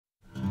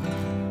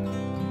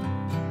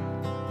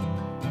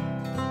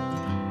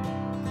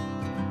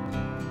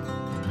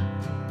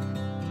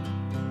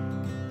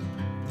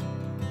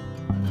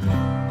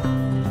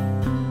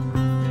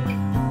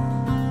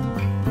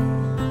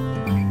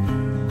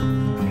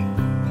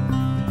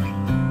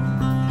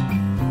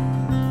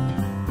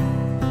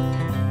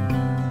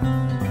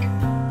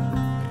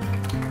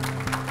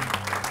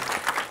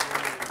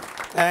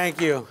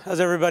Thank you. How's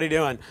everybody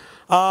doing?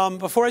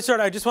 Before I start,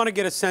 I just want to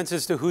get a sense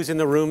as to who's in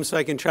the room so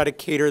I can try to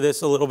cater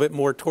this a little bit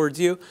more towards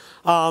you.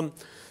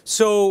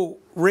 So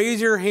raise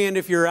your hand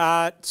if you're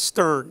at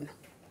Stern.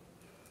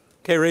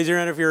 Okay, raise your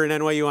hand if you're an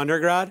NYU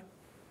undergrad.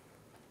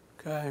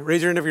 Okay,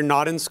 raise your hand if you're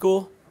not in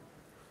school.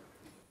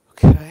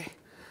 Okay,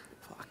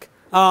 fuck.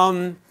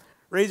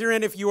 Raise your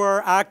hand if you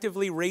are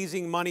actively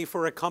raising money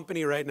for a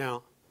company right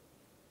now.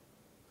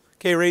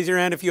 Okay, raise your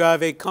hand if you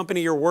have a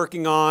company you're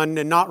working on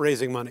and not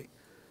raising money.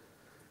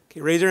 Okay,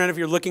 raise your hand if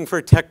you're looking for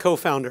a tech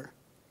co-founder.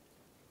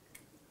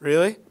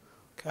 Really?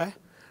 Okay.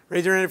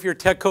 Raise your hand if you're a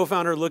tech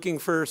co-founder looking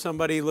for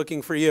somebody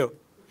looking for you.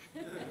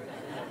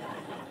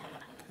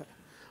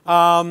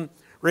 Okay.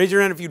 Raise your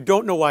hand if you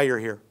don't know why you're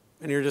here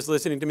and you're just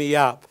listening to me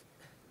yap.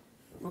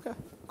 Okay,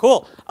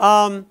 cool.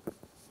 So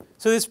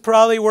this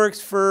probably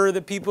works for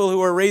the people who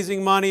are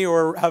raising money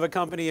or have a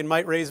company and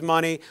might raise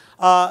money.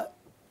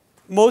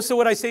 Most of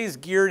what I say is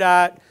geared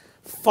at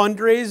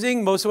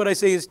fundraising. Most of what I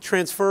say is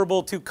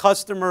transferable to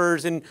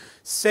customers and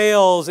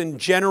sales and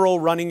general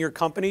running your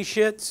company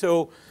shit.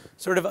 So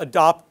sort of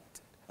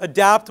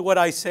adapt what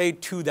I say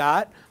to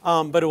that,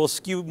 but it will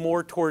skew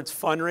more towards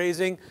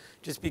fundraising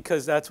just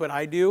because that's what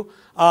I do.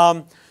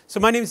 So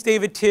my name is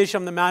David Tisch.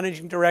 I'm the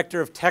managing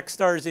director of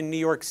Techstars in New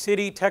York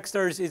City.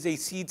 Techstars is a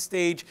seed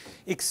stage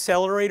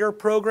accelerator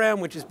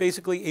program, which is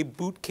basically a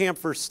boot camp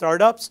for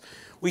startups.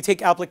 We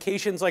take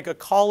applications like a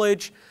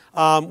college.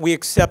 We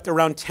accept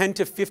around 10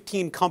 to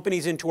 15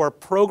 companies into our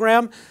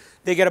program.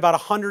 They get about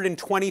 $120,000,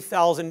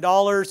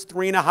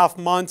 3.5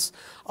 months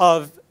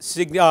of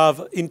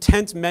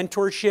intense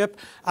mentorship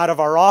out of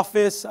our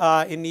office.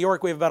 In New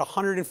York, we have about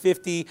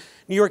 150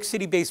 New York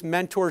City-based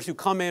mentors who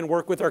come in,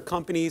 work with our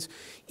companies.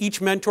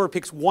 Each mentor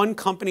picks one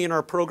company in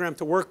our program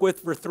to work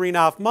with for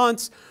 3.5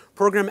 months.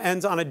 Program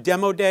ends on a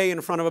demo day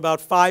in front of about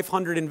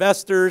 500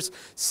 investors,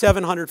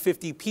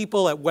 750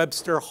 people at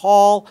Webster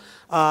Hall.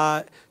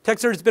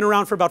 Techstars has been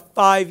around for about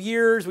 5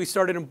 years. We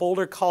started in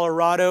Boulder,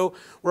 Colorado.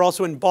 We're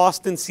also in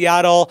Boston,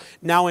 Seattle,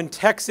 now in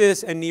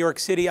Texas and New York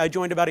City. I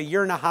joined about 1.5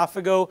 years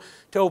ago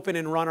to open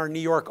and run our New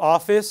York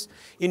office.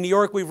 In New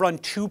York, we've run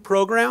 2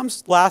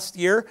 programs. Last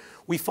year,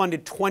 we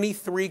funded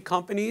 23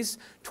 companies.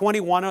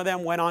 21 of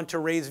them went on to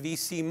raise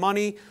VC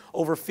money.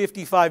 Over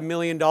 $55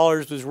 million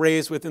was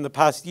raised within the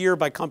past year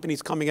by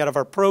companies coming out of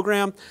our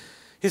program.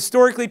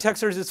 Historically,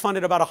 Techstars has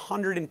funded about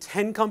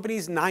 110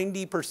 companies.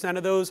 90%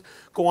 of those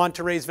go on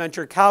to raise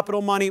venture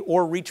capital money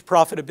or reach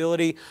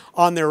profitability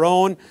on their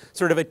own,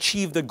 sort of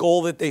achieve the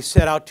goal that they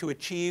set out to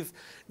achieve.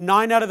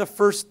 9 out of the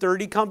first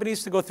 30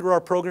 companies to go through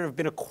our program have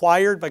been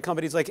acquired by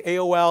companies like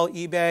AOL,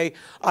 eBay,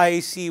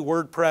 IAC,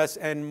 WordPress,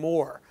 and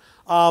more.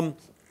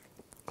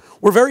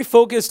 We're very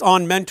focused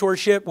on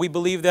mentorship. We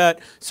believe that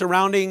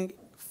surrounding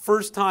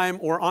first-time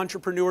or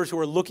entrepreneurs who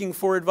are looking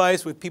for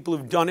advice with people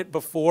who've done it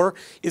before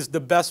is the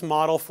best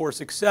model for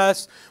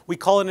success. We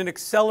call it an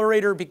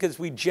accelerator because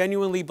we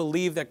genuinely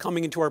believe that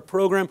coming into our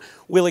program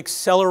will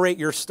accelerate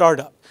your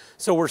startup.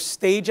 So we're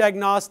stage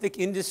agnostic,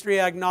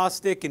 industry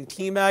agnostic, and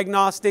team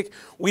agnostic.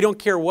 We don't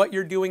care what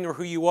you're doing or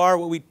who you are.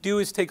 What we do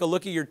is take a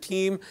look at your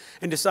team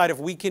and decide if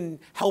we can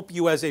help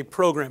you as a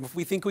program. If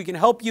we think we can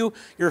help you,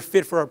 you're a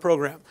fit for our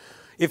program.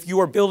 If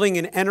you are building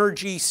an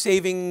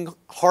energy-saving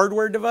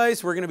hardware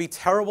device, we're going to be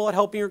terrible at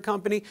helping your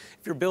company.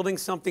 If you're building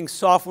something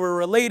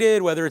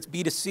software-related, whether it's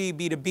B2C,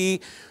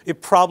 B2B,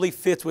 it probably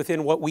fits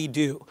within what we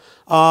do.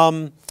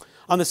 On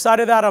the side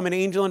of that, I'm an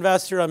angel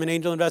investor. I'm an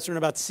angel investor in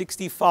about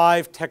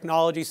 65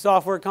 technology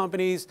software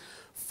companies,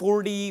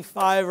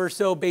 45 or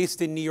so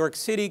based in New York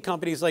City,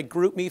 companies like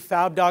GroupMe,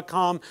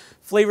 Fab.com,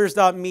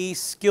 Flavors.me,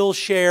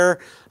 Skillshare,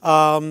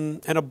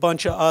 and a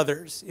bunch of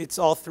others. It's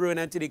all through an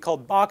entity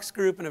called Box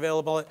Group and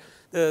available at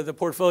the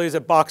portfolios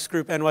at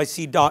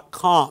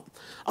boxgroupnyc.com.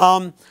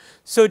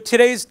 So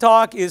today's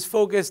talk is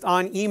focused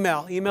on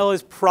email. Email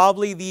is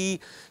probably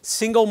the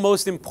single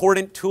most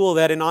important tool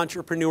that an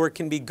entrepreneur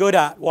can be good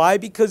at. Why?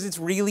 Because it's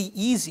really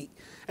easy.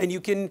 And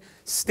you can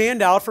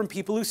stand out from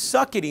people who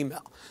suck at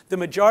email. The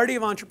majority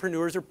of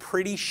entrepreneurs are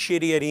pretty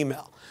shitty at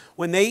email.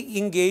 When they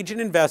engage an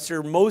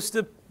investor, most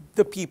of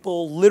the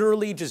people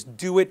literally just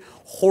do it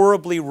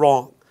horribly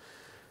wrong.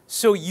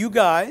 So you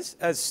guys,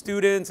 as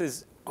students,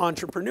 as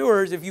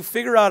entrepreneurs, if you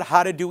figure out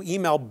how to do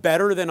email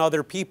better than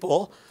other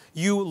people,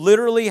 you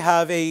literally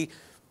have a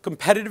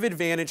competitive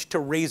advantage to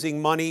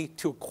raising money,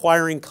 to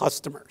acquiring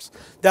customers.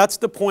 That's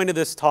the point of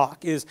this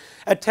talk. Is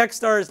at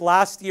Techstars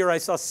last year, I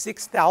saw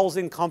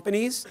 6,000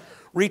 companies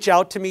reach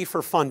out to me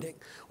for funding.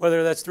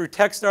 Whether that's through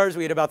Techstars,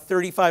 we had about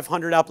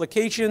 3,500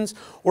 applications,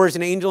 or as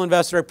an angel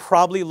investor, I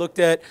probably looked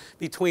at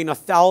between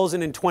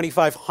 1,000 and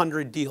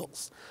 2,500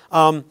 deals.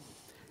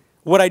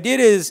 What I did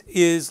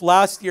is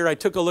last year I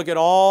took a look at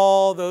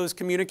all those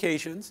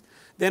communications.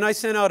 Then I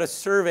sent out a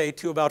survey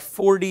to about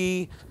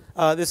 40.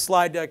 This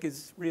slide deck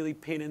is really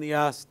pain in the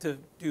ass to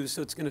do,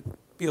 so it's going to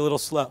be a little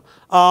slow.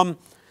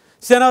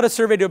 Sent out a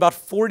survey to about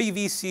 40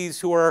 VCs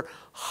who are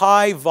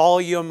high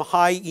volume,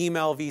 high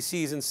email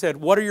VCs and said,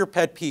 what are your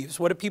pet peeves?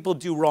 What do people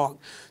do wrong?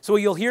 So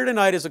what you'll hear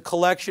tonight is a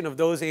collection of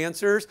those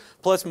answers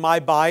plus my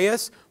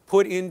bias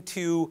put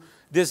into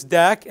this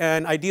deck,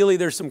 and ideally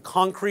there's some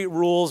concrete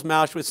rules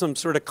matched with some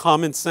sort of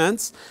common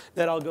sense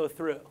that I'll go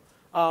through.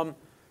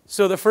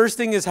 So the first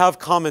thing is have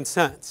common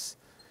sense.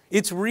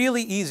 It's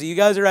really easy. You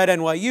guys are at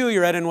NYU,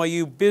 you're at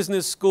NYU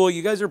Business School,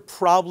 you guys are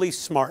probably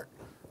smart.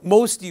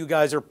 Most of you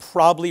guys are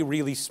probably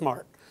really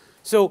smart.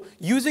 So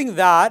using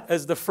that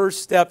as the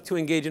first step to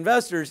engage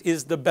investors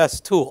is the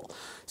best tool.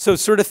 So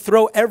sort of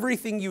throw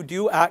everything you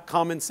do at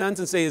common sense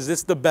and say, is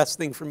this the best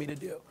thing for me to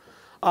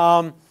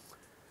do?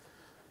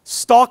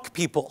 Stalk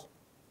people.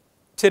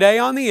 Today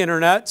on the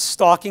internet,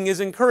 stalking is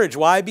encouraged.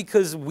 Why?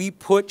 Because we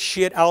put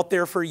shit out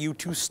there for you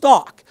to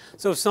stalk.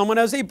 So if someone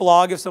has a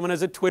blog, if someone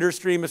has a Twitter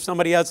stream, if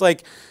somebody has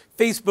like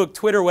Facebook,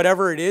 Twitter,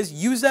 whatever it is,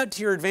 use that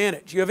to your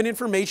advantage. You have an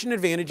information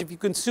advantage if you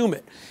consume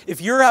it.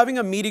 If you're having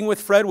a meeting with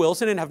Fred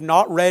Wilson and have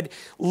not read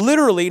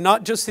literally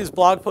not just his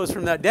blog post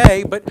from that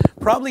day, but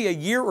probably a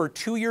year or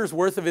 2 years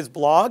worth of his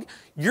blog,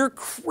 you're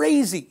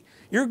crazy.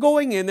 You're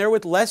going in there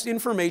with less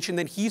information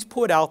than he's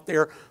put out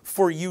there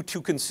for you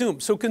to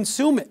consume. So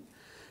consume it.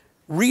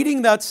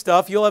 Reading that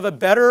stuff, you'll have a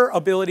better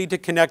ability to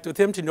connect with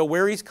him, to know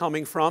where he's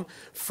coming from.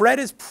 Fred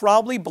has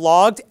probably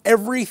blogged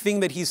everything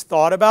that he's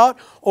thought about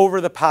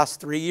over the past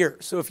 3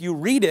 years. So if you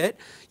read it,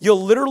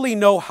 you'll literally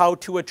know how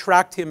to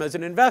attract him as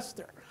an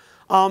investor.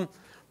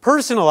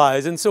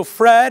 Personalize. And so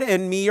Fred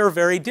and me are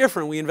very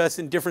different. We invest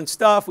in different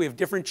stuff. We have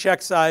different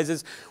check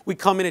sizes. We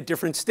come in at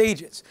different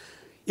stages.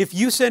 If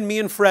you send me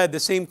and Fred the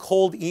same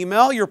cold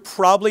email, you're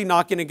probably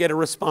not going to get a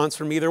response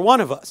from either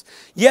one of us.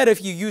 Yet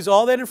if you use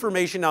all that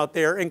information out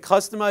there and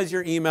customize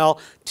your email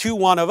to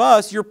one of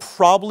us, you're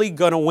probably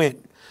going to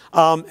win.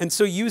 And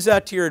so use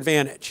that to your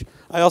advantage.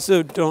 I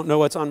also don't know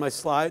what's on my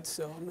slides,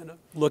 so I'm going to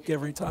look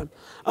every time.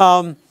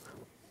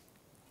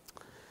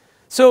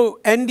 So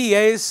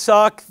NDAs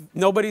suck.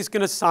 Nobody's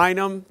going to sign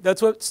them. That's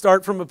what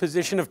start from a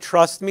position of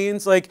trust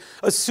means. Like,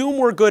 assume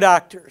we're good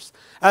actors.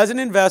 As an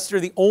investor,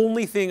 the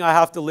only thing I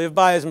have to live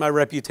by is my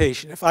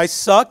reputation. If I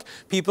suck,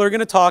 people are going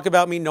to talk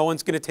about me. No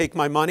one's going to take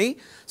my money.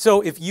 So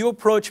if you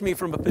approach me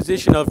from a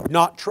position of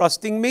not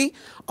trusting me,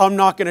 I'm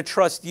not going to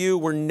trust you.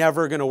 We're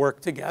never going to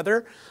work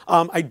together.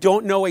 I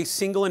don't know a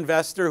single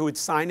investor who would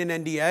sign an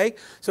NDA.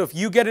 So if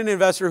you get an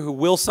investor who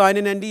will sign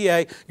an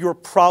NDA, you're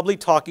probably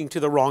talking to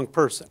the wrong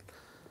person.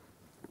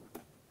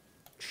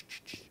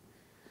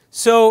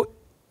 So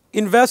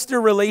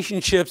investor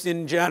relationships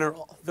in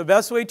general. The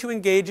best way to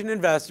engage an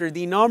investor,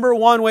 the number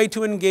one way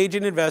to engage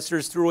an investor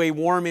is through a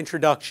warm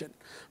introduction.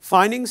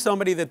 Finding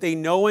somebody that they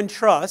know and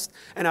trust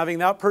and having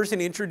that person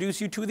introduce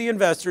you to the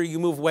investor, you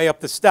move way up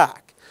the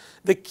stack.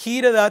 The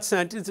key to that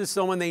sentence is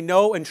someone they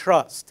know and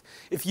trust.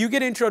 If you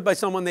get introed by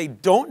someone they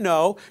don't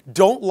know,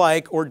 don't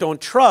like, or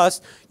don't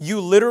trust, you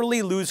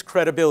literally lose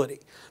credibility.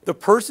 The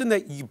person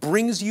that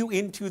brings you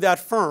into that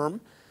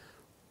firm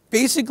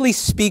basically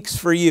speaks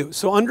for you.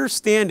 So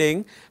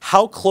understanding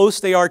how close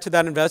they are to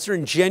that investor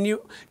and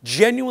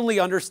genuinely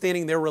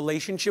understanding their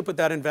relationship with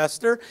that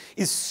investor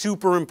is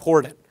super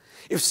important.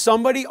 If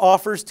somebody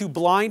offers to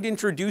blind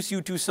introduce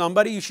you to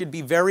somebody, you should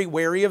be very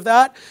wary of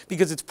that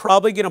because it's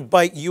probably going to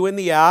bite you in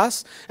the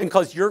ass and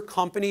cause your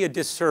company a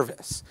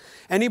disservice.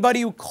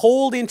 Anybody who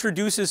cold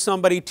introduces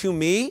somebody to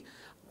me,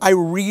 I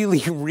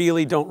really,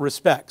 really don't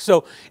respect.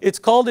 So it's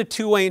called a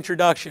two-way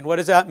introduction. What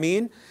does that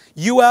mean?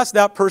 You ask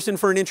that person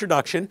for an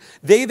introduction.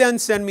 They then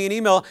send me an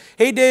email.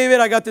 Hey, David,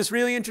 I got this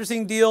really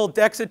interesting deal.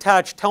 Deck's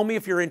attached. Tell me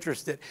if you're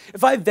interested.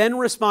 If I then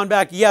respond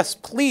back, yes,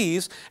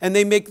 please, and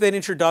they make that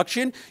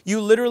introduction,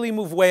 you literally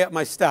move way up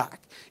my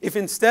stack. If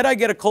instead I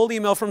get a cold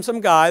email from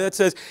some guy that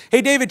says,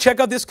 hey, David, check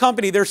out this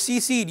company. They're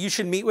CC'd. You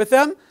should meet with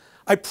them.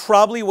 I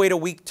probably wait a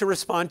week to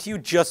respond to you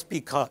just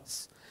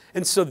because.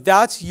 And so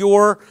that's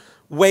your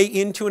way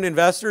into an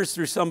investor is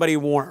through somebody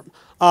warm.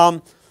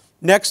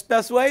 Next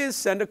best way is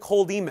send a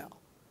cold email.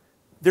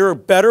 There are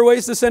better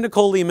ways to send a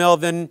cold email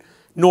than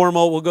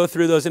normal. We'll go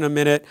through those in a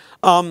minute.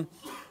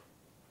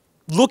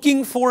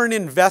 Looking for an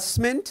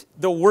investment,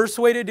 the worst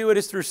way to do it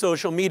is through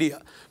social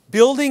media.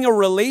 Building a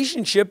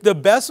relationship, the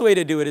best way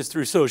to do it is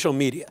through social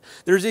media.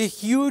 There's a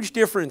huge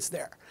difference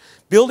there.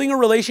 Building a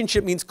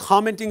relationship means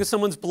commenting on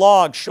someone's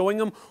blog, showing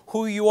them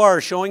who you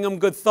are, showing them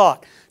good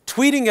thought.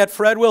 Tweeting at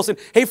Fred Wilson,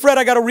 hey Fred,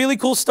 I got a really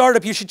cool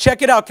startup. You should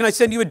check it out. Can I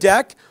send you a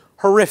deck?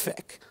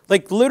 Horrific.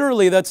 Like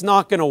literally, that's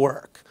not going to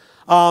work.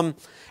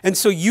 And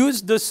so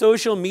use the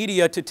social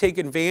media to take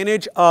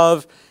advantage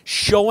of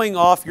showing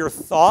off your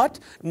thought,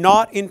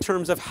 not in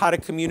terms of how to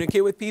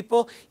communicate with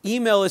people.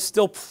 Email is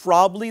still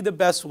probably the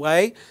best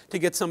way to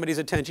get somebody's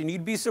attention.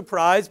 You'd be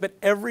surprised, but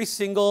every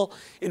single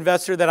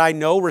investor that I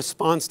know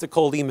responds to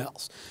cold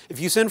emails.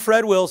 If you send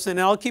Fred Wilson, and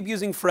I'll keep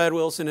using Fred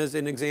Wilson as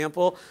an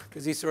example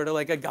because he's sort of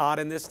like a god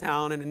in this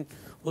town, and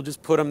we'll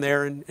just put him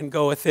there and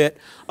go with it.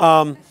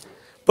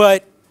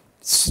 But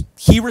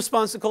he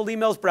responds to cold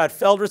emails. Brad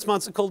Feld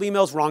responds to cold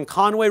emails. Ron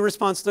Conway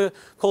responds to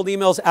cold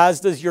emails,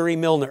 as does Yuri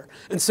Milner.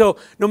 And so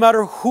no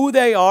matter who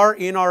they are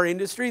in our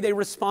industry, they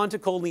respond to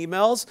cold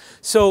emails.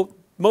 So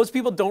most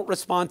people don't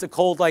respond to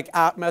cold like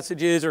app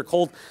messages or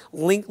cold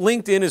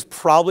LinkedIn is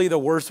probably the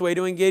worst way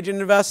to engage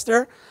an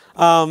investor.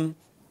 And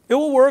It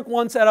will work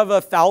once out of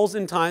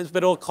 1,000 times,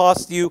 but it'll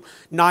cost you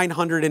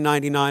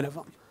 999 of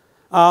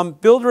them.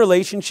 Build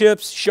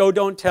relationships, show,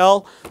 don't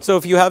tell. So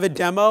if you have a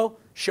demo,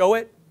 show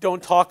it,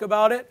 don't talk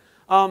about it.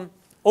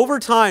 Over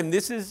time,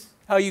 this is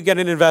how you get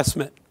an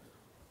investment.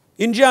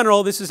 In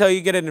general, this is how you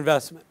get an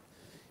investment.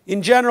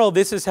 In general,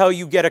 this is how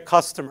you get a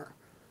customer.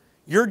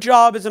 Your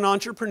job as an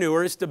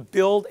entrepreneur is to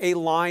build a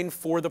line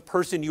for the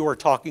person you are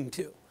talking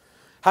to.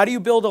 How do you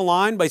build a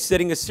line? By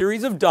setting a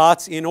series of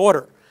dots in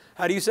order.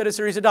 How do you set a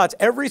series of dots?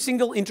 Every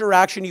single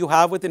interaction you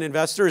have with an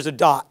investor is a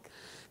dot.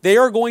 They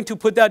are going to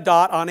put that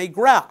dot on a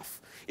graph.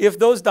 If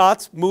those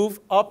dots move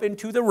up and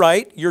to the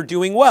right, you're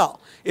doing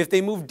well. If they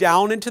move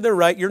down and to the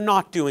right, you're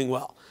not doing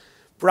well.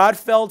 Brad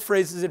Feld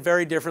phrases it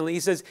very differently. He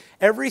says,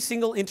 every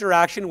single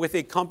interaction with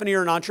a company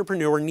or an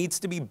entrepreneur needs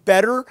to be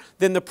better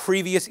than the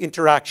previous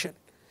interaction.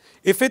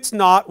 If it's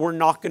not, we're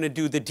not going to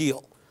do the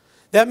deal.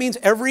 That means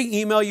every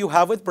email you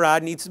have with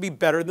Brad needs to be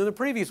better than the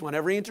previous one.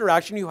 Every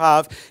interaction you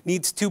have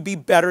needs to be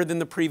better than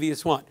the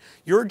previous one.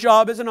 Your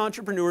job as an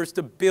entrepreneur is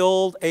to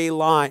build a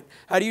line.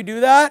 How do you do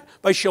that?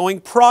 By showing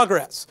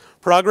progress.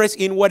 Progress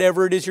in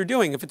whatever it is you're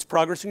doing. If it's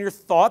progress in your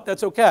thought,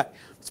 that's okay.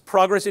 If it's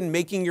progress in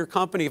making your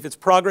company, if it's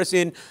progress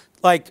in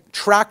like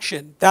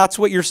traction, that's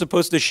what you're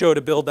supposed to show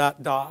to build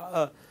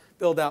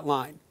that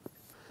line.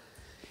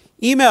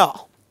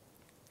 Email.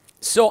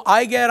 So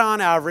I get on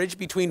average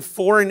between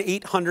 400 and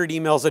 800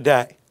 emails a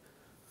day.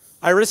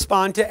 I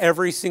respond to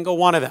every single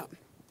one of them.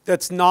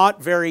 That's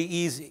not very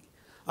easy.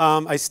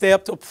 I stay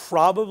up till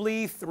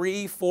probably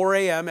 3, 4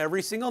 a.m.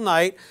 every single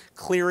night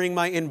clearing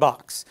my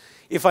inbox.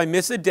 If I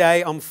miss a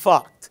day, I'm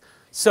fucked.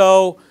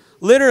 So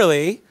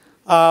literally,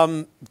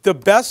 the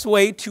best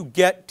way to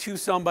get to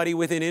somebody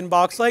with an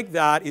inbox like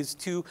that is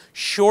to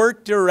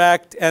short,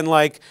 direct, and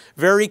like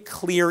very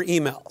clear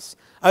emails.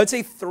 I would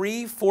say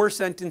 3, 4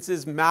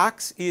 sentences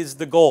max is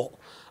the goal.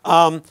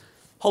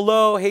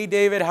 Hello, hey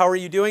David, how are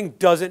you doing?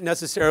 Doesn't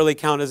necessarily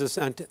count as a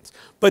sentence.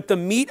 But the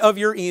meat of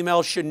your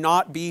email should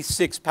not be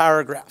 6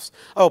 paragraphs.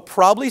 I'll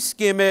probably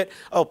skim it,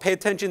 I'll pay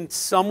attention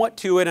somewhat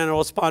to it, and I'll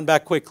respond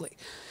back quickly.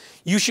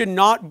 You should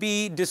not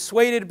be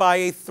dissuaded by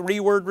a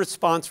 3-word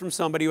response from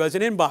somebody who has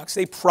an inbox.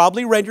 They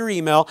probably read your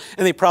email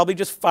and they probably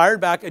just fired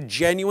back a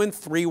genuine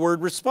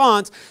 3-word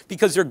response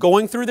because they're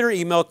going through their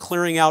email,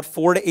 clearing out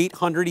 400 to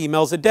 800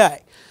 emails a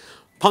day.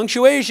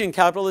 Punctuation,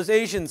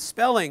 capitalization,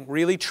 spelling,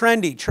 really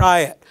trendy.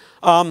 Try it.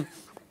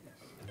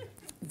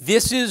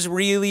 This is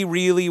really,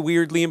 really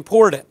weirdly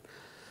important.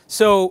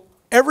 So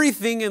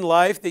everything in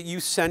life that you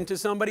send to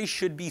somebody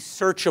should be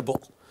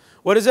searchable.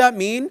 What does that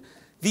mean?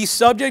 The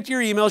subject of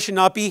your email should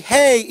not be,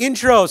 hey,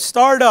 intro,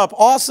 startup,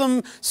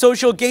 awesome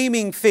social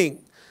gaming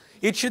thing.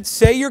 It should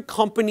say your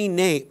company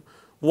name.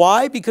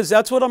 Why? Because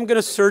that's what I'm going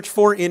to search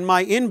for in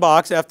my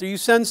inbox after you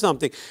send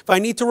something. If I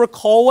need to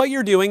recall what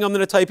you're doing, I'm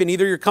going to type in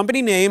either your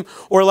company name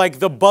or like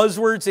the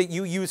buzzwords that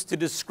you use to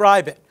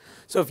describe it.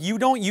 So if you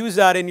don't use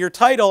that in your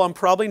title, I'm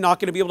probably not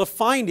going to be able to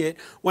find it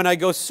when I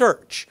go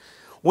search.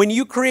 When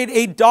you create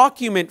a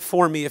document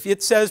for me, if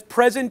it says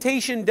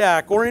presentation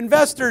deck or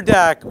investor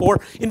deck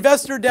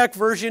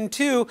version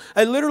 2,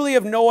 I literally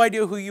have no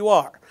idea who you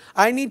are.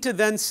 I need to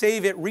then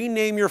save it,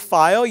 rename your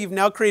file. You've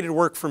now created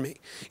work for me.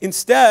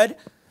 Instead,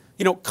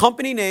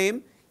 company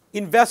name,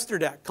 investor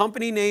deck,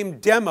 company name,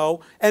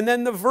 demo, and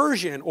then the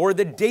version or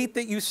the date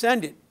that you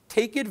send it.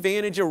 Take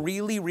advantage of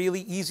really,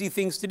 really easy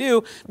things to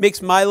do.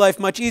 Makes my life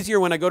much easier.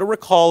 When I go to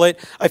recall it,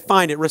 I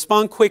find it.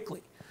 Respond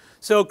quickly.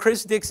 So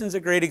Chris Dixon's a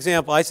great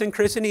example. I send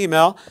Chris an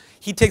email.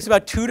 He takes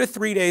about 2 to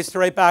 3 days to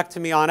write back to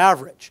me on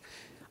average.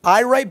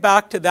 I write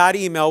back to that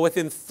email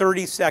within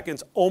 30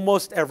 seconds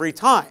almost every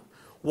time.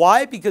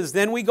 Why? Because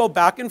then we go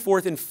back and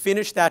forth and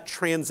finish that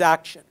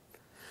transaction.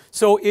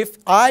 So if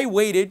I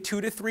waited 2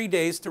 to 3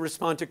 days to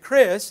respond to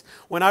Chris,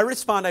 when I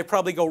respond, I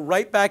probably go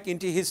right back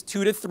into his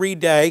 2 to 3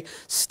 day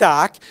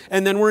stack,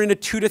 and then we're in a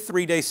 2 to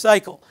 3 day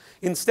cycle.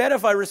 Instead,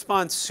 if I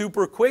respond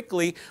super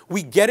quickly,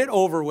 we get it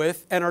over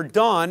with and are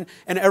done,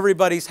 and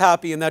everybody's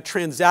happy, and that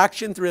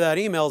transaction through that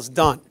email is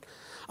done.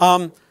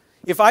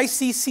 If I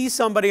CC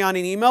somebody on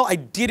an email, I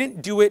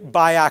didn't do it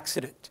by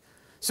accident.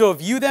 So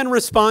if you then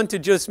respond to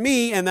just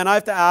me, and then I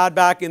have to add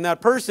back in that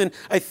person,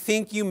 I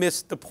think you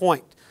missed the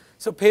point.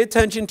 So pay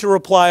attention to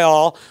reply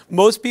all.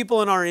 Most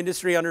people in our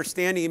industry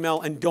understand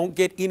email and don't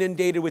get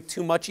inundated with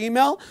too much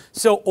email.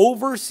 So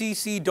over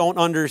CC, don't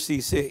under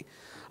CC.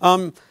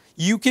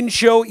 You can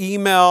show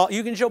email,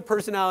 you can show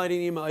personality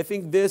in email. I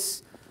think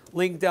this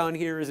link down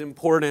here is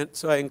important,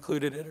 so I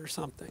included it or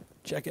something.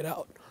 Check it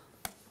out.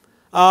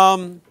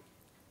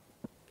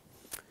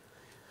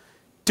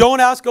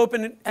 Don't ask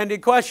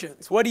open-ended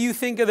questions. What do you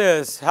think of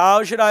this?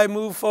 How should I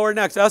move forward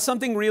next? Ask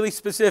something really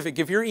specific.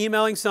 If you're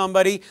emailing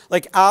somebody,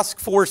 like ask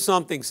for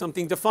something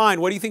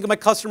defined. What do you think of my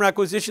customer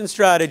acquisition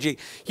strategy?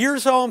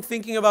 Here's how I'm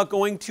thinking about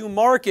going to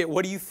market.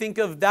 What do you think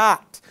of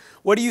that?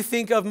 What do you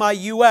think of my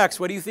UX?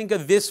 What do you think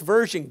of this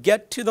version?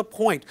 Get to the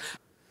point.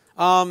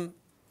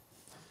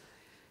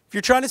 If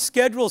you're trying to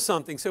schedule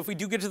something, so if we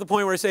do get to the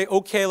point where I say,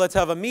 okay, let's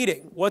have a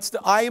meeting,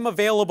 I am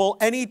available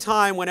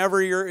anytime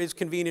whenever is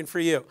convenient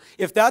for you.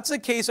 If that's the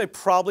case, I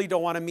probably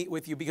don't want to meet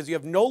with you because you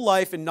have no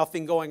life and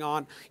nothing going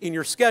on in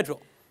your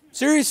schedule.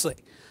 Seriously.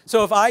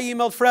 So if I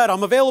emailed Fred,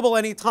 I'm available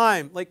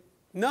anytime, like,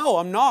 no,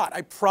 I'm not.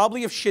 I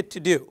probably have shit to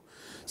do.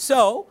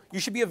 So you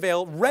should be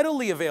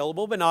readily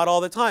available, but not all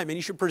the time. And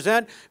you should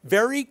present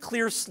very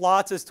clear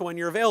slots as to when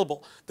you're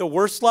available. The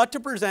worst slot to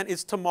present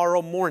is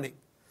tomorrow morning.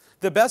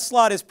 The best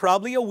slot is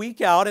probably a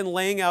week out and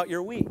laying out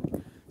your week.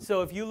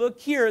 So if you look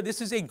here, this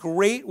is a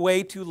great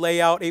way to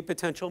lay out a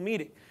potential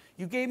meeting.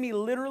 You gave me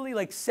literally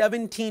like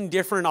 17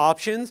 different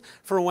options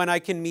for when I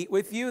can meet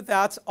with you.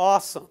 That's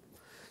awesome.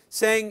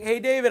 Saying, hey,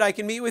 David, I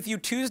can meet with you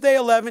Tuesday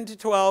 11 to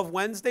 12,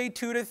 Wednesday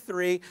 2 to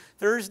 3,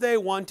 Thursday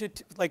 1 to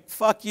 2. Like,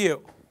 fuck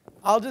you.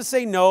 I'll just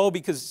say no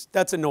because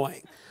that's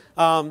annoying.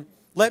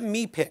 Let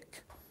me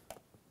pick.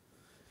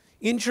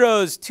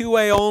 Intros,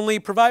 two-way only.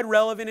 Provide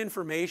relevant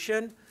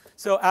information.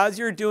 So as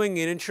you're doing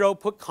an intro,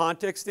 put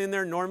context in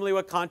there. Normally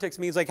what context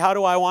means, like, how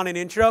do I want an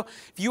intro?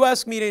 If you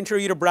ask me to intro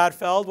you to Brad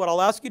Feld, what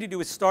I'll ask you to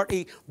do is start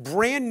a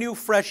brand new,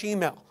 fresh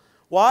email.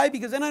 Why?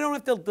 Because then I don't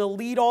have to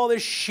delete all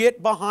this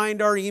shit behind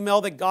our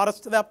email that got us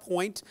to that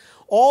point.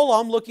 All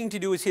I'm looking to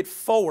do is hit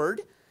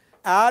forward,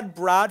 add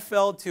Brad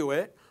Feld to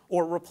it,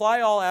 or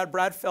reply all, add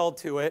Brad Feld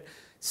to it,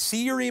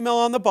 see your email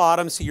on the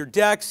bottom, see your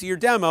deck, see your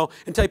demo,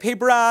 and type, hey,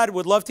 Brad,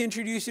 would love to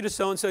introduce you to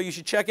so-and-so. You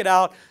should check it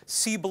out.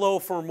 See below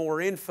for more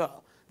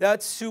info.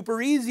 That's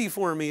super easy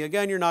for me.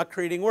 Again, you're not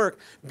creating work.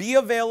 Be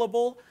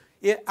available.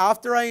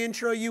 After I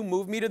intro you,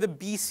 move me to the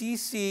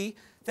BCC.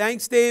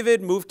 Thanks,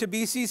 David. Move to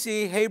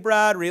BCC. Hey,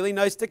 Brad, really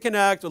nice to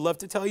connect. Would love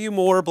to tell you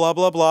more, blah,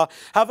 blah, blah.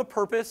 Have a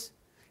purpose.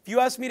 If you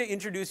ask me to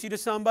introduce you to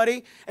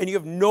somebody and you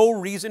have no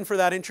reason for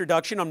that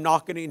introduction, I'm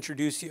not going to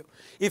introduce you.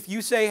 If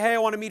you say, hey, I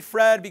want to meet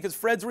Fred because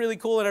Fred's really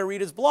cool and I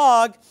read his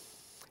blog,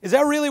 is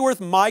that really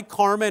worth my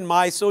karma and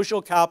my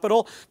social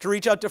capital to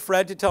reach out to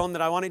Fred to tell him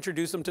that I want to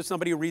introduce him to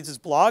somebody who reads his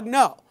blog?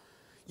 No.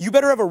 You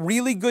better have a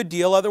really good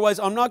deal. Otherwise,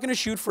 I'm not going to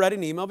shoot Fred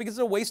an email because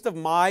it's a waste of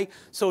my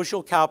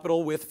social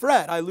capital with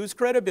Fred. I lose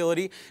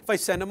credibility if I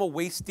send him a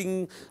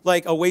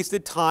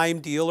wasted time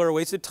deal or a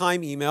wasted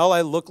time email.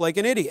 I look like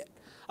an idiot.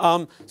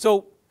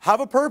 So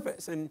have a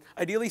purpose and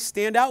ideally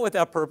stand out with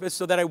that purpose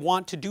so that I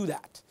want to do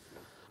that.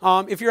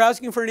 If you're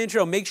asking for an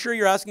intro, make sure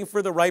you're asking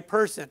for the right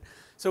person.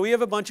 So we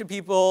have a bunch of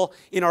people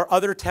in our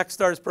other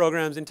Techstars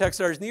programs. In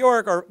Techstars New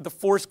York, the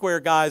Foursquare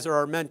guys are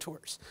our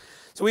mentors.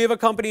 So we have a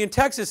company in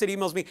Texas that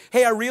emails me,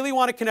 hey, I really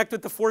want to connect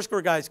with the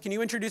Foursquare guys. Can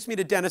you introduce me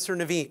to Dennis or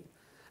Naveen?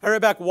 I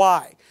write back,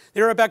 why? They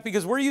write back,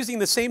 because we're using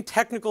the same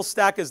technical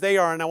stack as they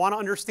are, and I want to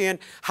understand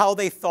how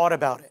they thought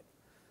about it.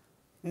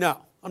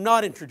 No, I'm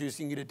not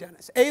introducing you to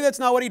Dennis. A, that's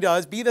not what he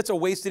does. B, that's a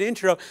wasted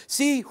intro.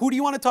 C, who do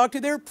you want to talk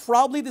to there?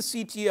 Probably the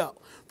CTO.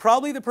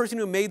 Probably the person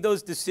who made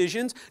those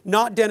decisions,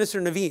 not Dennis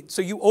or Naveen.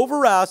 So you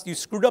over-asked, you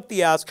screwed up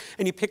the ask,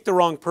 and you picked the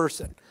wrong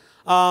person.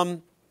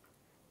 That's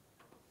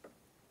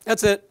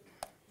it.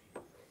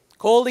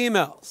 Cold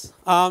emails.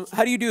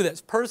 How do you do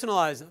this?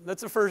 Personalize them.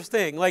 That's the first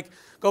thing. Like,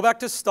 go back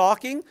to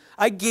stalking.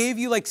 I gave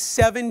you like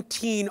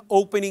 17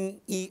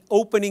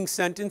 opening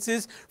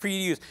sentences for you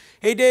to use.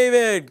 Hey,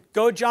 David,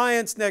 go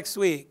Giants next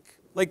week.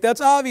 Like,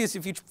 that's obvious.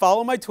 If you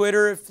follow my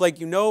Twitter, if like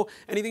you know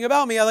anything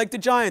about me, I like the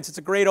Giants. It's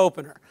a great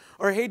opener.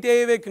 Or, hey,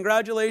 David,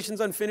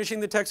 congratulations on finishing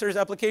the Techstars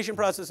application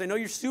process. I know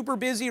you're super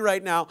busy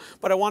right now,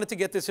 but I wanted to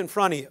get this in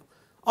front of you.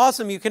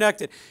 Awesome, you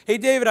connected. Hey,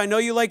 David, I know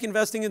you like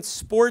investing in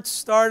sports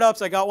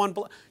startups. I got one.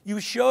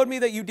 You showed me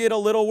that you did a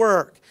little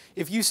work.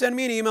 If you send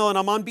me an email and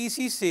I'm on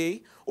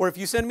BCC, or if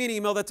you send me an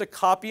email that's a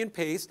copy and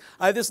paste,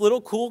 I have this little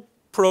cool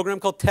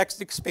program called Text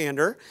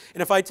Expander.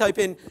 And if I type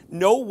in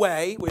no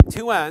way with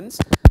 2 N's,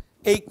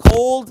 a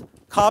cold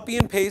copy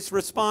and paste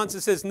response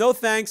that says, no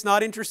thanks,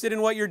 not interested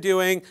in what you're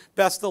doing,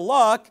 best of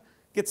luck,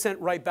 gets sent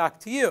right back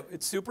to you.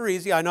 It's super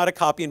easy. I know how to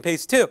copy and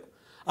paste too.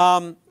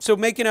 So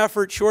make an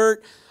effort,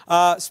 short.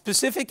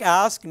 Specific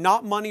ask,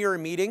 not money or a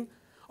meeting.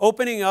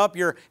 Opening up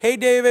your, hey,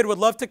 David, would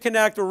love to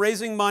connect. We're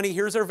raising money.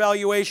 Here's our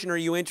valuation. Are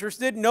you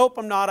interested? Nope,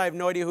 I'm not. I have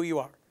no idea who you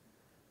are.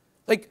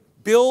 Like,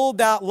 build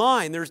that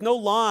line. There's no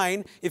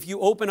line if you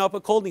open up a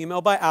cold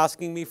email by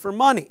asking me for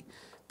money.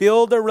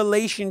 Build a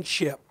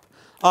relationship.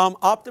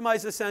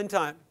 Optimize the send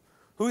time.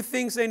 Who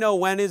thinks they know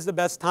when is the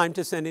best time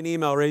to send an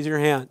email? Raise your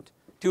hand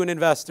to an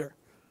investor.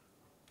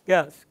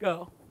 Yes,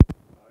 go.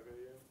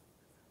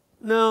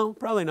 No,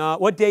 probably not.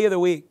 What day of the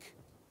week?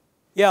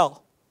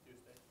 Yell.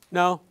 Tuesday.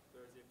 No.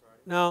 Thursday,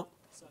 Friday. No.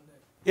 Sunday.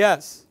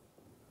 Yes.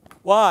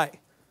 Why?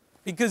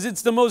 Because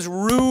it's the most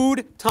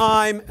rude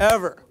time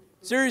ever.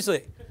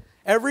 Seriously.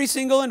 Every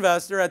single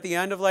investor at the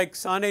end of like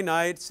Sunday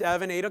night,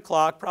 7, 8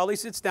 o'clock, probably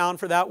sits down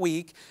for that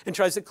week and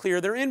tries to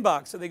clear their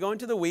inbox. So they go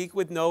into the week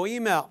with no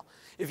email.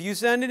 If you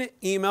send an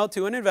email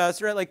to an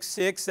investor at like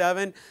 6,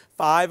 7,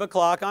 5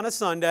 o'clock on a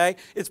Sunday,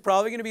 it's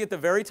probably going to be at the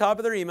very top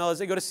of their email as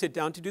they go to sit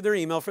down to do their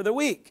email for the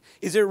week.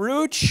 Is it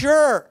rude?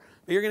 Sure.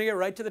 But you're going to get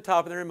right to the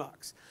top of their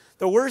inbox.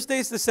 The worst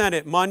days to send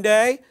it,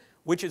 Monday,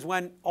 which is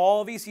when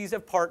all VCs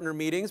have partner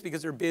meetings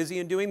because they're busy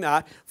and doing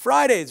that.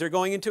 Fridays, they're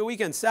going into a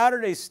weekend.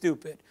 Saturday's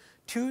stupid.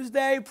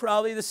 Tuesday,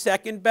 probably the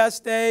second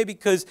best day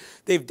because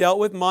they've dealt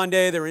with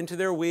Monday, they're into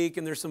their week,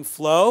 and there's some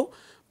flow.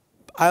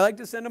 I like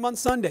to send them on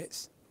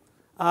Sundays.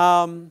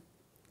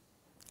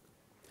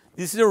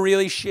 This is a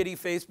really shitty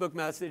Facebook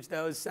message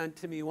that was sent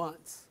to me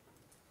once.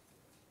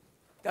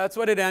 That's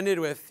what it ended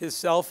with, his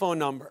cell phone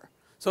number.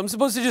 So I'm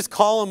supposed to just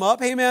call him up.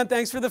 Hey, man,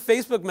 thanks for the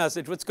Facebook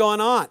message. What's going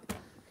on?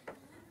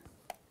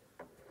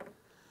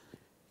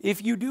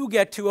 If you do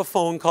get to a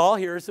phone call,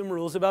 here are some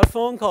rules about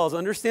phone calls.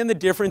 Understand the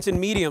difference in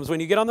mediums. When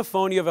you get on the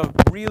phone, you have a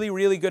really,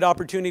 really good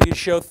opportunity to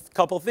show a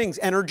couple things.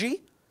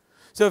 Energy.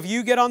 So if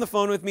you get on the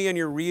phone with me and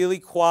you're really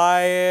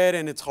quiet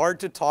and it's hard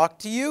to talk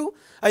to you,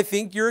 I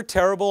think you're a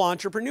terrible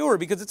entrepreneur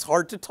because it's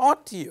hard to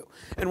talk to you.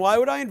 And why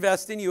would I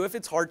invest in you if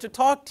it's hard to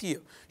talk to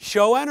you?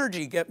 Show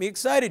energy, get me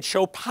excited,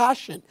 show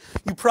passion.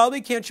 You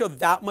probably can't show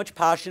that much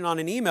passion on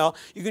an email.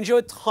 You can show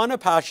a ton of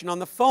passion on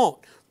the phone.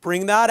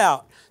 Bring that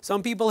out.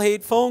 Some people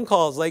hate phone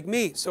calls like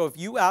me. So if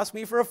you ask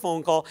me for a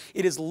phone call,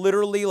 it is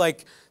literally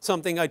like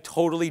something I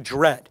totally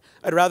dread.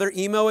 I'd rather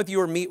email with you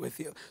or meet with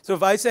you. So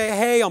if I say,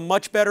 hey, I'm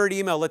much better at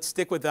email, let's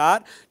stick with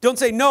that. Don't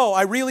say, no,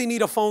 I really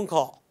need a phone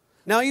call.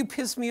 Now you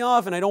piss me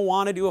off and I don't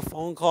want to do a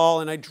phone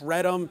call and I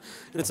dread them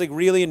and it's like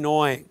really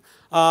annoying.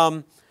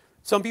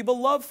 Some people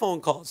love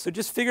phone calls, so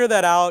just figure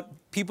that out.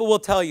 People will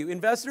tell you.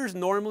 Investors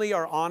normally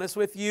are honest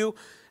with you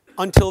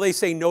until they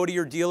say no to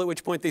your deal, at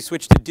which point they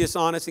switch to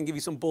dishonest and give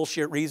you some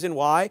bullshit reason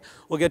why.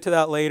 We'll get to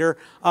that later.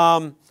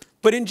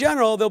 But in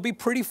general, they'll be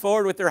pretty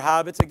forward with their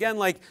habits. Again,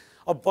 like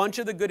a bunch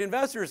of the good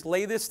investors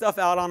lay this stuff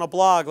out on a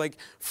blog. Like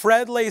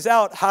Fred lays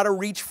out how to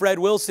reach Fred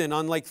Wilson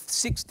on like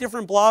 6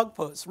 different blog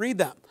posts. Read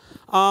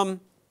them.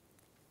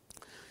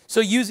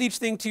 So use each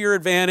thing to your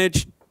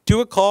advantage.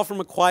 Do a call from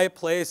a quiet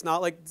place,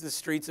 not like the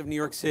streets of New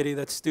York City.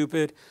 That's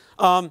stupid.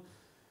 If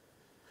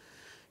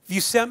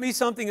you sent me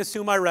something,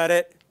 assume I read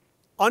it.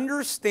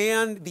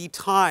 Understand the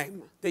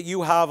time that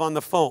you have on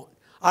the phone.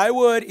 I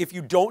would, if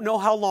you don't know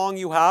how long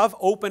you have,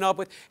 open up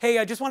with, hey,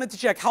 I just wanted to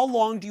check, how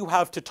long do you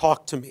have to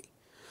talk to me?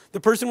 The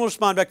person will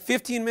respond back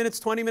 15 minutes,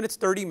 20 minutes,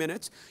 30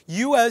 minutes.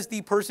 You as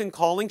the person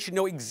calling should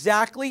know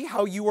exactly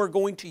how you are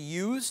going to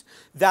use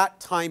that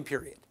time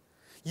period.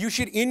 You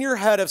should, in your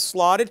head, have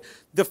slotted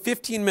the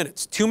 15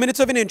 minutes. 2 minutes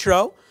of an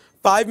intro,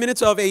 5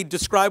 minutes of a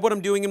describe what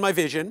I'm doing in my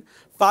vision,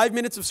 5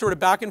 minutes of sort of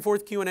back and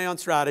forth Q&A on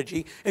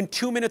strategy, and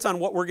 2 minutes on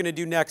what we're going to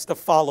do next to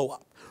follow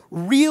up.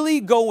 Really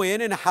go in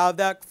and have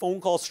that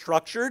phone call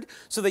structured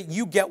so that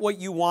you get what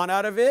you want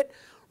out of it.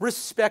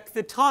 Respect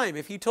the time.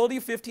 If he told you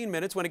 15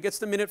 minutes, when it gets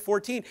to minute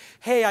 14,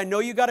 hey, I know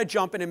you got to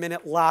jump in a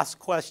minute, last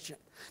question.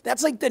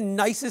 That's like the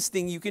nicest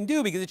thing you can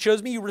do because it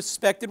shows me you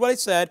respected what I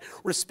said,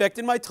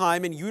 respected my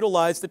time, and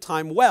utilized the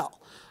time well.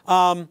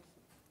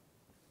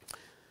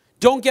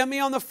 Don't get me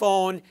on the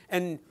phone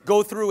and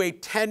go through a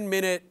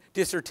 10-minute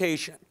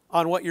dissertation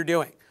on what you're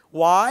doing.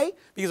 Why?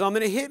 Because I'm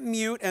going to hit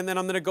mute and then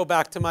I'm going to go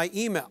back to my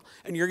email.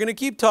 And you're going to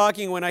keep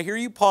talking. When I hear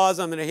you pause,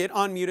 I'm going to hit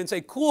unmute and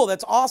say, cool,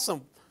 that's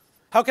awesome.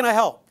 How can I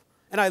help?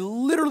 And I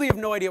literally have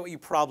no idea what you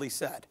probably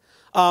said.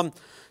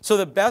 So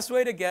the best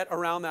way to get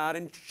around that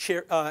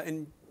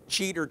and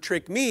cheat or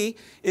trick me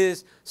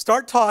is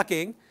start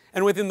talking,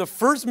 and within the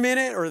first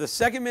minute or the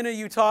second minute of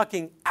you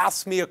talking,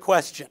 ask me a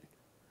question.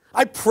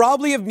 I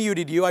probably have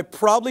muted you. I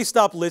probably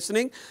stopped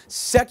listening.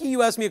 Second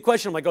you ask me a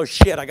question, I'm like, oh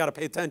shit, I got to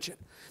pay attention.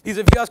 Because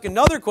if you ask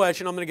another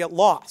question, I'm going to get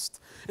lost.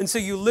 And so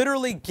you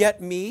literally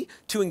get me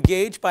to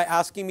engage by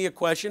asking me a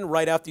question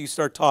right after you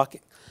start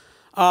talking.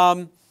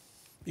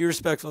 Be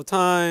respectful of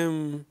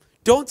time.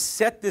 Don't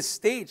set this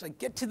stage. Like,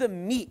 get to the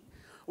meat.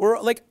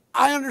 Or like,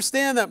 I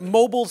understand that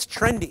mobile's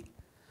trendy.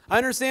 I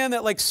understand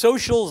that like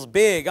social's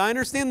big. I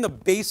understand the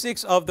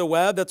basics of the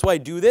web. That's why I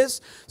do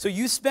this. So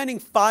you spending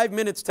 5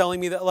 minutes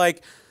telling me that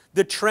like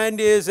the trend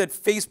is that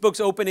Facebook's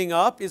opening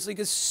up is like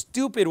a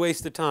stupid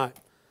waste of time.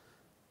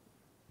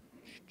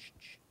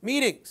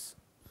 Meetings.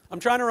 I'm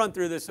trying to run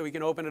through this so we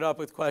can open it up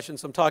with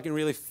questions. So I'm talking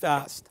really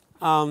fast.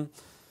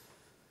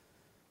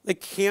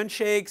 Like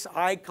handshakes,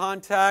 eye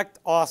contact,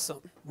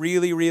 awesome.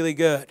 Really, really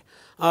good.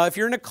 If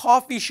you're in a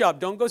coffee shop,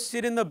 don't go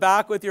sit in the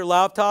back with your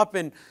laptop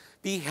and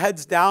be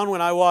heads down when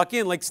I walk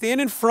in. Like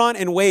stand in front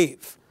and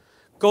wave.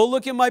 Go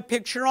look at my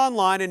picture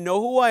online and know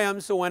who I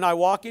am so when I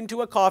walk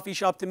into a coffee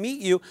shop to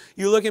meet you,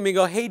 you look at me and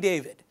go, hey,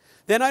 David.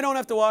 Then I don't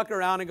have to walk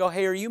around and go,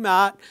 hey, are you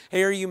Matt?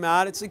 Hey, are you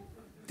Matt? It's like,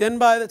 then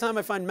by the time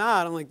I find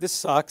Matt, I'm like, this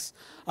sucks.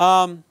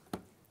 If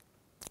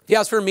you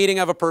ask for a meeting,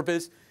 have a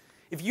purpose.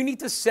 If you need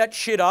to set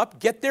shit up,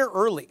 get there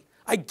early.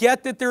 I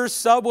get that there are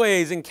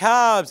subways and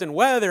cabs and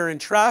weather and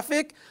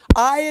traffic.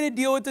 I had to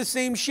deal with the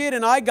same shit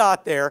and I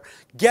got there.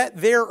 Get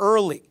there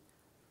early.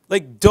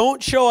 Like,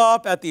 don't show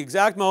up at the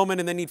exact moment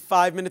and then need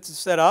 5 minutes to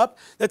set up.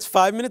 That's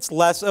 5 minutes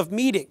less of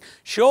meeting.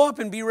 Show up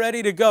and be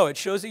ready to go. It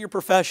shows that you're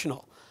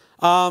professional.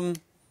 You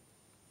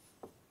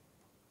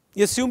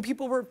assume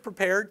people were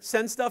prepared,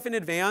 send stuff in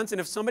advance,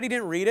 and if somebody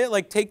didn't read it,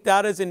 like take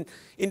that as an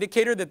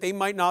indicator that they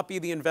might not be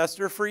the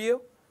investor for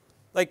you.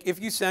 Like,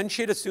 if you send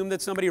shit, assume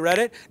that somebody read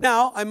it.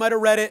 Now, I might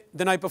have read it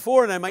the night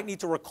before, and I might need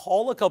to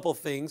recall a couple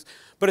things,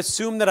 but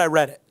assume that I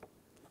read it.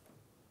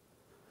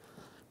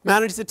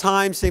 Manage the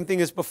time, same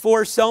thing as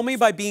before. Sell me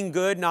by being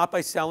good, not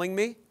by selling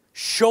me.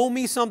 Show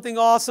me something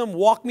awesome.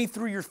 Walk me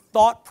through your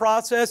thought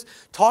process.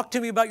 Talk to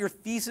me about your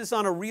thesis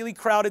on a really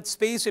crowded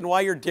space and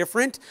why you're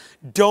different.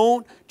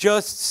 Don't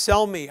just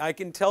sell me. I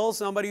can tell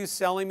somebody who's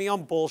selling me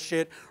on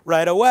bullshit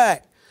right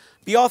away.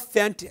 Be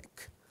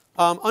authentic.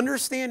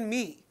 Understand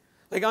me.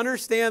 Like,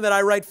 understand that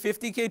I write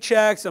 50K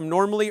checks, I'm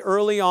normally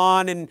early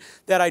on, and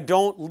that I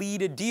don't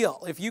lead a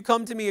deal. If you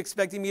come to me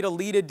expecting me to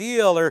lead a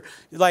deal or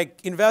like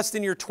invest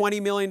in your $20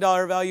 million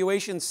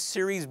valuation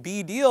Series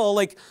B deal,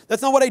 like,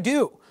 that's not what I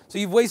do. So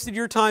you've wasted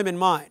your time and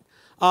mine.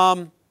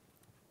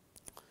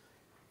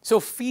 So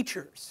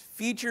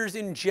features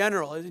in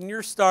general. In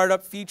your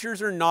startup,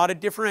 features are not a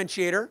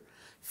differentiator.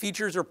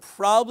 Features are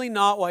probably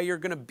not why you're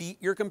going to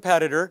beat your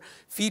competitor.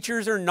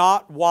 Features are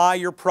not why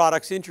your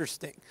product's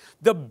interesting.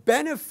 The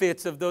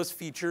benefits of those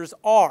features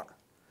are,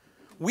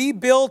 we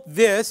built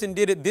this and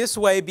did it this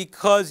way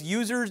because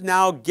users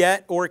now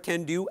get or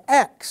can do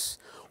X.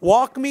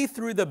 Walk me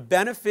through the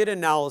benefit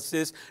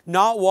analysis,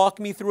 not walk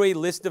me through a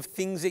list of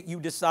things that you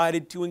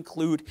decided to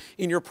include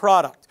in your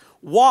product.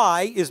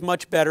 Why is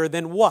much better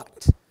than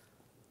what?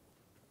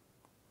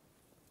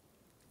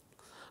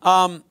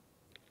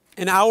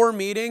 An hour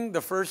meeting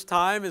the first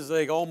time is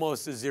like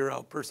almost a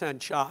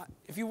 0% shot.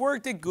 If you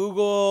worked at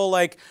Google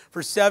like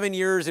for 7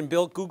 years and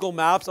built Google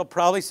Maps, I'll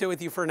probably sit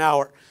with you for an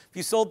hour. If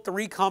you sold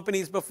 3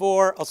 companies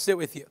before, I'll sit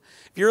with you.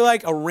 If you're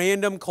like a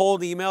random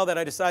cold email that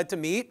I decide to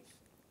meet,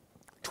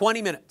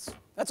 20 minutes.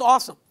 That's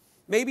awesome.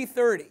 Maybe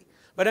 30.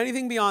 But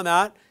anything beyond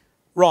that,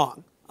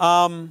 wrong.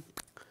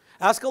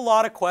 Ask a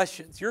lot of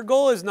questions. Your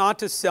goal is not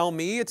to sell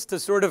me. It's to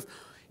sort of,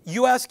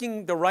 you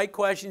asking the right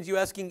questions, you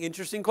asking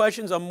interesting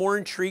questions. I'm more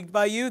intrigued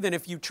by you than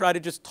if you try to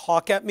just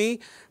talk at me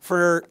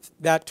for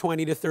that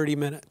 20 to 30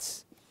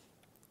 minutes.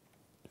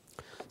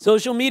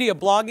 Social media,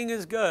 blogging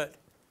is good.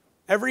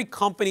 Every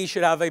company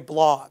should have a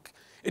blog.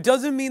 It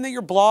doesn't mean that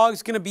your blog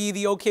is going to be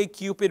the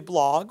OkCupid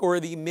blog or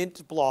the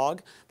Mint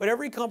blog, but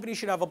every company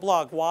should have a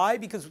blog. Why?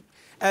 Because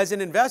as an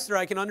investor,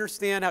 I can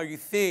understand how you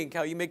think,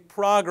 how you make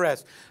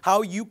progress,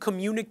 how you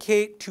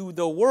communicate to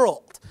the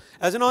world.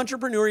 As an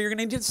entrepreneur, you're going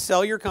to need to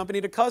sell your company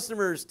to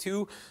customers,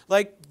 to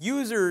like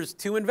users,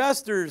 to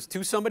investors,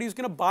 to somebody who's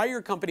going to buy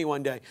your company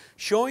one day.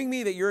 Showing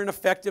me that you're an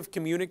effective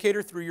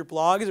communicator through your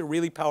blog is a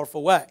really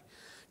powerful way.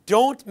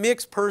 Don't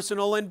mix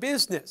personal and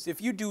business.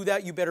 If you do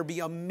that, you better be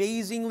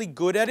amazingly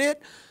good at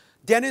it.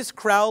 Dennis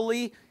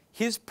Crowley,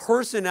 his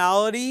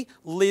personality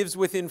lives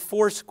within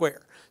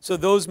Foursquare. So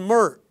those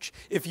merge.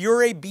 If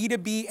you're a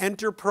B2B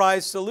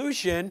enterprise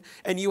solution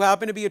and you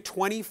happen to be a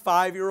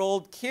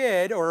 25-year-old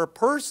kid or a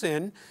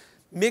person,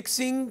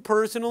 mixing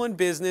personal and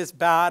business,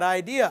 bad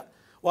idea.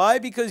 Why?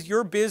 Because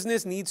your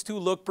business needs to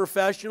look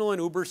professional and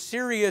uber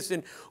serious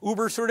and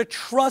uber sort of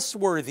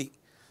trustworthy.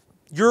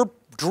 You're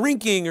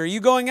drinking, or you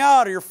going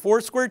out, or your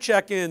Foursquare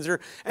check-ins, or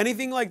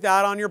anything like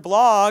that on your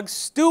blog,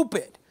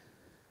 stupid.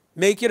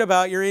 Make it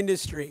about your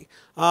industry.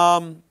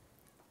 Careful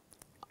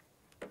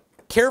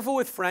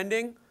with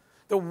friending.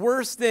 The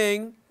worst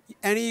thing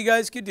any of you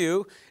guys could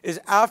do is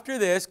after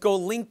this, go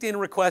LinkedIn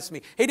request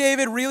me. Hey,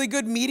 David, really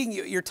good meeting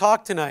you at your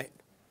talk tonight.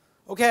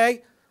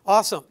 Okay,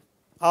 awesome.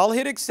 I'll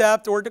hit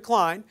accept or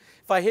decline.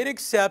 If I hit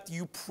accept,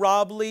 you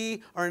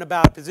probably are in a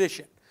bad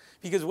position.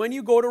 Because when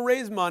you go to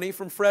raise money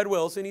from Fred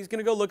Wilson, he's going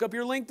to go look up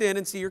your LinkedIn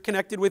and see you're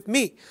connected with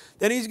me.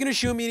 Then he's going to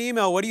shoot me an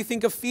email. What do you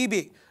think of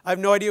Phoebe? I have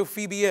no idea who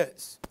Phoebe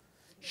is.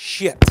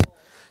 Shit.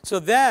 So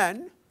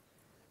then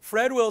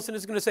Fred Wilson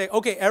is going to say,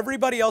 okay,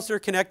 everybody else they're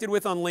connected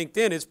with on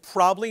LinkedIn is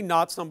probably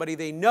not somebody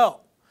they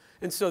know.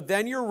 And so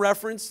then your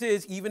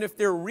references, even if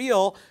they're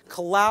real,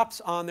 collapse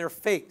on their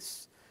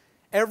face.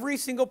 Every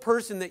single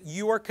person that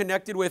you are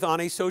connected with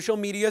on a social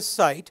media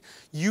site,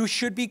 you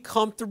should be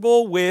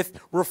comfortable with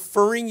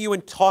referring you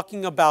and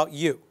talking about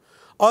you.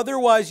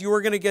 Otherwise, you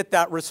are going to get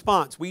that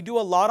response. We do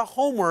a lot of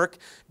homework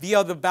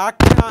via the back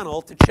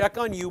channel to check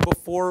on you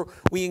before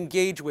we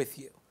engage with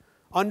you.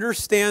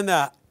 Understand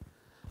that.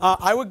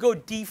 I would go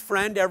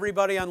defriend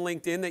everybody on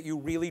LinkedIn that you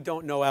really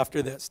don't know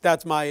after this.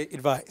 That's my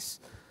advice,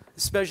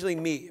 especially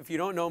me. If you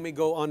don't know me,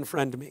 go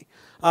unfriend me.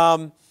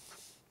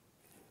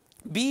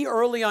 Be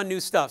early on new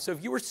stuff. So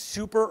if you were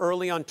super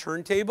early on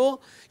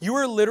Turntable, you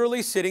were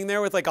literally sitting there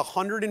with like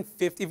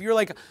 150. If you're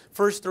like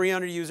first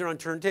 300 user on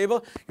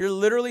Turntable, you're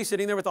literally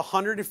sitting there with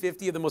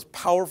 150 of the most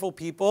powerful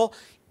people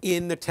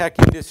in the tech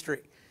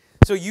industry.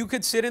 So you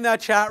could sit in that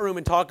chat room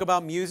and talk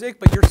about music,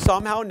 but you're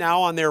somehow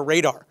now on their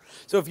radar.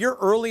 So if you're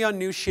early on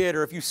new shit,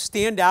 or if you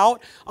stand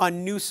out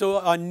on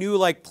new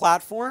like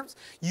platforms,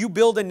 you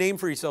build a name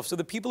for yourself. So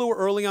the people who are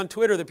early on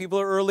Twitter, the people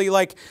who are early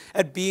like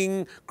at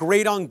being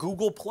great on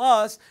Google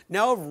Plus,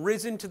 now have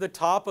risen to the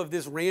top of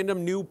this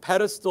random new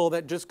pedestal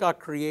that just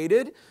got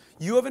created.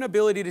 You have an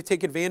ability to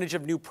take advantage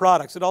of new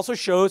products. It also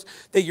shows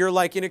that you're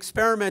like an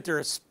experimenter,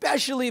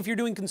 especially if you're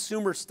doing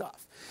consumer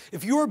stuff.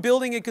 If you are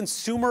building a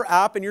consumer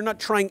app and you're not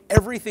trying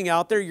everything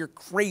out there, you're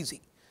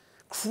crazy.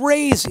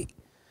 Crazy.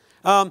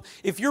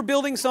 If you're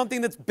building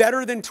something that's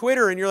better than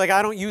Twitter and you're like,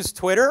 I don't use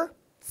Twitter,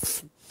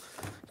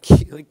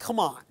 like, come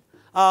on.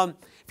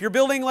 If you're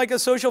building like a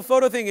social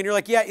photo thing and you're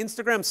like, yeah,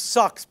 Instagram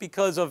sucks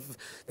because of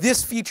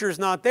this feature is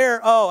not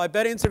there. Oh, I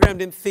bet Instagram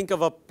didn't think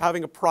of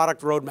having a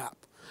product roadmap.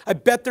 I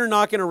bet they're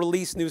not going to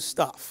release new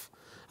stuff.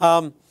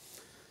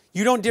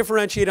 You don't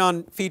differentiate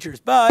on features,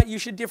 but you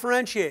should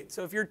differentiate.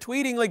 So if you're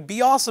tweeting, like,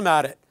 be awesome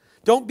at it.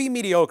 Don't be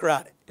mediocre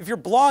at it. If you're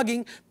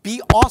blogging,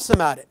 be awesome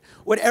at it.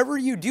 Whatever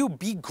you do,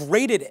 be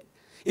great at it.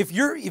 If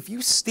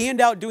you stand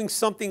out doing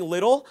something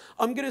little,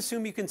 I'm going to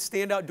assume you can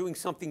stand out doing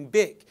something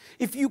big.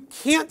 If you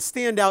can't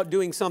stand out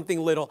doing something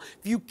little,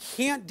 if you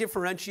can't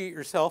differentiate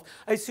yourself,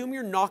 I assume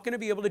you're not going to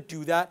be able to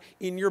do that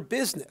in your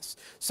business.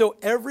 So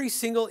every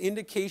single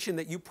indication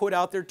that you put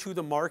out there to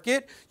the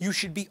market, you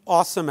should be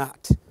awesome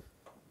at.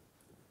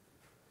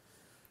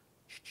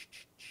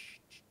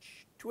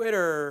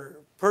 Twitter.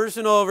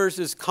 Personal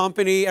versus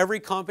company. Every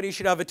company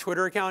should have a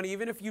Twitter account.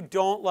 Even if you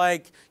don't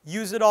like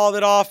use it all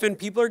that often,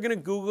 people are going to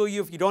Google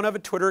you. If you don't have a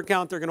Twitter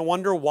account, they're going to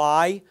wonder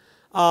why.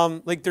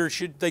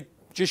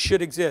 Just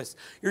should exist.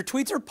 Your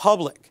tweets are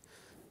public.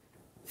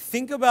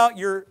 Think about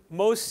your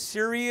most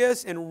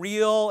serious and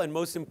real and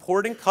most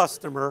important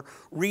customer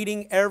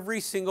reading every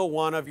single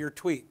one of your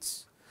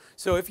tweets.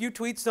 So if you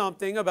tweet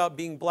something about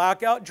being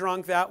blackout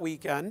drunk that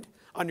weekend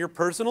on your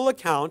personal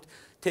account,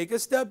 take a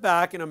step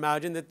back and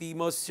imagine that the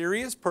most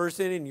serious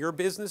person in your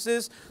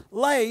business's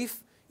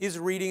life is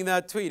reading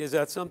that tweet. Is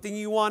that something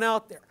you want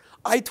out there?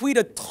 I tweet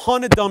a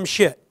ton of dumb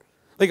shit.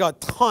 Like a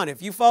ton.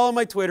 If you follow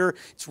my Twitter,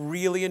 it's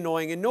really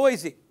annoying and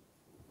noisy.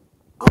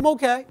 I'm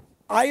okay.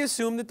 I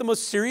assume that the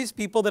most serious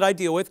people that I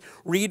deal with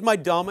read my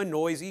dumb and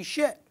noisy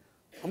shit.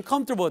 I'm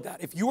comfortable with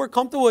that. If you are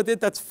comfortable with it,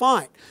 that's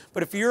fine.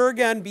 But if you're,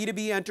 again,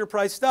 B2B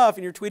enterprise stuff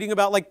and you're tweeting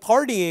about like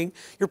partying,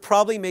 you're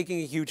probably making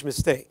a huge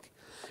mistake.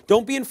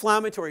 Don't be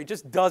inflammatory. It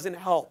just doesn't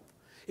help.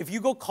 If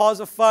you go cause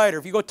a fight or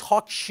if you go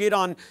talk shit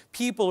on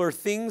people or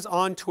things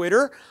on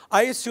Twitter,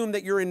 I assume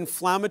that you're an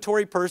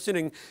inflammatory person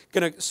and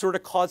going to sort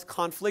of cause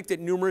conflict at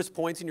numerous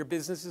points in your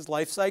business's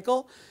life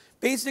cycle.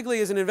 Basically,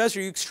 as an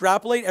investor, you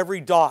extrapolate every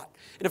dot.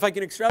 And if I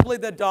can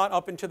extrapolate that dot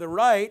up and to the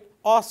right,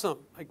 awesome.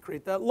 I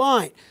create that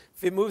line.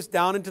 If it moves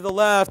down and to the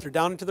left or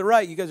down and to the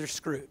right, you guys are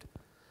screwed.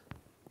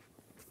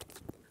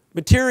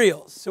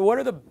 Materials. So what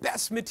are the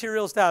best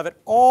materials to have at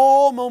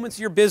all moments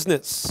of your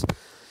business?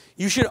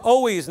 You should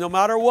always, no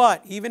matter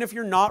what, even if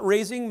you're not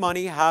raising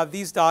money, have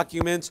these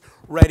documents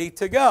ready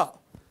to go.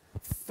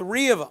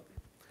 3 of them.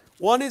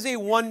 One is a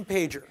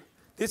one-pager.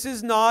 This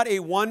is not a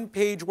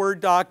one-page Word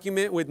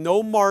document with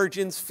no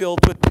margins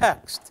filled with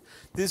text.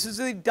 This is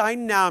a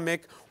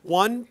dynamic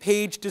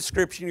one-page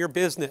description of your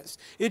business.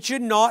 It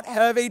should not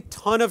have a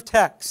ton of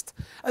text.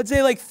 I'd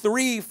say like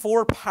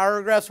 3-4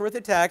 paragraphs worth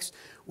of text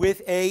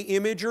with an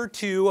image or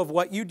 2 of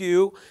what you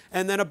do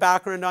and then a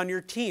background on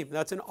your team.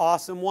 That's an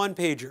awesome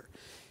one-pager.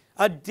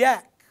 A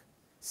deck,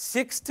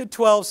 6 to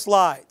 12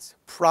 slides,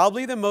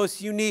 probably the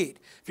most you need.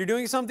 If you're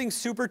doing something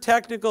super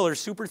technical or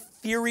super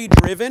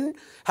theory-driven,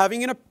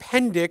 having an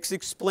appendix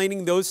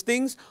explaining those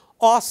things,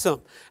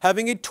 awesome.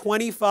 Having a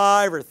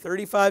 25 or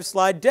 35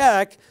 slide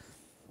deck,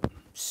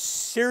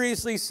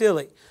 seriously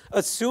silly.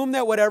 Assume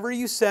that whatever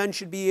you send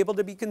should be able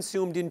to be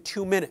consumed in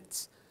 2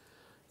 minutes.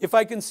 If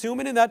I consume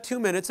it in that 2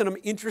 minutes and I'm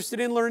interested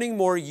in learning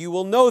more, you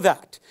will know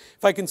that.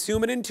 If I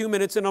consume it in 2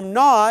 minutes and I'm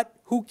not,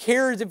 who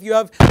cares if you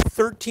have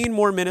 13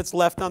 more minutes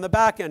left on the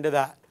back end of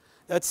that?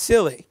 That's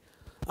silly.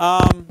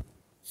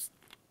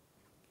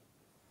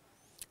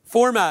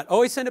 Format,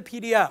 always send a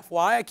PDF.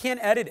 Why? I can't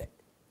edit it.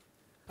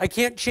 I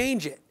can't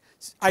change it.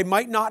 I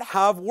might not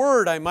have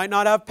Word. I might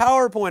not have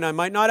PowerPoint. I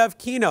might not have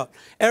Keynote.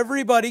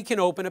 Everybody can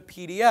open a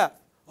PDF.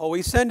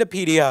 Always send a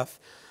PDF.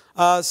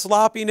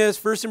 Sloppiness,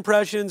 first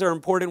impressions are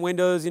important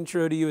windows,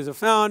 intro to you as a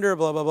founder,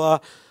 blah, blah,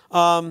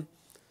 blah.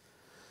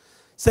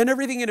 Send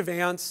everything in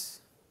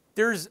advance.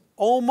 There's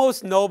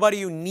almost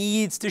nobody who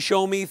needs to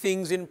show me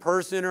things in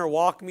person or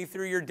walk me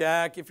through your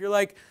deck. If you're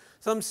like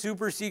some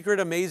super secret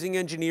amazing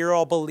engineer,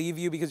 I'll believe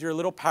you because you're a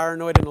little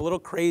paranoid and a little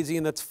crazy,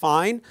 and that's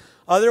fine.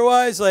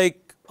 Otherwise,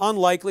 like,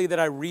 unlikely that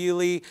I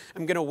really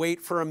am going to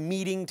wait for a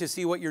meeting to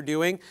see what you're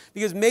doing,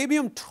 because maybe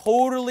I'm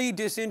totally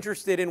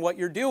disinterested in what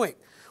you're doing.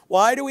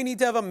 Why do we need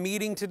to have a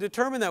meeting to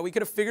determine that? We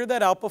could have figured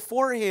that out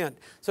beforehand.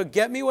 So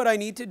get me what I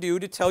need to do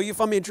to tell you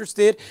if I'm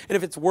interested and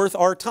if it's worth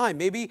our time.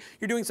 Maybe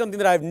you're doing something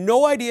that I have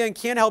no idea and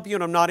can't help you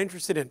and I'm not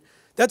interested in.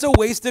 That's a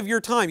waste of your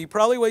time. You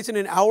probably wasted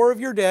an hour of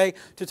your day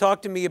to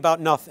talk to me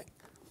about nothing.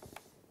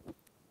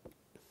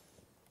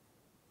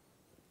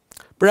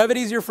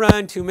 Brevity is your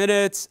friend, 2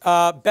 minutes.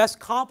 Best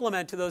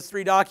complement to those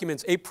 3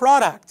 documents, a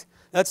product.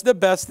 That's the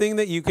best thing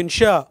that you can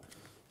show.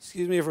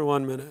 Excuse me for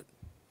 1 minute.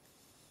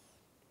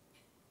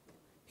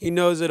 He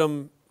knows that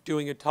I'm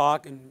doing a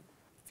talk, and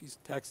if he's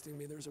texting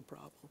me, there's a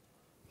problem.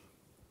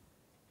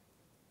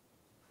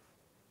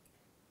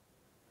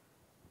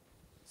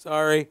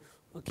 Sorry,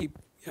 I'll keep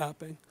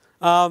yapping.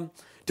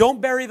 Don't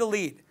bury the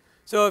lead.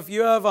 So if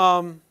you have,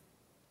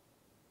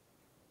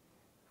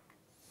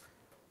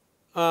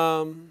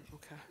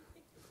 okay,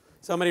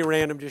 somebody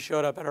random just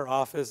showed up at our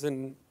office,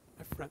 and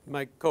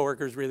My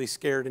coworker's really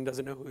scared and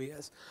doesn't know who he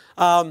is.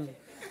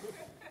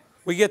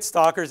 We get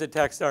stalkers at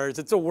Techstars.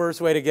 It's the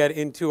worst way to get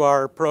into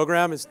our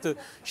program is to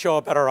show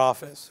up at our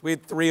office. We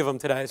had 3 of them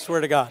today, I swear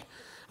to God.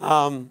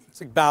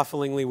 It's like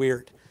bafflingly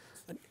weird.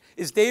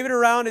 Is David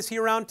around? Is he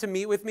around to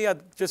meet with me? I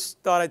just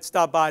thought I'd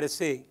stop by to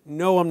see.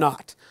 No, I'm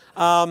not.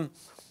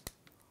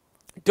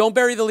 Don't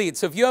bury the lead.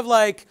 So if you have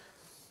like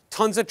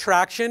tons of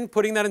traction,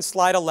 putting that in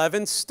slide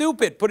 11,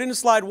 stupid. Put it in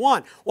slide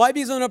 1. Why?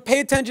 Because I'm going to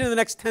pay attention to the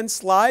next 10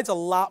 slides a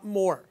lot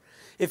more.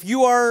 If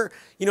you are,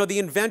 the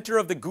inventor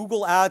of the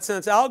Google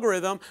AdSense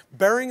algorithm,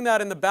 burying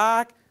that in the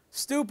back,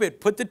 stupid.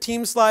 Put the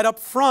team slide up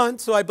front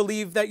so I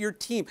believe that your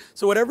team.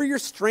 So whatever your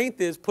strength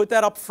is, put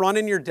that up front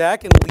in your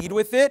deck and lead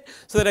with it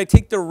so that I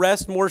take the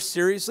rest more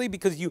seriously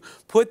because you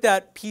put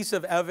that piece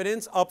of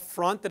evidence up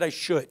front that I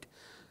should.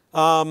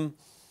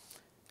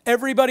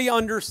 Everybody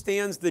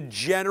understands the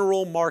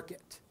general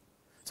market.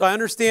 So I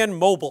understand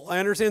mobile, I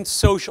understand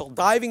social.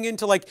 Diving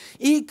into like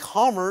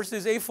e-commerce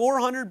is a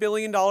 $400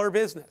 billion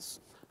business.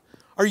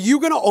 Are you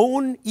going to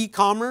own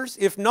e-commerce?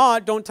 If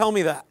not, don't tell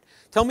me that.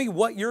 Tell me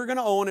what you're going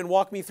to own and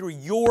walk me through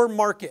your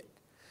market,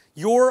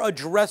 your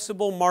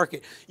addressable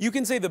market. You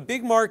can say the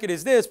big market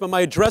is this, but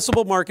my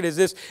addressable market is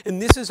this,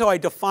 and this is how I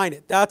define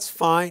it. That's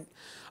fine.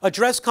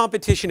 Address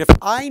competition. If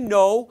I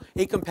know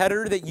a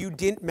competitor that you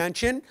didn't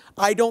mention,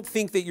 I don't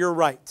think that you're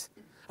right.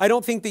 I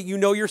don't think that you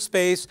know your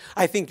space.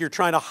 I think you're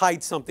trying to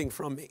hide something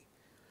from me.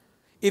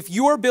 If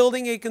you are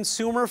building a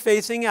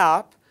consumer-facing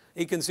app,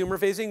 a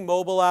consumer-facing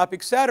mobile app,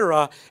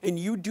 etc., and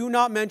you do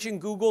not mention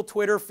Google,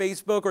 Twitter,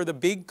 Facebook, or the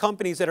big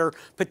companies that are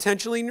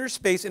potentially in your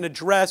space and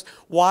address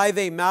why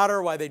they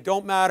matter, why they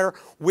don't matter,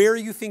 where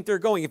you think they're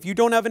going. If you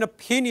don't have an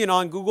opinion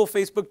on Google,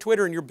 Facebook,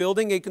 Twitter, and you're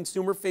building a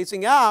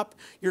consumer-facing app,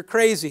 you're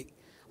crazy.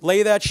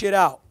 Lay that shit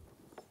out.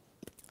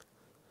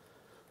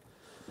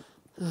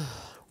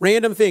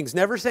 Random things.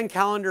 Never send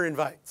calendar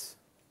invites.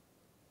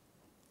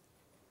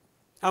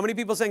 How many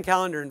people send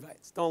calendar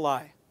invites? Don't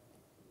lie.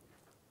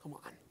 Come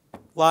on.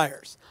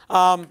 Liars.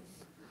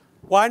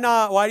 Why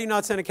not? Why do you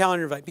not send a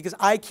calendar invite? Because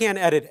I can't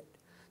edit it.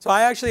 So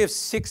I actually have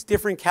 6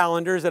 different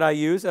calendars that I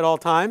use at all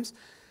times.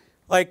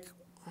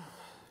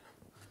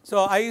 So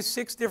I use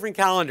 6 different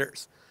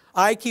calendars.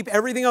 I keep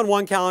everything on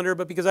one calendar,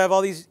 but because I have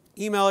all these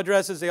email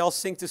addresses, they all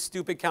sync to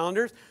stupid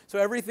calendars. So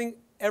everything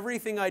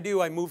I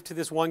do, I move to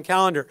this one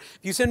calendar. If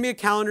you send me a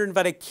calendar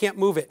invite, I can't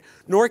move it.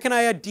 Nor can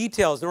I add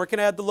details, nor can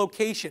I add the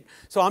location.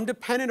 So I'm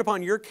dependent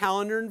upon your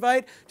calendar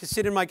invite to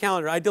sit in my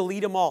calendar. I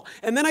delete them all.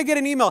 And then I get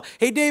an email.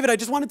 Hey, David, I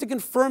just wanted to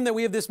confirm that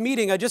we have this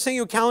meeting. I just sent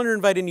you a calendar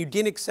invite and you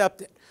didn't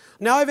accept it.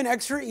 Now I have an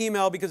extra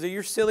email because of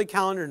your silly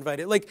calendar invite.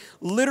 It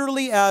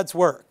literally adds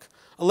work.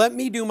 Let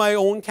me do my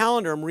own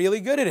calendar. I'm really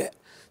good at it.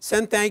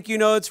 Send thank you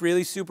notes,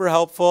 really super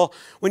helpful.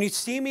 When you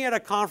see me at a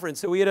conference,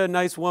 so we had a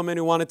nice woman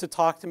who wanted to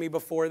talk to me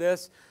before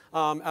this.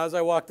 As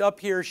I walked up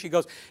here, she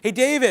goes, hey,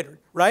 David,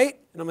 right?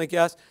 And I'm like,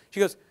 yes.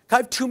 She goes, can I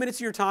have 2 minutes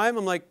of your time?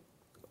 I'm like,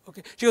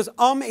 okay. She goes,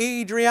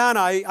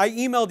 Adriana, I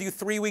emailed you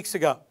 3 weeks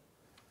ago.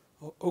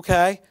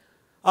 Okay.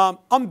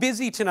 I'm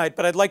busy tonight,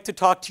 but I'd like to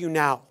talk to you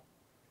now.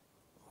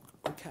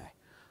 Okay.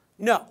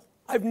 No.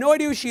 I have no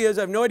idea who she is.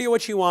 I have no idea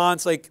what she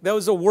wants. That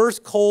was the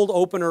worst cold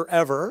opener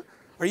ever.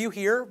 Are you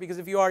here? Because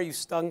if you are, you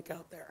stunk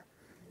out there.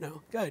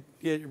 No? Good.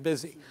 Yeah, you're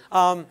busy.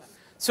 Yeah,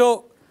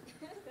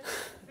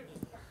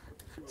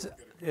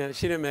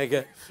 she didn't make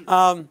it.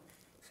 I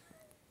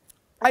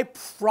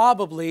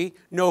probably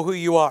know who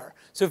you are.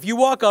 So if you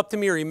walk up to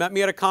me or you met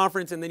me at a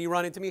conference and then you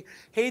run into me,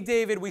 hey,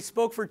 David, we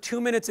spoke for 2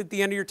 minutes at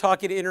the end of your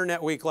talk at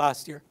Internet Week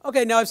last year.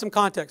 Okay, now I have some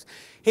context.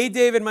 Hey,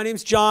 David, my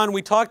name's John.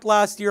 We talked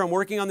last year. I'm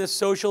working on this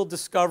social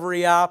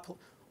discovery app.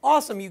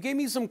 Awesome. You gave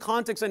me some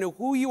context. I know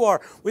who you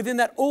are. Within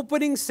that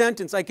opening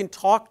sentence, I can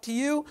talk to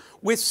you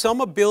with some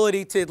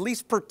ability to at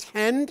least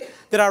pretend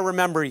that I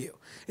remember you.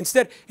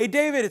 Instead, hey,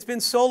 David, it's been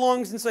so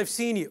long since I've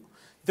seen you.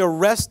 The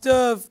rest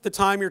of the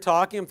time you're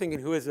talking, I'm thinking,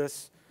 who is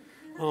this?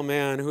 Oh,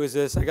 man, who is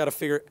this? I got to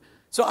figure it.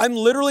 So I'm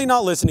literally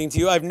not listening to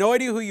you. I have no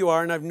idea who you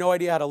are, and I have no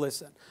idea how to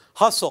listen.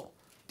 Hustle.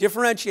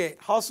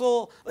 Differentiate.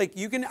 Hustle.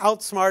 You can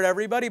outsmart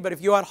everybody, but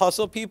if you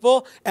out-hustle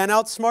people and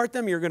outsmart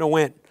them, you're going to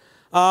win.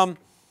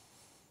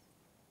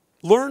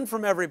 Learn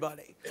from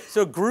everybody.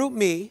 So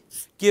GroupMe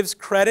gives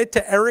credit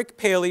to Eric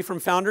Paley from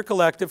Founder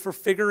Collective for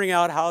figuring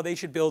out how they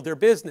should build their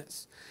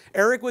business.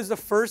 Eric was the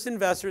first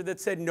investor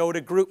that said no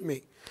to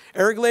GroupMe.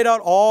 Eric laid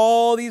out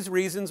all these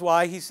reasons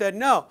why he said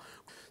no.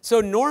 So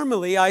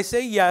normally I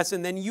say yes,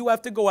 and then you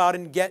have to go out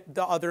and get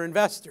the other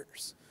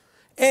investors.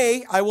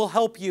 A, I will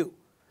help you.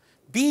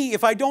 B,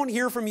 if I don't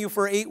hear from you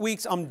for 8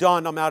 weeks, I'm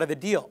done. I'm out of the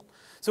deal.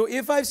 So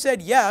if I've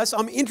said yes,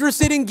 I'm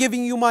interested in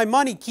giving you my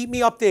money. Keep me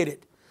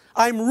updated.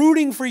 I'm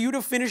rooting for you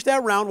to finish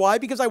that round. Why?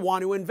 Because I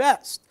want to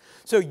invest.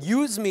 So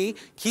use me,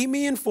 keep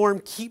me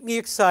informed, keep me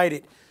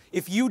excited.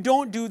 If you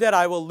don't do that,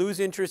 I will lose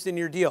interest in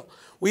your deal.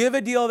 We have a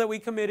deal that we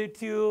committed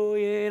to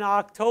in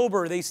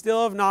October. They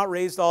still have not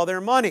raised all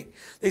their money.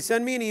 They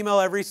send me an email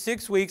every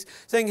 6 weeks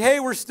saying, hey,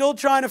 we're still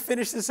trying to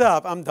finish this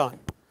up. I'm done.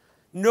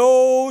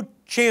 No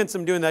chance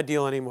I'm doing that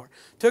deal anymore.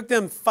 Took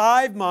them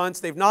 5 months.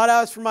 They've not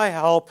asked for my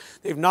help.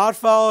 They've not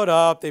followed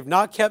up. They've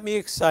not kept me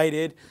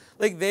excited.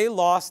 Like, they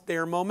lost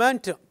their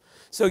momentum.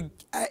 So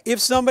if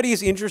somebody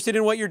is interested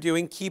in what you're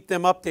doing, keep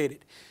them updated.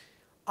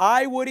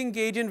 I would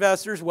engage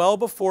investors well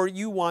before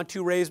you want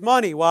to raise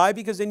money. Why?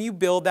 Because then you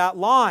build that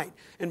line.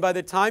 And by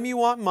the time you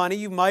want money,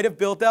 you might have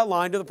built that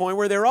line to the point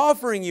where they're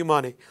offering you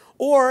money.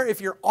 Or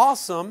if you're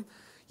awesome,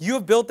 you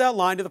have built that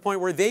line to the point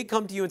where they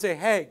come to you and say,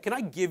 hey, can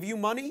I give you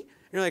money?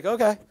 And you're like,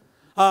 okay.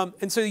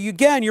 And so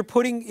again, you're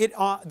putting it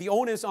the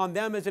onus on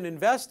them as an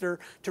investor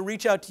to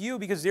reach out to you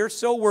because they're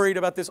so worried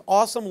about this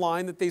awesome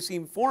line that they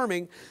seem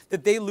forming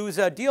that they lose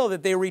that deal,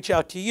 that they reach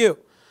out to you.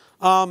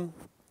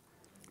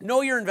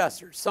 Know your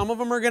investors. Some of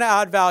them are going to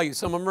add value.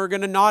 Some of them are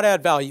going to not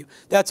add value.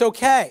 That's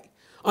okay.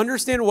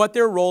 Understand what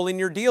their role in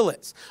your deal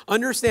is.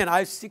 Understand, I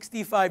have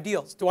 65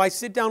 deals. Do I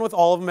sit down with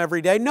all of them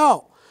every day?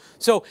 No.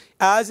 So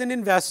as an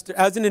investor,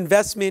 as an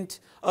investment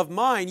of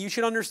mine, you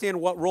should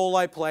understand what role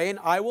I play, and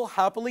I will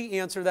happily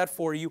answer that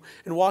for you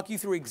and walk you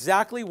through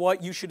exactly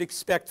what you should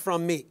expect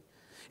from me,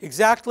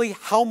 exactly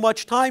how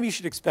much time you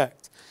should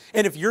expect.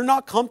 And if you're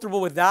not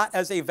comfortable with that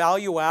as a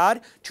value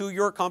add to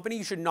your company,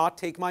 you should not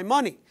take my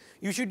money.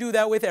 You should do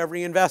that with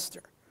every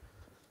investor.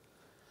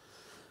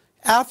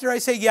 After I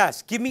say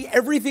yes, give me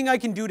everything I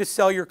can do to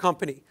sell your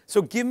company.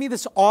 So give me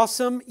this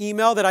awesome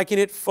email that I can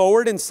hit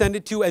forward and send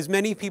it to as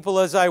many people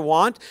as I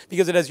want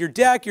because it has your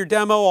deck, your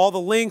demo, all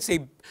the links,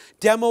 a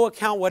demo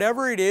account,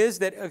 whatever it is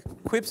that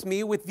equips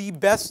me with the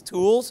best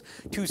tools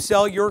to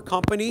sell your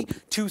company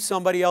to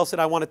somebody else that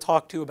I want to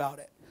talk to about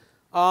it.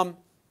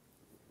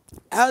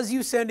 As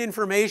you send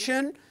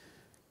information,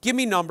 give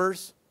me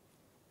numbers.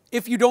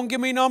 If you don't give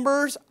me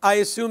numbers, I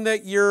assume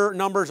that your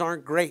numbers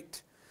aren't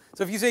great.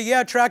 So if you say,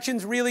 yeah,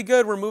 traction's really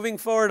good, we're moving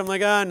forward, I'm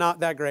like,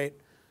 not that great.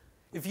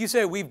 If you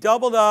say, we've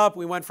doubled up,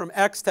 we went from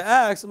X to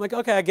X, I'm like,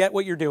 okay, I get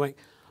what you're doing.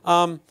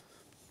 I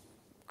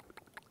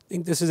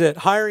think this is it.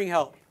 Hiring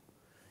help.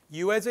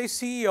 You as a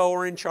CEO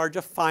are in charge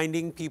of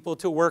finding people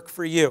to work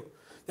for you.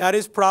 That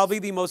is probably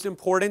the most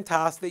important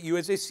task that you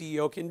as a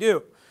CEO can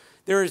do.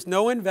 There is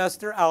no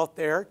investor out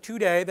there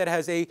today that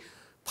has a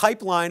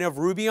pipeline of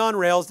Ruby on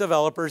Rails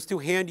developers to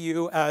hand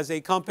you as a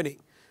company.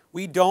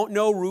 We don't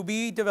know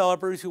Ruby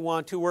developers who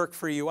want to work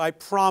for you. I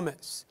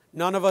promise.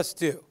 None of us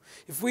do.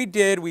 If we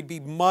did, we'd be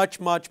much,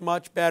 much,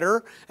 much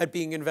better at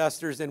being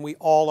investors than we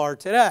all are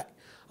today.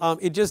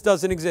 It just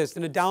doesn't exist.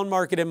 In a down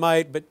market, it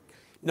might, but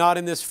not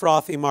in this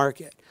frothy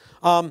market.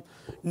 No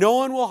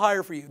one will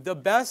hire for you. The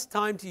best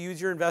time to use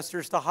your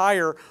investors to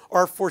hire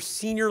are for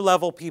senior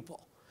level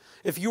people.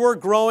 If you are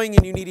growing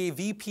and you need a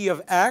VP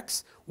of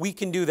X, we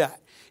can do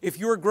that. If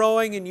you're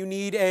growing and you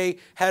need a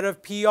head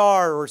of PR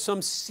or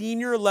some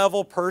senior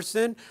level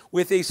person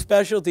with a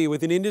specialty,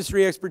 with an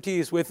industry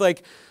expertise, with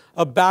like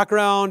a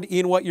background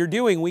in what you're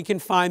doing, we can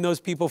find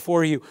those people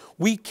for you.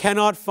 We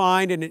cannot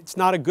find, and it's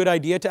not a good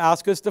idea to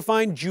ask us to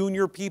find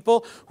junior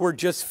people who are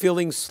just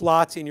filling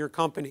slots in your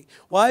company.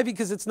 Why?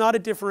 Because it's not a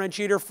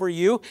differentiator for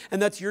you,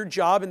 and that's your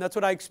job, and that's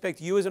what I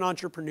expect you as an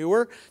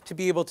entrepreneur to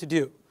be able to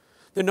do.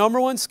 The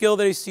number one skill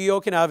that a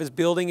CEO can have is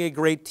building a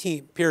great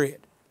team,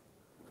 period.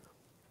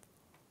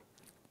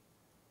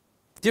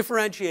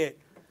 Differentiate.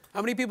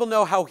 How many people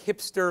know how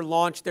Hipster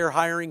launched their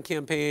hiring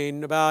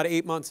campaign about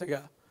 8 months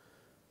ago?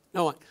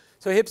 No one.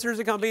 So Hipster is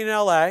a company in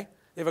LA.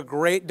 They have a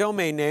great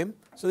domain name,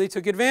 so they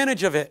took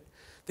advantage of it.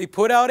 They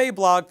put out a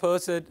blog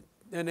post and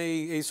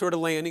a sort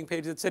of landing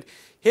page that said,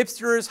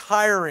 Hipster is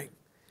hiring.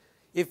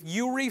 If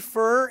you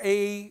refer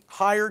a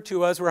hire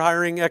to us, we're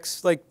hiring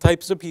X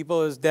types of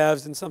people as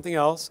devs and something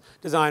else,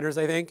 designers,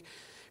 I think.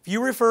 If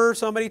you refer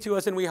somebody to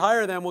us and we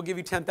hire them, we'll give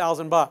you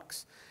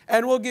 $10,000.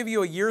 And we'll give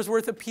you a year's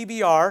worth of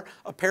PBR,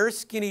 a pair of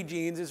skinny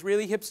jeans, this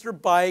really hipster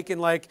bike, and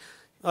like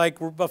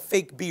a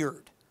fake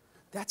beard.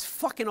 That's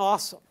fucking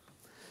awesome.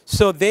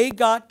 So they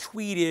got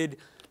tweeted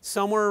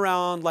somewhere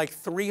around like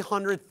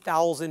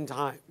 300,000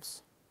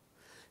 times.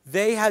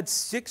 They had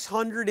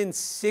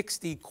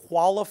 660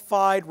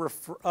 qualified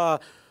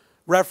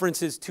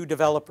references to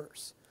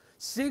developers.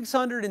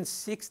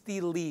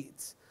 660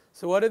 leads.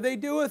 So what did they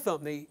do with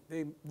them? They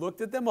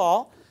looked at them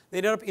all. They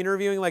ended up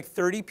interviewing like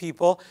 30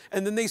 people,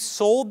 and then they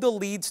sold the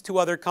leads to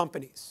other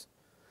companies.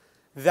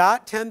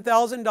 That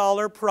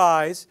 $10,000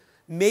 prize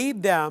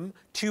made them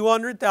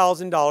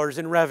 $200,000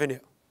 in revenue.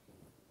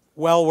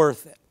 Well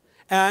worth it.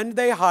 And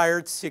they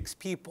hired 6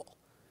 people.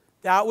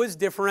 That was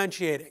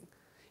differentiating.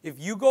 If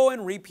you go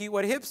and repeat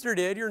what Hipster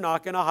did, you're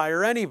not going to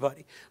hire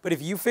anybody. But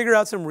if you figure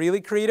out some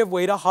really creative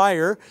way to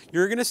hire,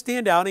 you're going to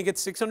stand out and get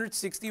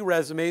 660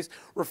 resumes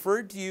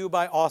referred to you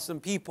by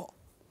awesome people.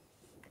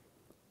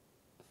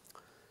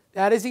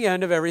 That is the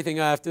end of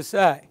everything I have to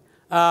say.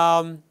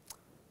 I'm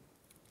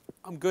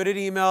good at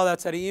email.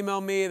 That's how to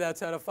email me. That's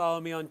how to follow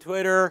me on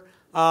Twitter.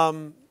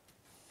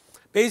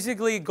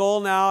 Basically, goal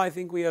now, I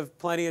think we have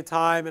plenty of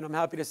time, and I'm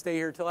happy to stay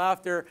here till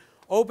after.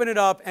 open it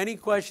up. Any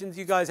questions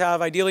you guys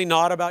have, ideally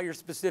not about your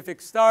specific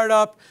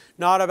startup,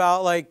 not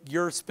about like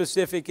your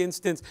specific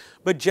instance,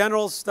 but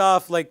general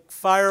stuff, like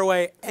fire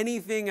away,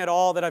 anything at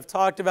all that I've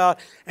talked about,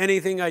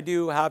 anything I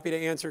do, happy to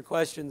answer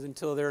questions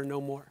until there are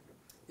no more.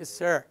 Yes,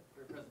 sir.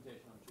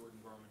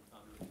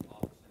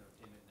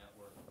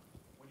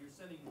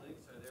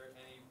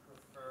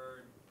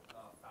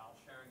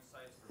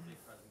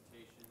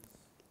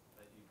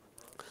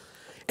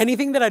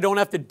 Anything that I don't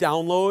have to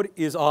download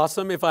is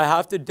awesome. If I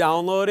have to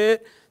download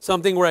it,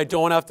 something where I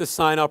don't have to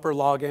sign up or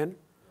log in.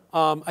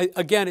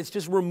 Again, it's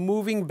just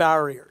removing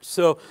barriers.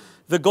 So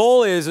the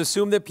goal is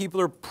assume that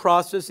people are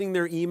processing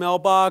their email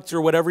box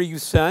or whatever you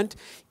sent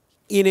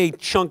in a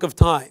chunk of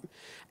time.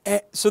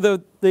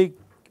 So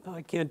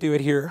I can't do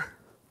it here.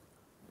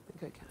 I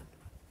think I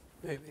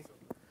can, maybe.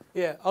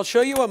 Yeah, I'll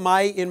show you what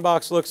my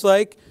inbox looks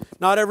like.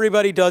 Not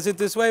everybody does it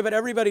this way, but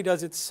everybody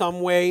does it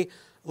some way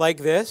like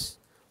this.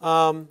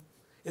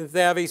 If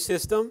they have a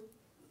system,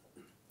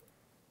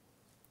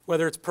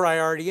 whether it's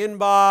priority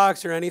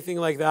inbox or anything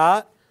like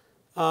that.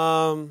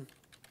 You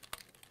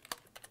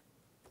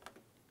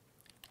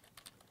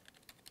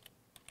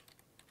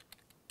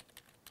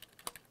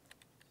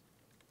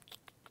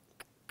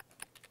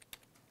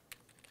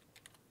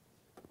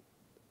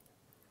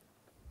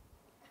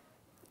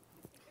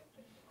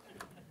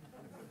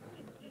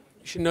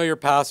should know your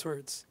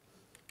passwords.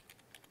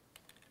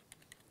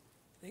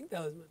 I think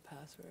that was my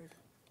password.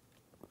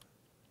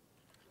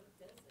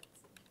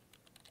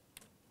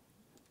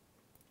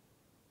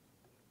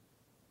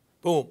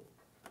 Boom.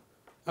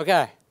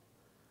 Okay.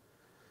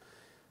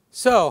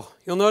 So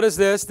you'll notice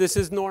this. This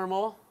is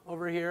normal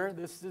over here.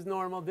 This is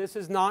normal. This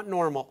is not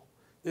normal.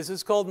 This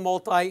is called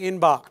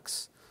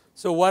multi-inbox.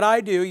 So what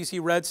I do, you see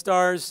red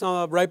stars,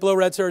 right below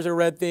red stars are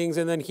red things,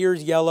 and then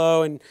here's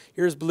yellow, and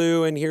here's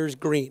blue, and here's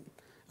green.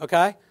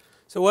 Okay?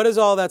 So what does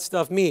all that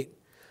stuff mean?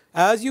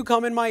 As you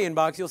come in my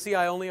inbox, you'll see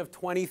I only have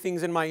 20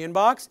 things in my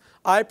inbox.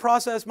 I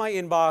process my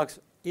inbox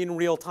in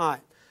real time,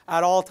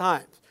 at all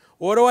times.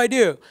 What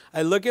do?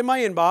 I look at my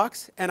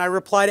inbox and I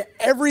reply to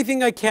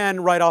everything I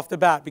can right off the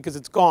bat because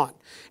it's gone.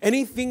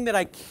 Anything that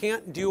I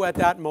can't do at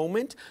that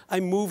moment, I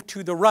move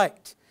to the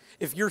right.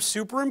 If you're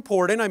super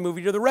important, I move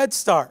you to the red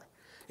star.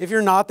 If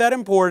you're not that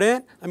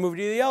important, I move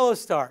you to the yellow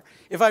star.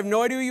 If I have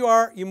no idea who you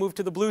are, you move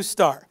to the blue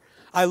star.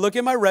 I look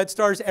at my red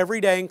stars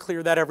every day and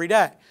clear that every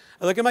day.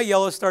 I look at my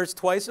yellow stars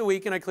twice a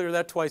week and I clear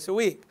that twice a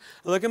week.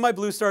 I look at my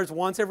blue stars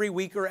once every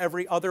week or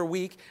every other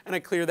week and I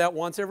clear that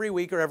once every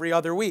week or every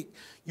other week.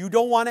 You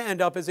don't want to end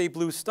up as a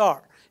blue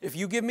star. If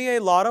you give me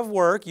a lot of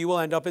work, you will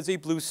end up as a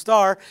blue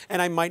star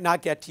and I might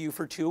not get to you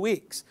for 2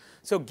 weeks.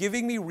 So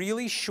giving me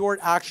really short,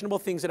 actionable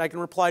things that I can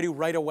reply to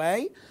right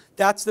away,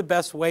 that's the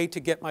best way to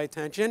get my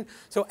attention.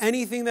 So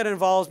anything that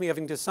involves me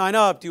having to sign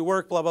up, do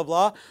work, blah, blah,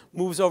 blah,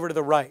 moves over to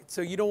the right.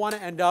 So you don't want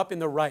to end up in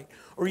the right.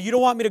 Or you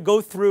don't want me to go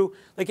through,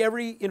 like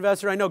every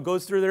investor I know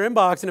goes through their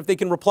inbox, and if they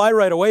can reply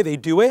right away, they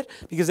do it,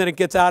 because then it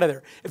gets out of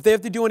there. If they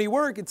have to do any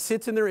work, it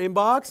sits in their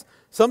inbox.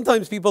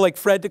 Sometimes people like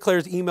Fred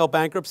declares email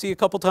bankruptcy a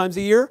couple times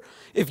a year.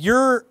 If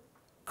you're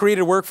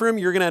created work for him,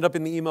 you're going to end up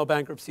in the email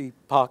bankruptcy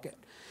pocket.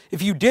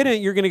 If you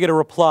didn't, you're going to get a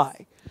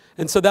reply.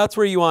 And so that's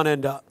where you want to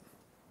end up.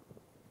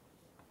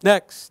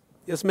 Next.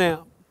 Yes,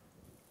 ma'am.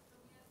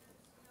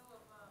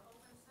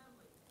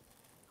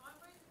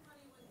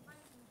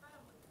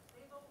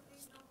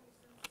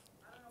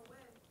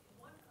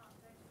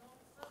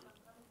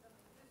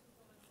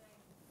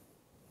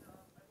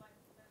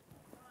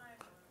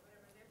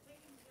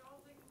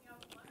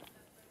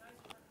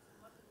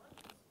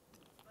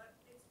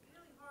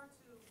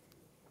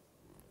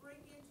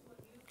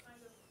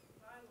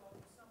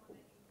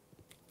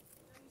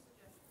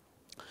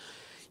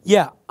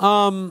 Yeah.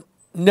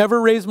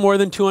 Never raise more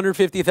than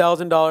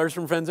 $250,000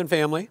 from friends and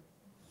family.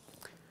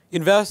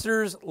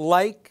 Investors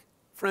like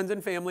friends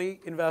and family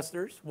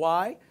investors.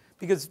 Why?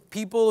 Because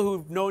people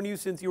who've known you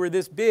since you were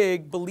this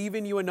big believe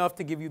in you enough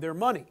to give you their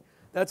money.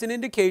 That's an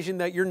indication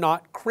that you're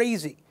not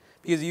crazy,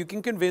 because you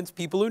can convince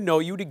people who know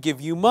you to give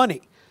you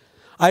money.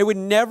 I would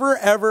never,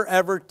 ever,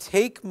 ever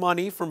take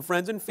money from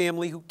friends and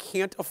family who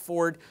can't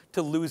afford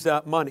to lose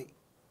that money.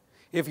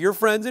 If your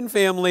friends and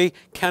family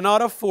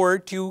cannot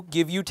afford to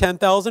give you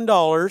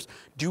 $10,000,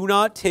 do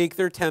not take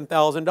their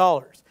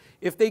 $10,000.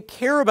 If they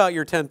care about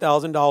your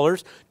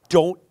 $10,000,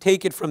 don't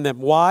take it from them.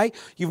 Why?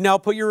 You've now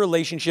put your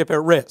relationship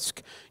at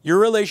risk. Your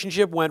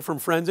relationship went from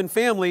friends and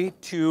family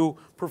to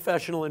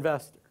professional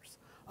investors.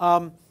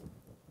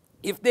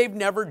 If they've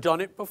never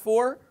done it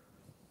before,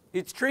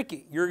 it's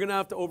tricky. You're going to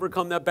have to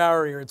overcome that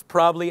barrier. It's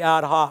probably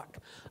ad hoc.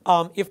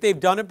 If they've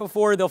done it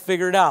before, they'll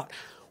figure it out.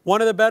 One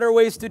of the better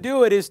ways to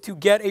do it is to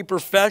get a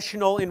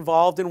professional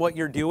involved in what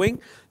you're doing.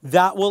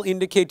 That will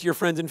indicate to your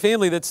friends and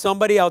family that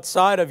somebody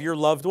outside of your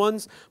loved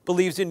ones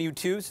believes in you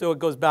too, so it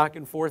goes back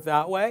and forth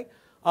that way.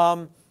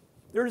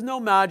 There's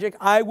no magic.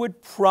 I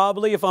would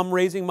probably, if I'm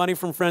raising money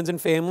from friends and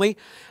family,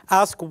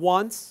 ask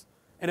once,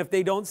 and if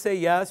they don't say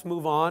yes,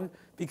 move on,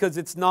 because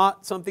it's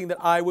not something that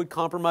I would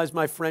compromise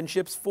my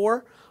friendships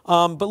for.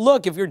 But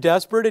look, if you're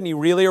desperate and you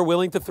really are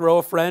willing to throw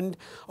a friend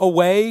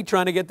away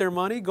trying to get their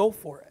money, go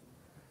for it.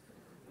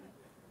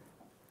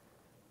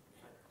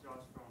 Josh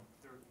from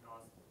you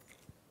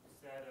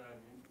said an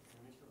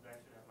initial deck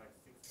should have like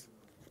 6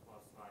 plus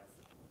slides.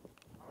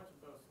 How much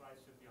of those slides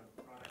should be on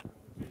the product and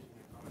the vision,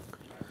 and how much of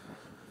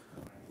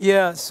that?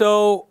 Yeah,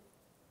 so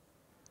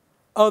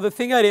the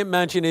thing I didn't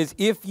mention is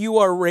if you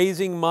are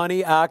raising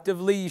money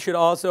actively, you should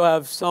also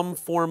have some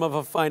form of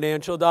a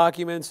financial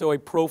document, so a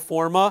pro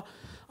forma.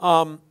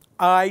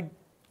 I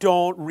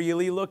don't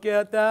really look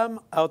at them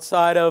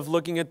outside of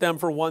looking at them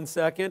for 1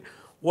 second.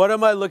 What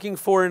am I looking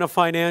for in a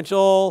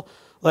financial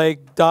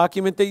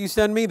document that you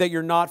send me? That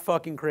you're not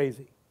fucking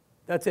crazy.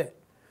 That's it.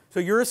 So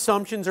your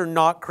assumptions are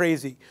not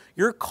crazy.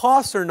 Your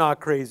costs are not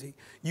crazy.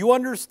 You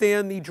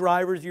understand the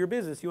drivers of your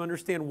business. You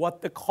understand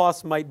what the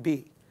costs might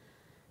be.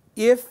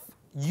 If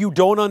you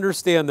don't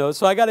understand those,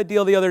 so I got a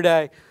deal the other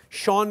day.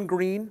 Sean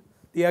Green,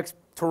 the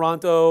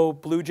ex-Toronto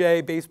Blue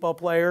Jay baseball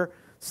player,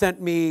 sent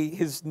me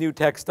his new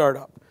tech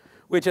startup,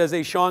 which as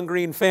a Sean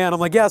Green fan, I'm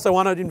like, yes, I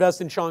want to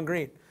invest in Sean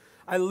Green.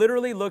 I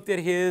literally looked at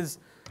his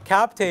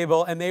cap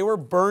table and they were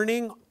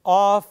burning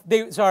off,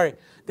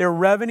 their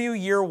revenue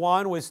year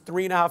one was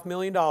 $3.5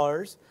 million.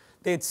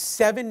 They had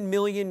 7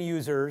 million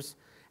users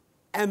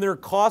and their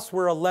costs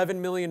were $11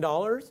 million,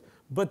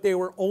 but they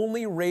were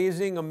only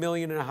raising $1.5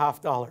 million.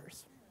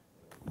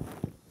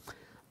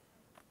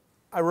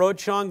 I wrote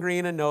Sean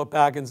Green a note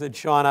back and said,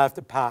 Sean, I have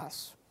to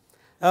pass.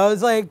 That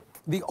was like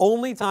the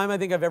only time I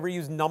think I've ever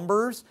used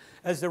numbers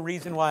as the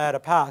reason why I had to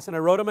pass. And I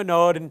wrote him a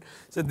note and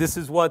said, this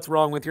is what's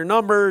wrong with your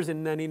numbers.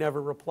 And then he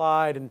never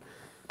replied. And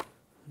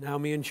now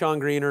me and Sean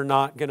Green are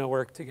not going to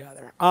work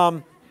together.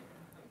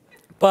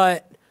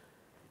 But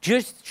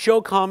just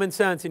show common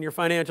sense in your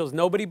financials.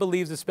 Nobody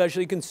believes,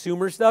 especially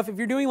consumer stuff. If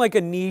you're doing like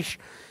a niche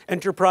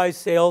enterprise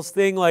sales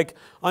thing, like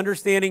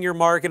understanding your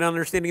market,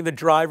 understanding the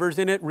drivers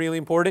in it, really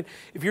important.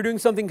 If you're doing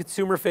something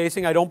consumer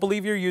facing, I don't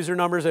believe your user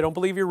numbers. I don't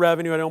believe your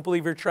revenue. I don't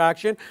believe your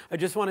traction. I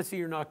just want to see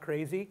you're not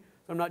crazy.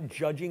 I'm not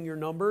judging your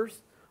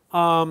numbers.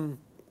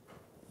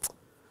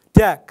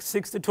 Deck,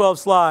 6 to 12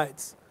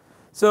 slides.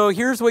 So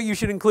here's what you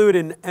should include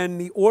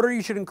and the order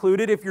you should include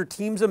it. If your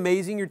team's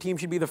amazing, your team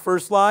should be the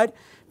first slide.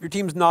 If your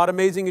team's not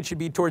amazing, it should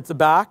be towards the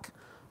back.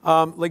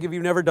 Like if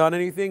you've never done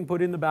anything,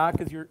 put it in the back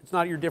because it's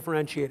not your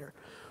differentiator.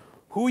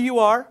 Who you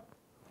are,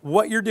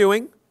 what you're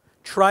doing,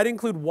 try to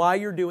include why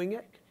you're doing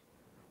it,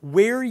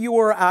 where you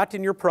are at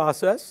in your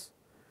process,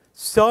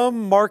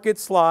 some market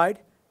slide,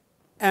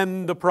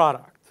 and the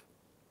product.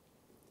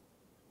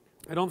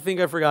 I don't think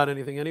I forgot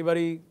anything.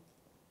 Anybody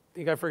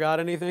think I forgot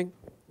anything?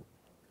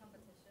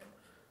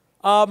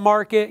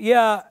 Market,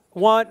 yeah,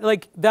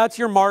 that's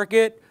your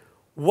market.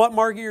 What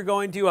market you're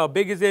going to, how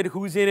big is it,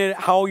 who's in it,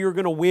 how you're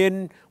going to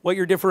win, what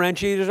your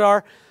differentiators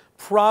are.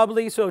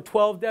 Probably, so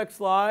 12 deck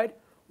slide,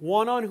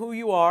 1 on who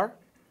you are,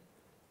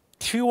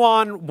 2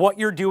 on what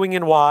you're doing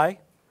and why,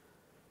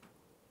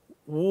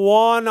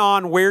 1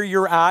 on where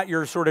you're at,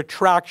 your sort of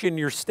traction,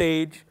 your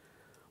stage,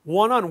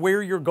 1 on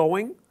where you're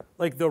going,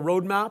 like the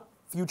roadmap,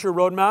 future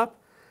roadmap.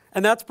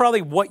 And that's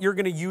probably what you're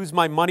going to use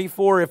my money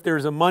for if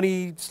there's a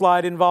money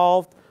slide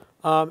involved.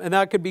 And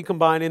that could be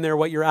combined in there,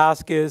 what your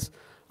ask is.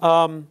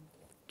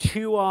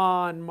 2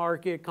 on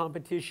market,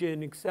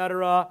 competition, et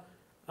cetera.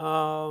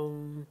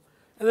 And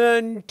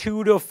then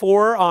 2 to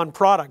 4 on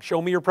product.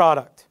 Show me your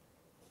product.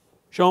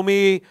 Show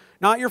me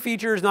not your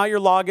features, not your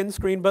login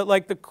screen, but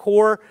like the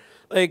core,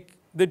 like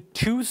the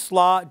 2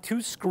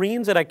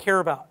 screens that I care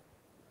about.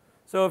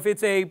 So if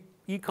it's a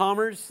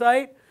e-commerce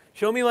site,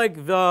 show me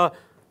like the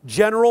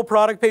general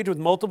product page with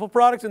multiple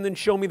products, and then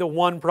show me the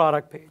 1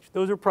 product page.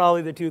 Those are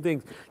probably the 2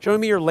 things. Showing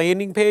me your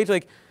landing page,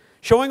 like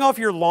showing off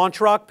your launch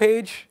rock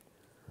page.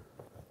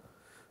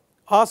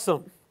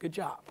 Awesome, good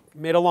job. You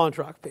made a launch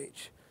rock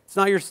page. It's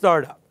not your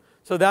startup.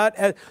 So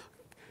that,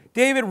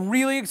 David,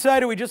 really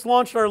excited. We just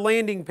launched our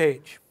landing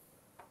page.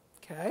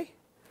 Okay,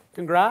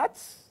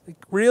 congrats. Like,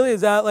 really,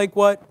 is that like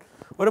what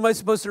am I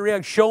supposed to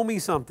react? Show me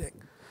something.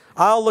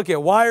 I'll look at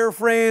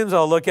wireframes.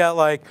 I'll look at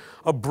like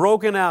a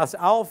broken ass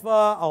alpha.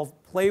 I'll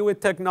play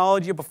with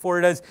technology before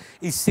it has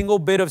a single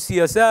bit of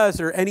CSS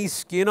or any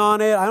skin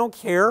on it. I don't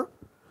care.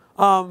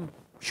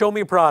 Show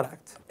me a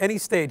product. Any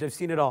stage. I've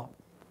seen it all.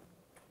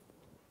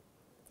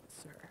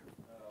 Sir.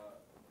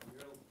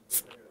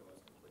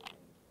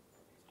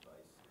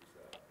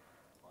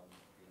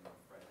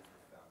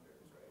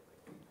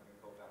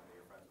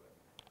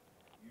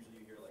 Usually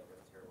you hear like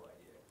that's a terrible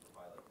idea.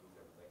 Probably like lose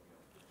everything,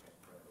 lose chance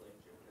for a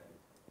relationship. Then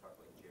talk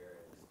like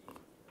Jared and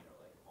Steve,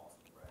 like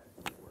awesome friends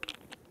who work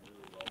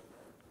really well with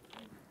them.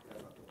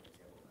 That's not the only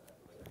example of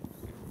that.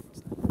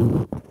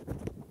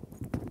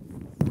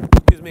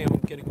 Excuse me, I'm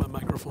getting my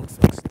microphone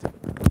fixed.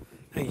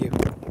 Thank you.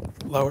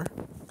 Lower.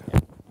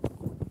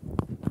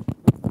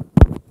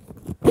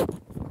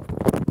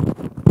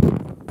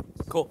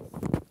 Cool.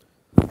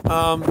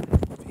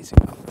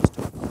 Facing up.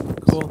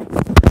 Cool.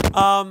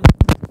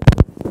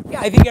 Yeah,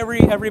 I think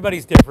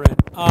everybody's different.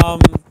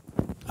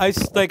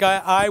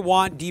 I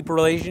want deep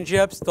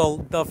relationships.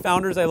 The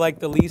founders I like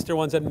the least are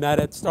ones that met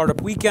at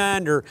Startup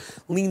Weekend or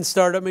Lean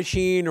Startup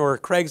Machine or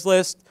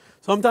Craigslist.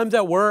 Sometimes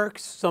that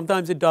works,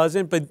 sometimes it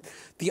doesn't, but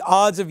the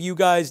odds of you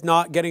guys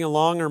not getting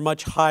along are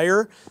much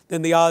higher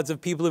than the odds of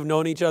people who've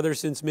known each other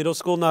since middle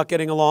school not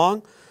getting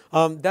along.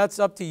 That's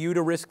up to you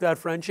to risk that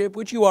friendship,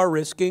 which you are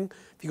risking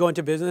if you go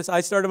into business.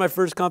 I started my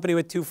first company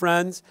with 2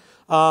 friends.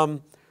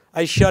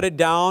 I shut it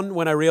down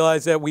when I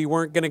realized that we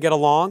weren't going to get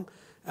along.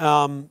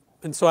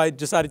 And so I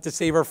decided to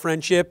save our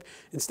friendship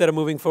instead of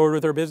moving forward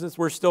with our business.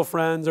 We're still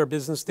friends. Our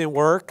business didn't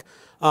work.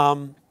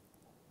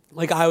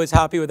 I was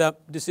happy with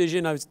that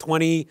decision. I was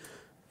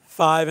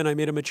 25 and I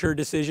made a mature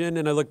decision,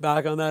 and I look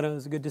back on that and it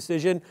was a good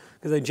decision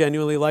because I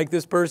genuinely like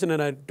this person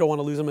and I don't want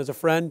to lose him as a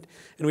friend,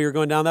 and we were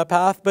going down that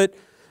path. But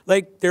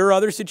there are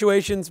other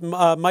situations.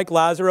 Mike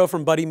Lazaro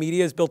from Buddy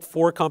Media has built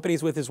 4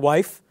 companies with his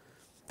wife.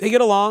 They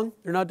get along.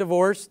 They're not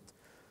divorced.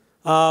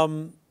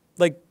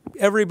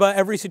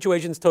 Every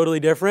situation is totally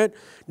different.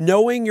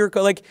 Knowing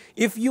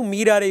if you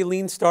meet at a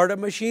Lean Startup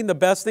Machine, the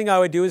best thing I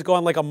would do is go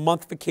on a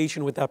month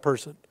vacation with that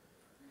person.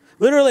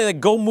 Literally,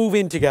 go move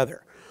in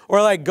together.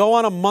 Or go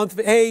on a month,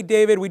 hey,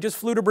 David, we just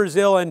flew to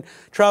Brazil and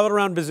traveled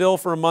around Brazil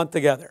for a month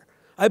together.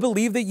 I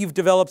believe that you've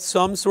developed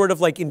some sort of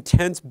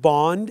intense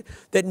bond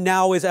that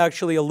now is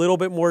actually a little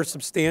bit more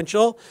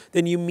substantial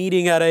than you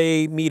meeting at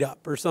a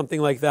meetup or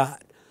something like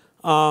that.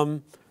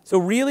 So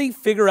really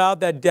figure out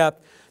that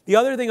depth. The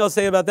other thing I'll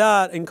say about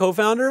that in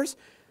co-founders,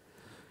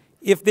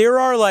 if there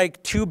are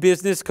 2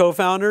 business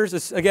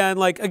co-founders, again,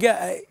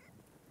 it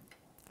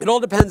all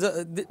depends.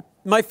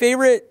 My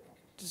favorite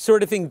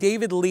sort of thing,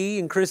 David Lee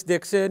and Chris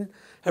Dixon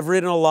have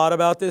written a lot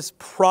about this,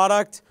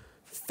 product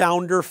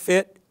founder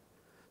fit.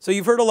 So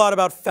you've heard a lot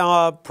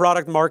about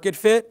product market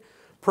fit.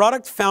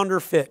 Product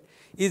founder fit.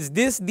 Is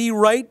this the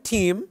right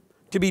team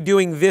to be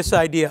doing this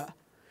idea?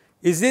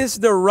 Is this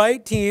the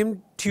right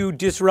team to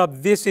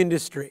disrupt this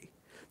industry?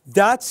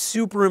 That's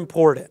super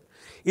important.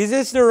 Is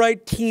this the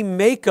right team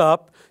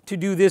makeup to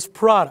do this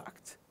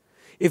product?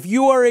 If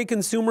you are a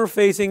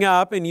consumer-facing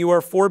app and you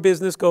are 4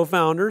 business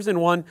co-founders and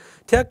 1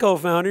 tech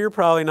co-founder, you're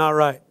probably not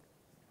right.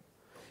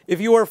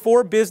 If you are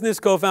 4 business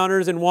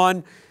co-founders and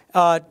 1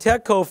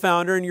 tech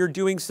co-founder and you're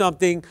doing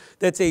something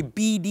that's a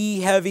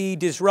BD-heavy,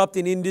 disrupt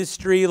an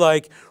industry,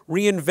 like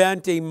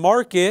reinvent a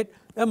market,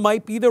 that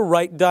might be the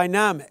right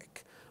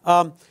dynamic.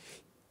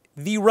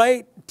 The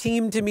right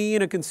team to me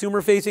in a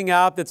consumer-facing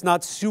app that's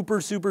not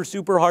super, super,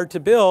 super hard to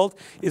build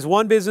is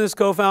 1 business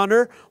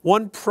co-founder,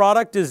 1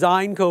 product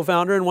design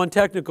co-founder, and 1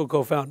 technical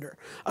co-founder.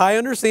 I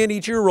understand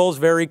each of your roles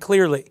very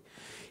clearly.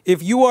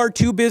 If you are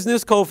 2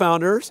 business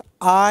co-founders,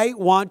 I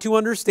want to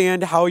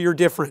understand how you're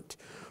different.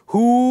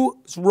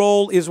 Whose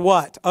role is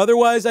what?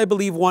 Otherwise, I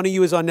believe one of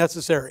you is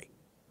unnecessary.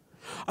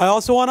 I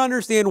also want to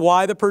understand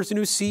why the person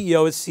who's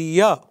CEO is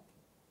CEO.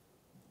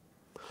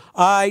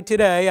 I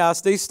today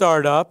asked a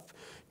startup,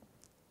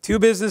 2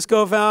 business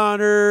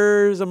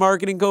co-founders, a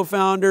marketing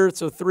co-founder,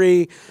 so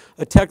 3,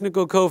 a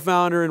technical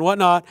co-founder and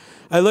whatnot.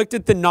 I looked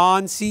at the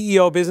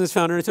non-CEO business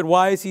founder and I said,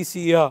 why is he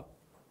CEO?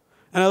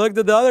 And I looked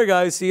at the other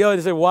guy who's CEO and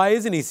I said, why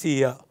isn't he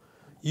CEO?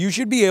 You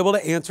should be able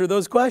to answer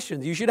those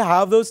questions. You should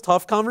have those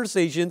tough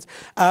conversations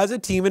as a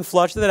team and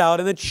flush that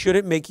out, and it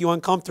shouldn't make you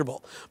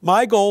uncomfortable.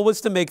 My goal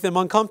was to make them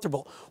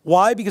uncomfortable.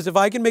 Why? Because if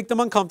I can make them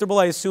uncomfortable,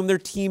 I assume their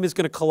team is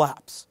going to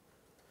collapse.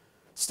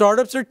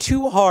 Startups are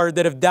too hard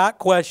that if that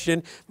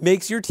question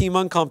makes your team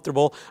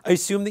uncomfortable, I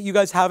assume that you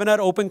guys haven't had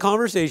open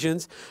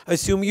conversations. I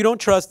assume you don't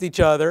trust each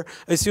other.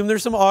 I assume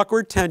there's some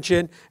awkward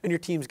tension and your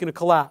team's going to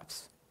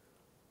collapse.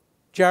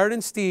 Jared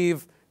and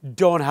Steve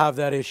don't have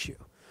that issue.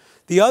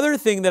 The other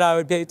thing that I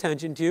would pay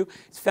attention to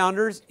is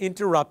founders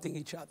interrupting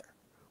each other.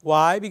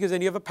 Why? Because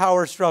then you have a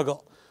power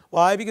struggle.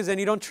 Why? Because then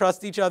you don't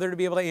trust each other to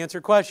be able to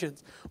answer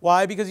questions.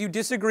 Why? Because you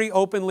disagree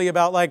openly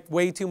about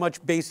way too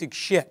much basic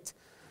shit.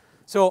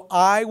 So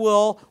I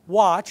will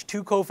watch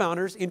 2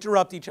 co-founders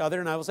interrupt each other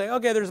and I will say,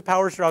 okay, there's a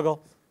power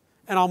struggle,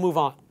 and I'll move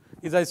on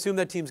because I assume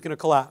that team's going to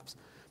collapse.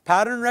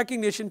 Pattern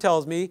recognition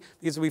tells me,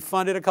 because we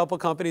funded a couple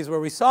companies where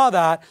we saw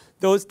that,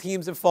 those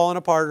teams have fallen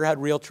apart or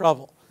had real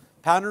trouble.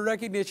 Pattern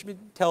recognition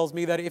tells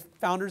me that if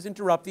founders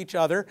interrupt each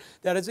other,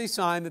 that is a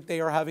sign that they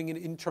are having an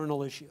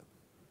internal issue.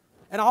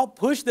 And I'll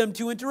push them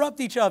to interrupt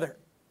each other.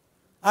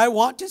 I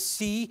want to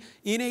see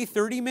in a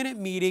 30-minute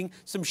meeting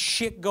some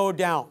shit go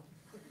down.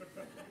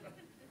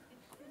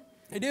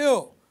 I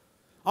do.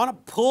 I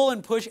want to pull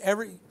and push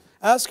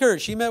ask her.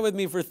 She met with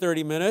me for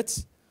 30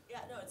 minutes.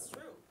 Yeah, no, it's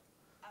true.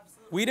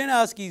 Absolutely. We didn't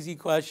ask easy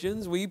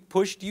questions. We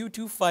pushed you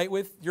to fight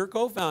with your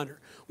co-founder.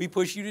 We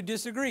pushed you to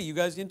disagree. You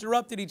guys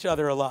interrupted each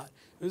other a lot.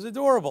 It was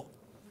adorable.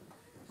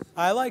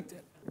 I liked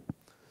it.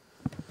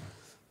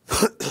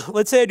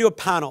 Let's say I do a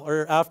panel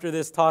or after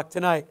this talk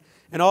tonight,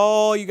 and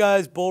all you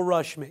guys bull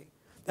rush me.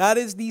 That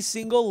is the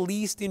single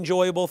least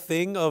enjoyable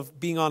thing of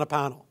being on a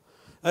panel.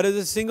 That is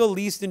the single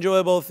least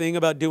enjoyable thing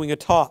about doing a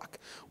talk.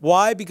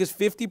 Why? Because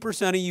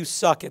 50% of you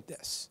suck at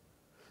this.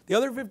 The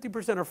other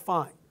 50% are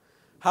fine.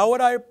 How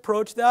would I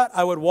approach that?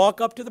 I would walk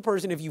up to the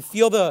person. If you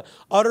feel the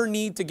utter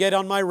need to get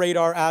on my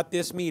radar at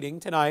this meeting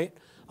tonight,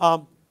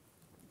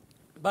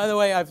 By the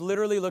way, I've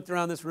literally looked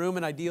around this room,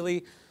 and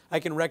ideally, I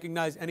can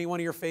recognize any one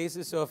of your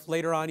faces. So if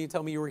later on you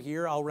tell me you were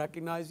here, I'll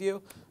recognize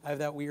you. I have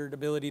that weird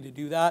ability to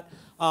do that.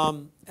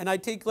 And I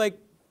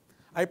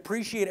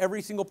appreciate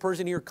every single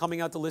person here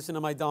coming out to listen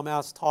to my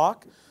dumbass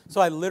talk. So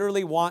I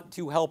literally want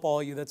to help all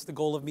of you. That's the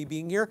goal of me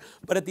being here.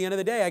 But at the end of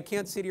the day, I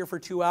can't sit here for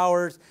 2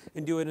 hours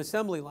and do an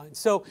assembly line.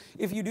 So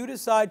if you do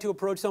decide to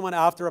approach someone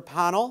after a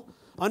panel,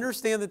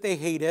 understand that they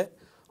hate it.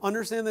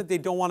 Understand that they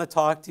don't want to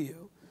talk to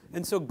you.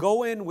 And so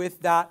go in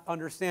with that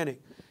understanding.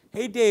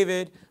 Hey,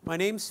 David, my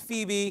name's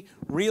Phoebe.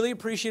 Really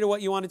appreciated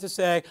what you wanted to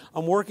say.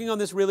 I'm working on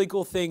this really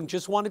cool thing.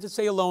 Just wanted to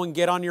say hello and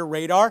get on your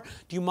radar.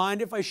 Do you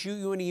mind if I shoot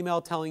you an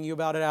email telling you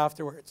about it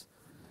afterwards?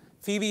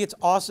 Phoebe, it's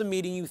awesome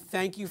meeting you.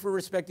 Thank you for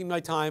respecting my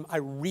time. I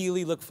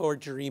really look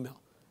forward to your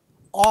email.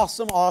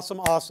 Awesome, awesome,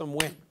 awesome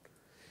win.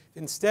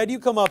 Instead, you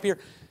come up here,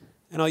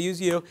 and I'll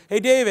use you. Hey,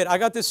 David, I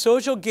got this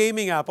social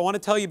gaming app. I want to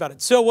tell you about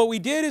it. So what we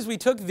did is we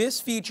took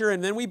this feature,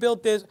 and then we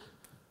built this.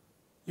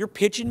 You're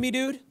pitching me,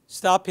 dude?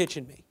 Stop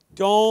pitching me.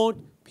 Don't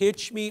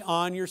pitch me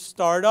on your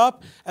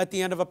startup at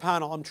the end of a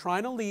panel. I'm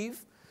trying to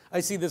leave.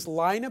 I see this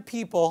line of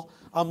people.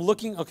 I'm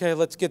looking, okay,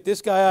 let's get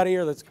this guy out of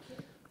here.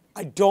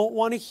 I don't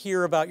want to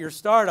hear about your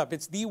startup.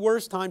 It's the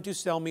worst time to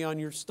sell me on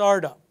your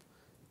startup.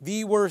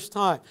 The worst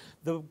time.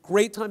 The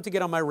great time to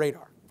get on my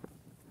radar.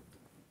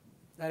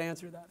 That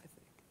answered that, I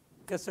think.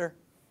 Yes, sir?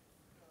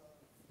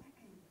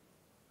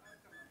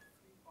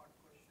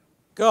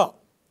 Go.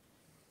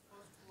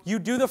 You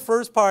do the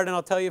first part, and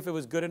I'll tell you if it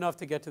was good enough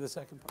to get to the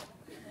second part.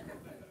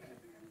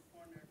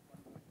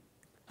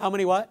 How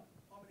many what?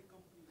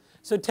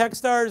 So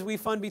Techstars, we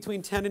fund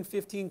between 10 and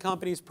 15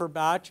 companies per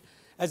batch.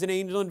 As an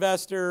angel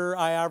investor,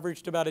 I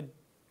averaged about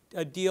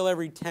a deal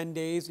every 10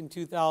 days in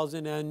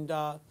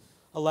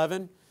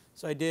 2011.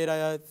 So I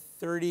did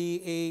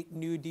 38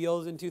 new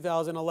deals in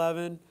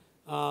 2011.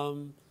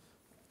 And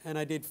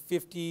I did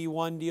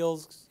 51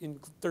 deals in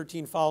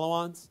 13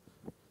 follow-ons.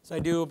 So I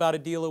do about a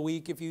deal a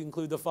week if you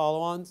include the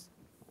follow-ons.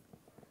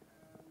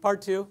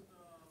 Part two.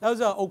 That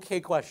was an okay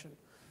question.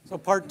 So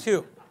part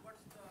two.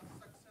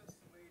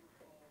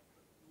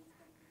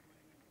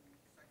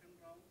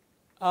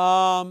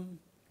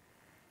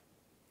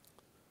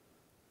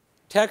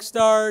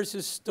 Techstars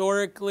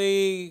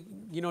historically,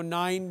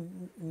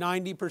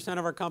 90%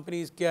 of our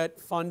companies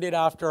get funded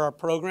after our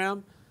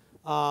program.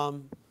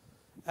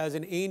 As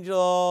an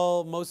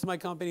angel, most of my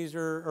companies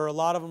or a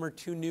lot of them are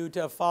too new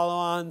to have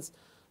follow-ons.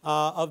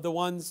 Of the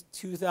ones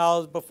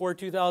before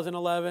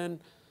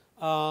 2011,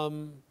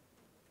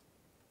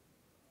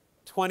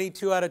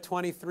 22 out of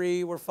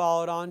 23 were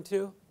followed on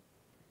to.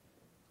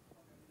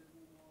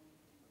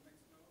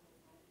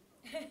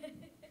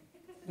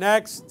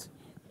 Next.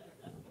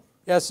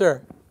 Yes,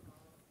 sir.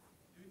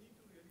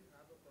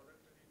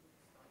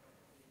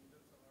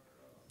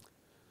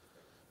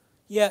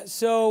 Yeah,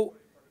 so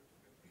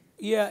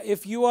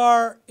if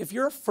you're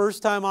a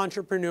first-time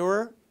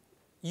entrepreneur,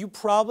 you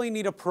probably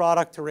need a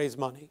product to raise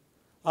money.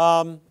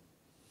 I've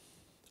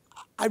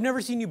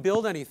never seen you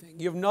build anything.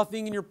 You have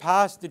nothing in your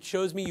past that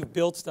shows me you've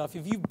built stuff.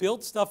 If you've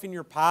built stuff in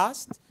your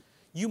past,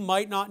 you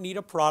might not need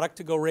a product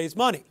to go raise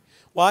money.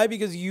 Why?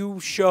 Because you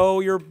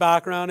show your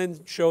background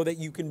and show that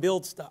you can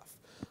build stuff.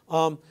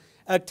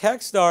 At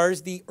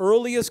Techstars, the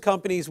earliest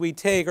companies we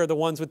take are the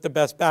ones with the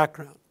best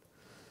background.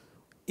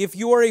 If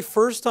you are a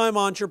first-time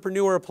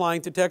entrepreneur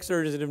applying to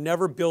Techstars and have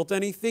never built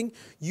anything,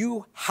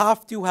 you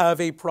have to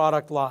have a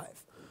product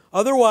live.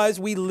 Otherwise,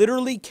 we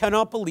literally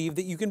cannot believe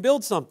that you can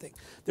build something.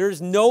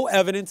 There's no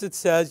evidence that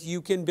says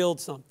you can build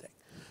something.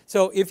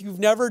 So if you've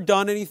never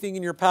done anything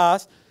in your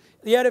past,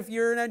 yet if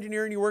you're an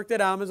engineer and you worked at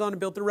Amazon and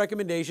built the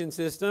recommendation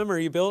system, or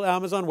you built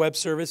Amazon Web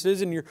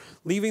Services and you're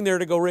leaving there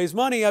to go raise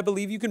money, I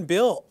believe you can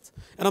build.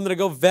 And I'm going to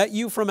go vet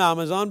you from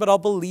Amazon, but I'll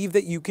believe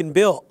that you can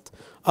build.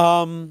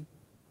 Does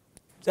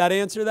that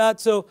answer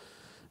that? So,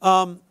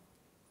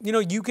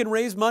 you can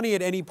raise money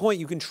at any point.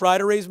 You can try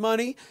to raise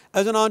money.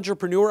 As an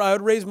entrepreneur, I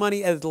would raise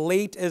money as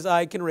late as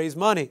I can raise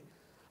money.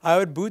 I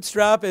would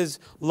bootstrap as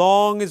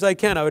long as I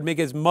can. I would make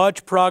as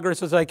much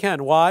progress as I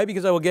can. Why?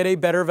 Because I will get a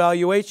better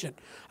valuation.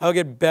 I will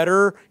get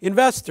better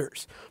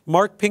investors.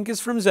 Mark Pincus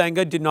from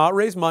Zynga did not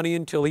raise money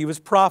until he was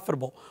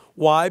profitable.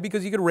 Why?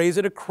 Because he could raise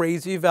at a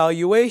crazy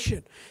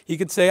valuation. He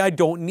could say, I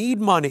don't need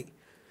money.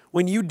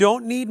 When you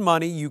don't need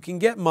money, you can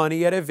get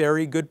money at a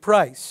very good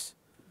price.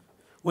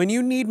 When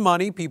you need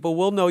money, people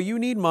will know you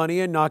need money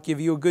and not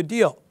give you a good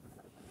deal.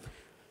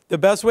 The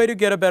best way to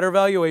get a better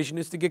valuation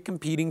is to get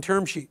competing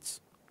term sheets.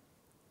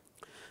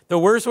 The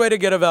worst way to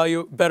get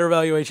a better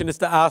valuation is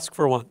to ask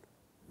for one.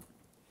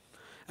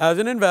 As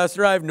an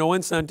investor, I have no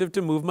incentive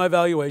to move my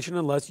valuation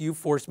unless you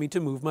force me to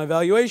move my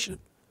valuation.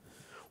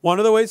 One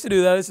of the ways to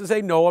do that is to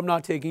say, no, I'm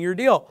not taking your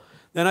deal.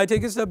 Then I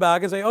take a step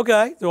back and say,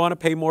 okay, do I want to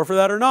pay more for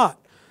that or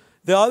not?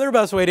 The other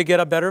best way to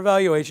get a better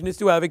valuation is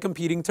to have a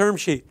competing term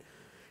sheet.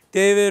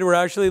 David, we're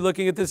actually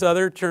looking at this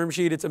other term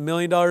sheet. It's $1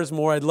 million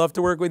more. I'd love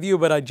to work with you,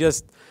 but I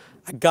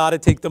got to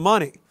take the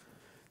money.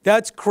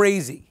 That's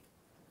crazy.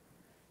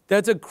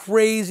 That's a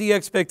crazy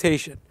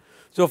expectation.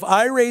 So if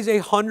I raise a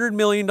 $100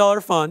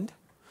 million fund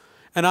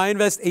and I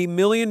invest $1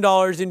 million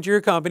into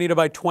your company to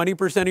buy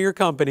 20% of your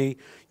company,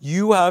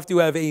 you have to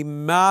have a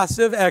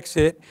massive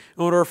exit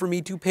in order for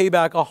me to pay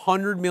back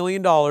 $100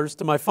 million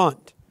to my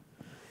fund.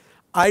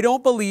 I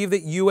don't believe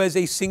that you as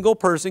a single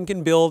person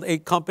can build a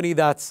company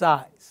that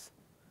size.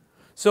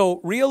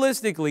 So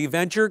realistically,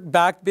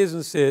 venture-backed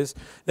businesses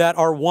that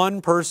are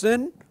one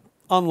person,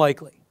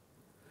 unlikely.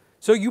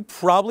 So you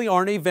probably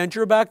aren't a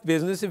venture-backed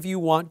business if you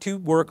want to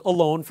work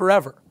alone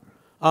forever.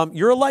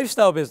 You're a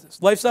lifestyle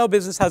business. Lifestyle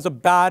business has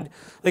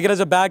it has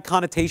a bad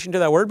connotation to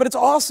that word, but it's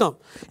awesome.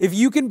 If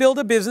you can build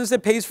a business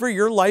that pays for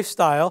your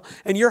lifestyle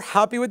and you're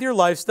happy with your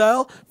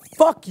lifestyle,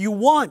 fuck, you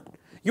won.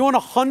 You own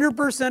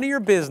 100% of your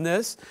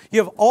business, you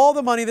have all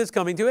the money that's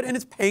coming to it, and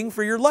it's paying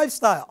for your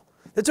lifestyle.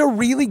 That's a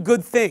really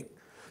good thing.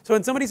 So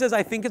when somebody says,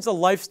 I think it's a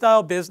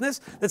lifestyle business,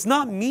 that's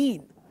not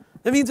mean.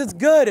 That means it's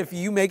good if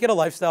you make it a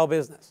lifestyle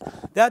business.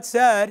 That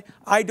said,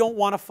 I don't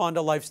want to fund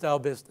a lifestyle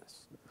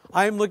business.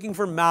 I am looking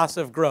for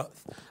massive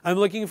growth. I'm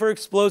looking for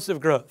explosive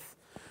growth.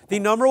 The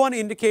number one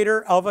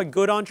indicator of a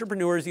good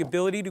entrepreneur is the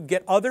ability to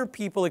get other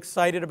people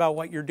excited about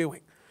what you're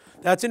doing.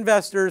 That's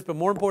investors, but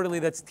more importantly,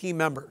 that's team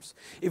members.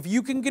 If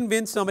you can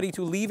convince somebody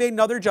to leave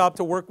another job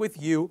to work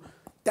with you,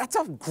 that's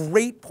a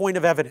great point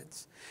of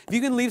evidence. If you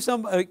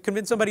can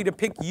convince somebody to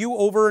pick you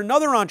over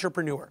another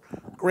entrepreneur,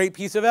 great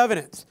piece of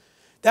evidence.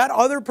 That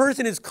other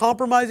person is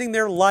compromising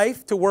their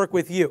life to work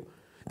with you.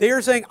 They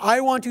are saying,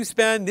 I want to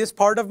spend this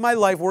part of my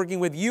life working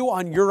with you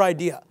on your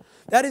idea.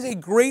 That is a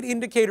great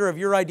indicator of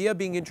your idea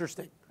being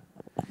interesting.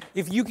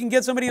 If you can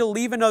get somebody to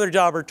leave another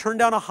job or turn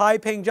down a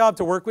high-paying job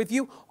to work with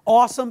you,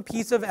 awesome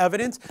piece of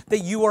evidence that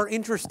you are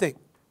interesting.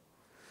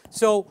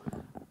 So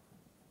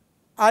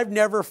I've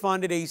never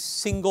funded a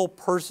single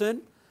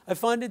person. I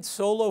funded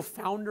solo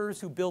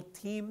founders who built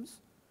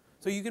teams.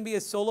 So you can be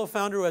a solo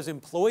founder who has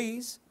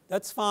employees.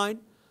 That's fine.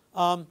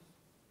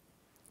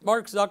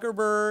 Mark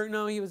Zuckerberg,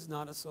 no, he was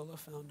not a solo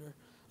founder.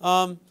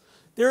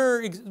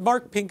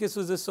 Mark Pincus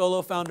was a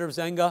solo founder of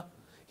Zynga.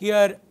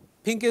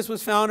 Pincus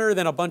was founder,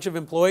 then a bunch of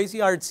employees. He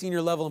hired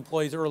senior level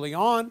employees early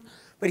on,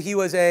 but he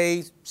was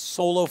a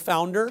solo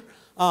founder.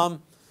 But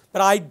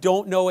I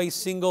don't know a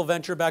single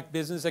venture-backed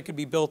business that could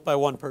be built by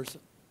one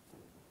person.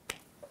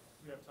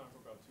 We have time for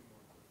about 2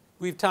 more.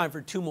 We have time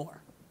for 2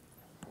 more.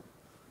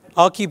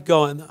 I'll keep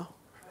going, though.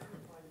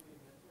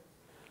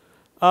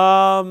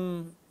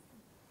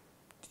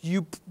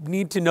 You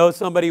need to know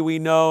somebody we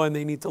know, and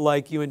they need to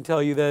like you and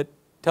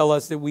tell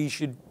us that we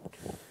should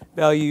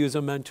value you as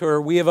a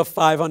mentor. We have a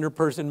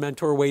 500-person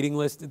mentor waiting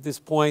list at this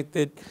point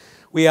that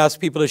we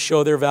ask people to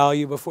show their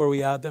value before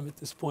we add them at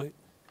this point.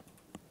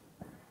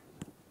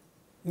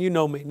 You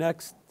know me.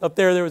 Next. Up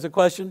there was a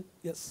question?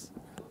 Yes.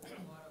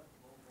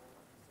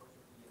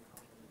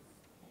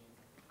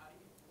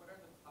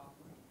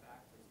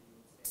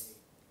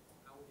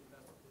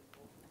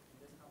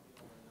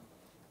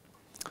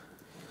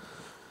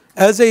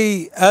 As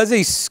a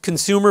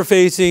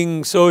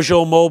consumer-facing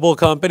social mobile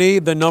company,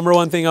 the number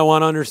one thing I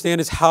want to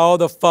understand is how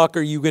the fuck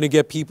are you going to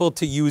get people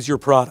to use your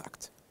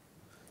product?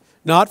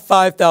 Not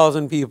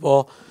 5,000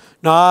 people,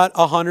 not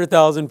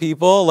 100,000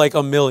 people, like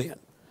 1 million.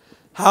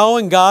 How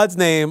in God's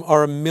name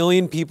are 1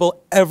 million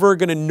people ever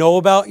going to know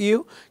about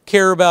you,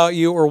 care about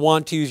you, or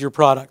want to use your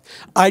product?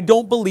 I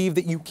don't believe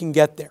that you can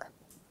get there.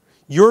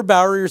 Your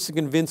barrier is to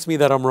convince me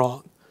that I'm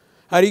wrong.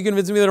 How do you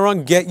convince me that I'm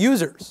wrong? Get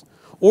users.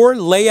 Or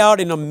lay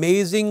out an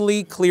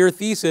amazingly clear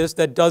thesis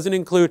that doesn't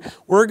include,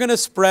 we're going to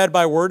spread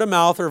by word of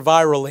mouth or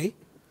virally,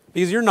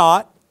 because you're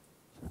not.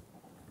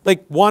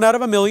 Like 1 out of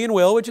 1 million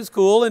will, which is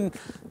cool, and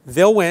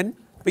they'll win,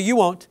 but you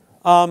won't.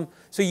 So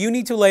you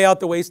need to lay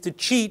out the ways to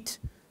cheat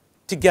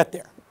to get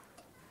there.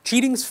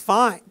 Cheating's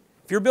fine.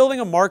 If you're building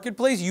a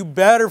marketplace, you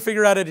better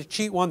figure out how to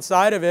cheat one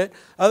side of it.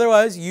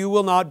 Otherwise, you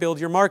will not build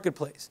your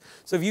marketplace.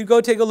 So if you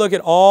go take a look at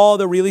all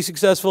the really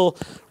successful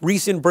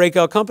recent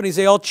breakout companies,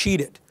 they all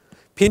cheated.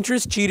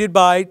 Pinterest cheated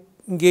by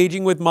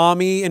engaging with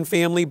mommy and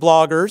family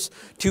bloggers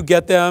to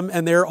get them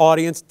and their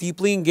audience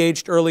deeply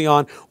engaged early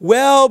on,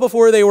 well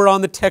before they were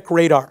on the tech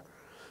radar.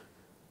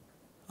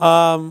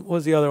 What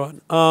was the other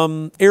one?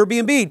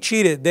 Airbnb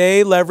cheated.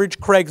 They leveraged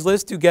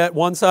Craigslist to get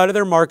one side of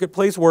their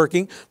marketplace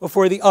working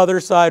before the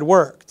other side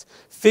worked.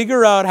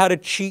 Figure out how to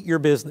cheat your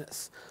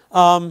business.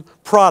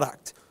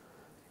 Product.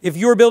 If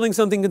you're building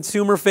something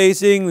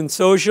consumer-facing and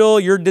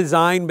social, your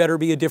design better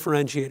be a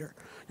differentiator.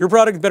 Your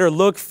product better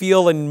look,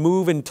 feel, and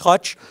move and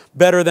touch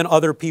better than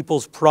other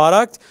people's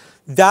product.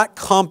 That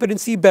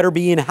competency better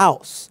be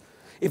in-house.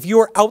 If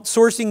you're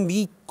outsourcing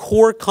the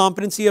core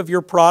competency of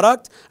your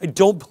product, I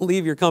don't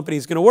believe your company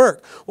is going to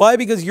work. Why?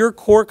 Because your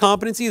core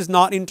competency is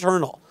not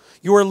internal.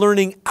 You are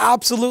learning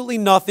absolutely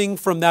nothing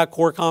from that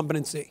core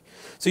competency.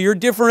 So your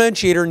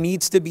differentiator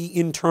needs to be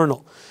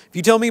internal. If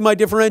you tell me my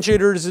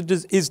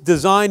differentiator is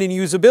design and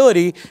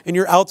usability, and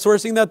you're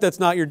outsourcing that, that's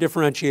not your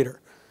differentiator.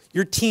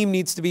 Your team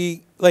needs to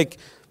be like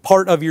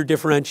part of your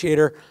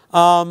differentiator.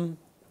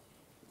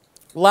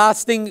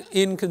 Last thing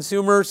in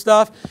consumer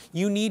stuff,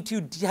 you need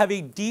to have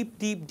a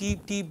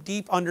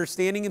deep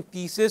understanding and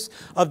thesis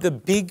of the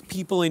big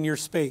people in your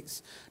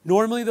space.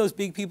 Normally those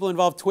big people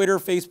involve Twitter,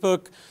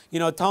 Facebook,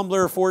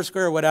 Tumblr,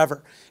 Foursquare,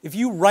 whatever. If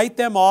you write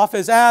them off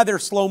as, they're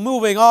slow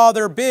moving,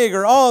 they're big,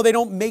 or they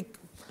don't make,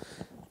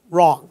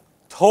 wrong.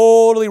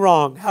 Totally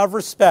wrong. Have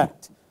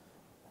respect.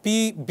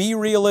 Be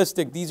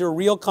realistic. These are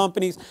real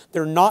companies.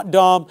 They're not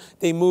dumb.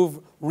 They move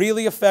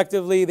really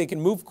effectively. They can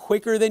move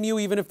quicker than you,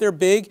 even if they're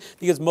big,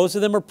 because most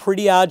of them are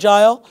pretty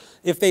agile.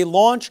 If they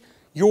launch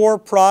your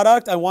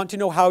product, I want to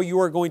know how you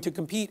are going to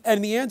compete.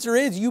 And the answer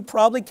is you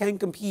probably can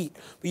compete,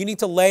 but you need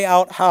to lay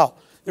out how.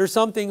 There's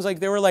some things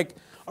like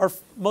our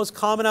most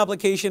common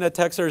application at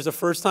Techstars the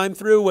first time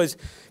through was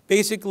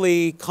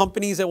basically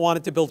companies that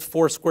wanted to build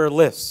Foursquare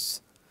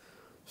lists.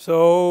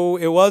 So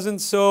it wasn't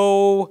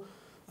so...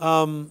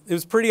 it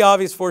was pretty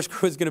obvious Foursquare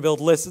was going to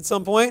build lists at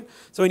some point.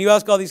 So when you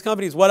ask all these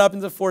companies, what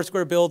happens if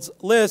Foursquare builds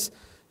lists?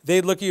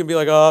 They'd look at you and be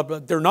like,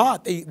 but they're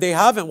not. They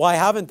haven't. Why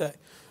haven't they?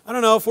 I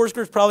don't know.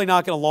 Foursquare's probably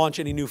not going to launch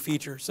any new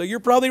features. So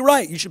you're probably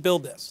right. You should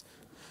build this.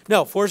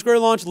 No, Foursquare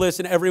launched lists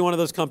and every one of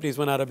those companies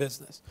went out of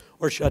business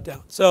or shut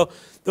down. So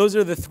those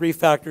are the 3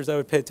 factors I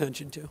would pay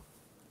attention to.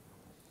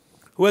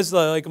 Who has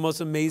the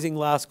most amazing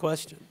last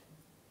question?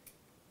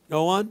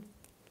 No one?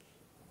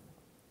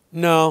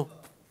 No.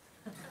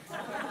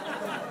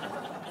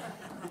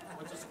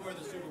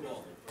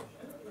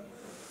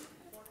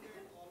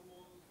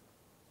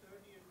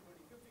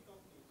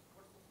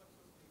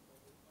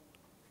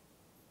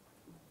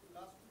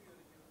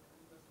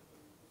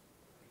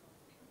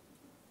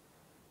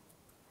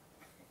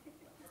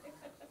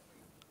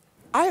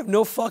 I have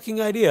no fucking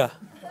idea.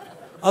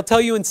 I'll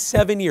tell you in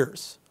 7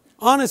 years.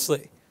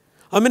 Honestly.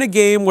 I'm in a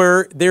game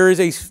where there is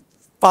a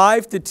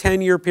 5 to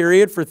 10 year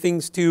period for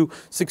things to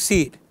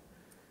succeed.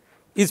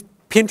 Is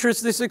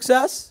Pinterest a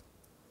success?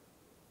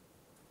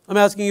 I'm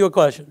asking you a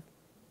question.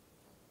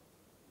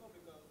 No,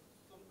 because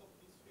some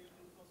companies fail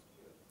in first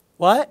year.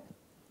 What?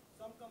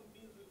 Some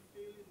companies will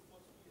fail in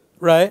first year.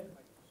 Right. So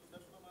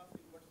that's what I'm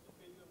asking. What's the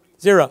failure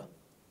rate? 0.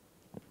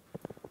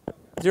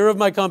 0 of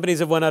my companies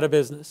have went out of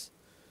business.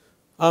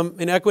 I'm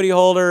an equity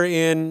holder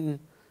in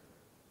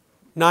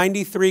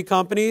 93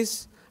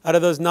 companies. Out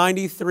of those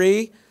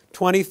 93,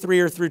 23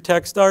 are through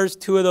Techstars.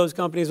 2 of those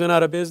companies went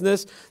out of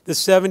business. The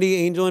 70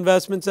 angel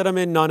investments that I'm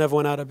in, none have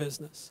went out of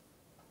business.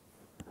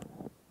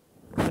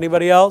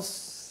 Anybody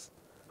else?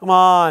 Come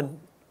on.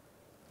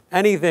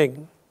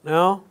 Anything?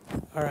 No?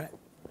 All right.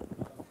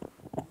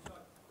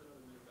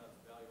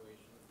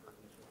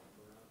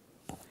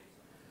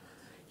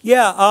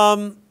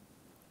 Yeah,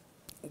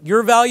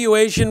 your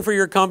valuation for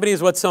your company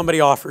is what somebody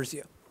offers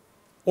you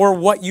or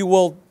what you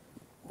will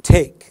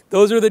take.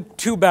 Those are the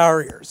 2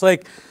 barriers.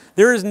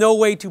 There is no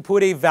way to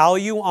put a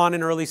value on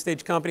an early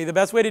stage company. The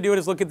best way to do it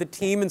is look at the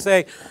team and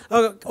say,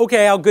 oh,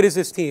 okay, how good is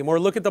this team? Or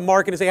look at the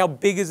market and say, how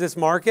big is this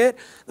market?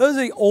 Those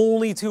are the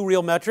only 2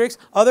 real metrics.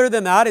 Other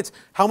than that, it's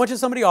how much has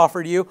somebody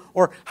offered you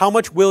or how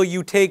much will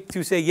you take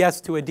to say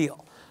yes to a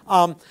deal.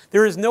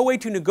 There is no way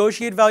to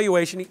negotiate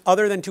valuation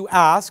other than to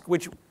ask,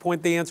 which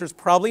point the answer is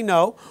probably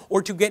no,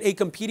 or to get a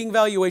competing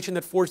valuation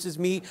that forces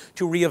me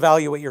to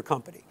reevaluate your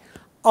company.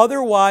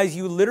 Otherwise,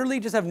 you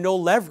literally just have no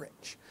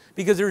leverage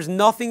because there's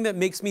nothing that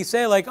makes me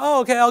say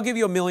oh, okay, I'll give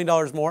you $1 million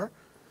more.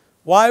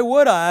 Why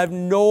would I? I have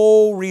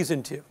no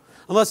reason to.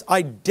 Unless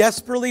I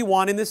desperately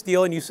want in this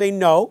deal and you say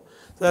no,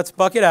 so that's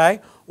bucket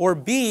A. Or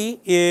B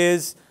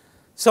is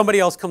somebody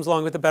else comes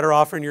along with a better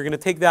offer and you're going to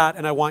take that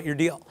and I want your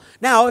deal.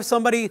 Now, if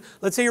somebody,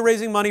 let's say you're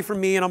raising money from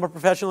me and I'm a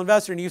professional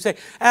investor and you say,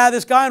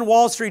 this guy on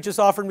Wall Street just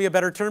offered me a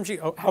better term sheet.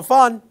 Oh, have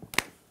fun.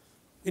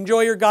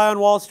 Enjoy your guy on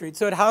Wall Street.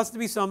 So it has to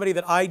be somebody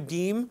that I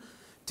deem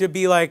to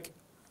be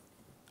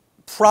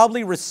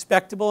probably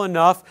respectable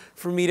enough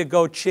for me to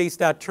go chase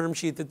that term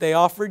sheet that they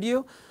offered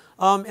you.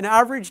 An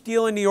average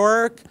deal in New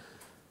York,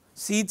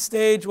 seed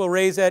stage will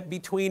raise at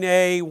between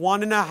a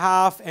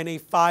 $1.5 and a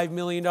 $5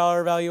 million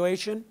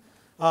valuation.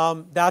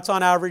 That's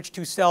on average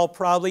to sell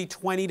probably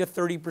 20 to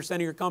 30%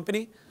 of your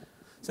company.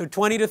 So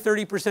 20 to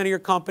 30% of your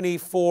company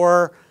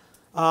for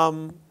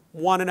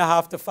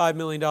 $1.5 to $5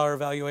 million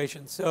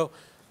valuation. So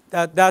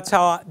that's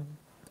how,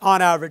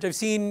 on average. I've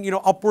seen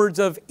upwards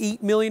of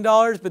 $8 million,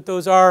 but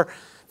those are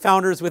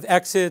founders with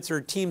exits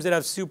or teams that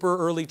have super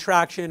early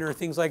traction or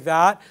things like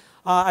that.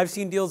 I've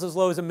seen deals as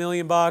low as $1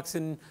 million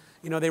and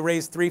they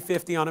raised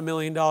 $350 on $1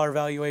 million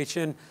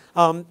valuation.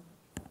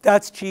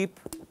 That's cheap.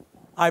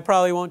 I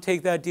probably won't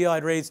take that deal.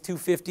 I'd raise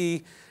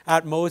 $250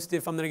 at most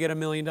if I'm going to get $1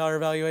 million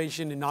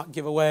valuation and not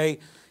give away,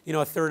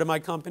 a third of my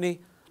company.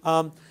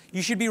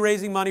 You should be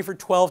raising money for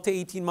 12 to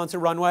 18 months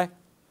of runway.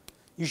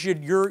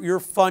 Your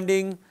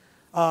funding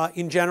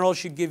in general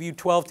should give you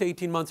 12 to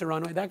 18 months of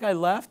runway. That guy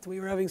left. We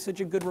were having such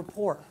a good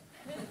rapport.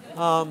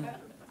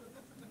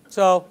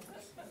 So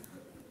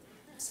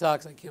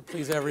sucks. I can't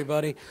please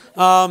everybody.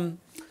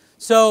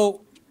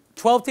 So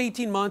 12 to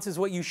 18 months is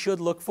what you should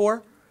look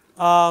for.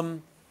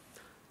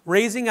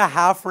 Raising a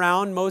half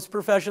round, most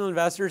professional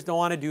investors don't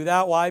want to do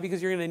that. Why?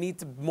 Because you're going to need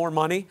more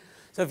money.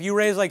 So if you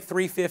raise like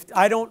 350,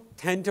 I don't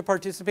tend to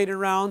participate in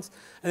rounds.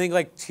 I think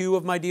like 2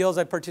 of my deals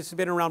I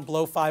participate in around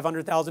below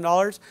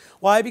 $500,000.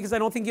 Why? Because I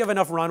don't think you have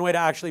enough runway to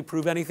actually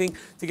prove anything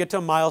to get to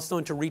a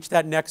milestone to reach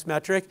that next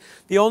metric.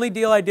 The only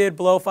deal I did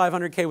below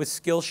 500K was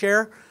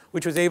Skillshare,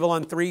 which was able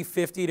on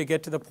 350 to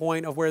get to the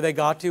point of where they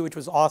got to, which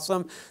was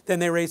awesome. Then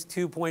they raised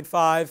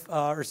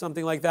 2.5 or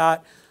something like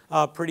that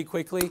pretty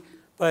quickly.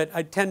 But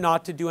I tend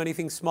not to do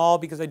anything small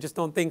because I just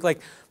don't think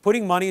like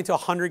putting money into a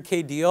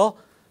 100K deal,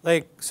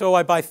 like so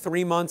I buy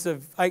 3 months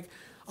of,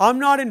 I'm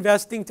not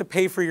investing to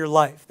pay for your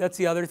life. That's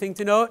the other thing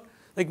to note.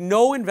 Like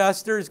no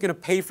investor is gonna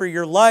pay for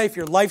your life,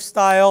 your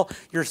lifestyle,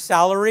 your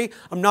salary.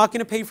 I'm not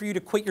gonna pay for you to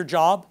quit your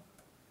job.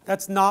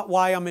 That's not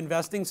why I'm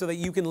investing, so that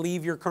you can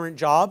leave your current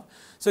job.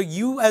 So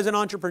you as an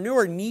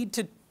entrepreneur need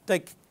to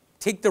like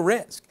take the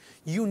risk.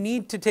 You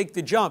need to take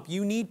the jump.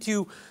 You need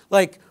to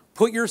like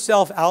put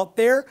yourself out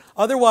there.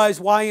 Otherwise,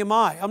 why am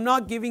I? I'm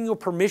not giving you a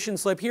permission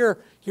slip here.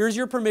 Here's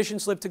your permission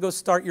slip to go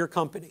start your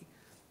company.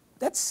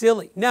 That's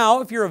silly.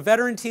 Now, if you're a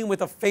veteran team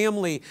with a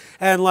family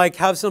and like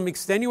have some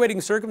extenuating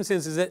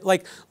circumstances that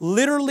like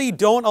literally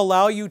don't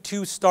allow you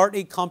to start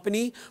a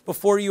company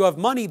before you have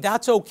money,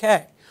 that's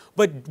okay.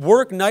 But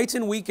work nights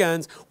and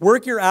weekends,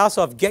 work your ass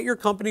off, get your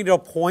company to a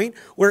point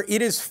where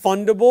it is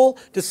fundable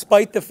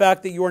despite the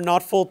fact that you are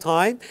not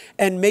full-time,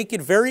 and make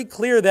it very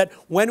clear that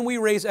when we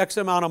raise X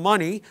amount of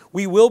money,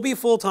 we will be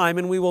full-time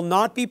and we will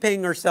not be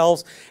paying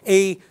ourselves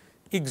a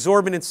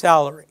exorbitant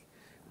salary.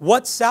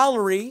 What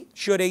salary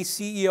should a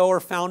CEO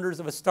or founders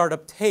of a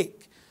startup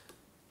take?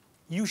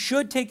 You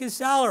should take a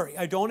salary.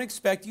 I don't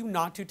expect you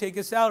not to take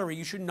a salary.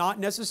 You should not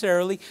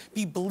necessarily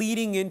be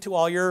bleeding into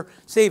all your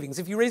savings.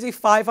 If you raise a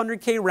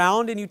 500K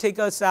round and you take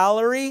a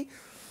salary,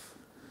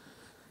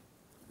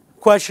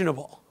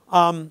 questionable.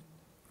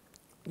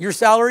 Your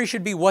salary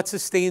should be what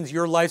sustains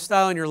your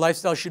lifestyle, and your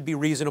lifestyle should be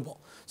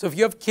reasonable. So if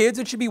you have kids,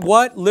 it should be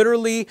what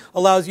literally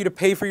allows you to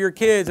pay for your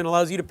kids and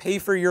allows you to pay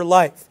for your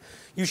life.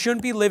 You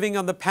shouldn't be living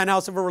on the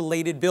penthouse of a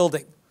related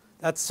building.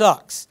 That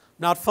sucks.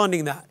 Not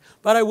funding that.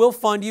 But I will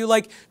fund you.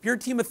 Like if you're a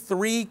team of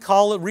 3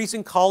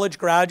 recent college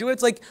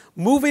graduates, like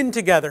move in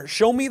together.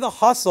 Show me the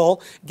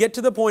hustle. Get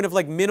to the point of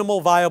like minimal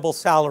viable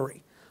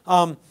salary.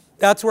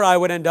 That's where I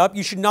would end up.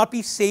 You should not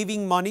be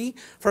saving money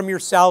from your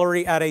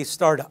salary at a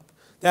startup.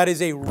 That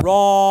is a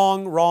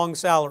wrong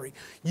salary.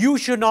 You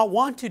should not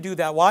want to do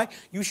that. Why?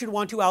 You should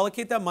want to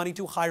allocate that money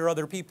to hire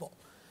other people.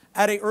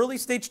 At an early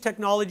stage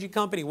technology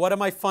company, what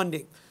am I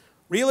funding?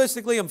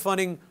 Realistically, I'm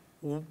funding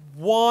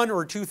 1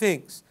 or 2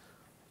 things.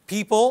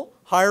 People,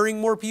 hiring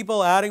more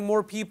people, adding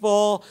more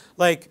people,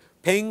 like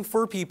paying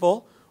for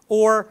people,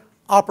 or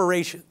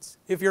operations.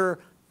 If your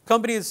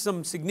company has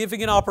some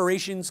significant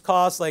operations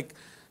costs, like,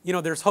 you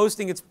know, there's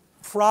hosting, it's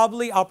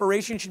probably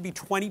operations should be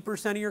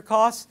 20% of your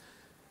costs.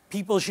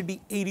 People should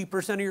be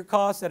 80% of your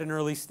costs at an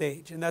early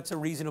stage. And that's a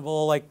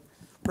reasonable like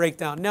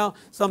breakdown. Now,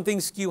 some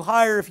things skew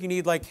higher if you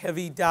need like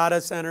heavy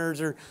data centers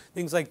or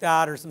things like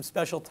that, or some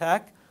special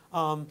tech.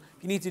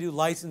 If you need to do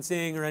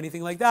licensing or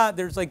anything like that,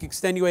 there's like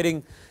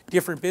extenuating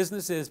different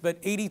businesses,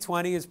 but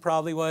 80-20 is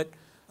probably what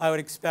I would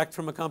expect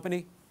from a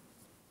company.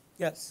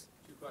 Yes,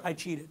 I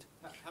cheated.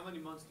 How many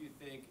months do you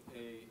think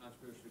an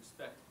entrepreneur should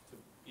expect to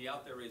be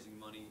out there raising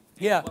money?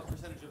 And Yeah. what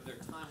percentage of their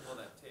time will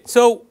that take?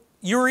 So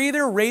you're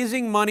either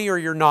raising money or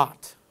you're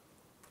not.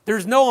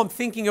 There's no, I'm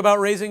thinking about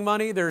raising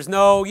money. There's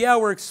no, yeah,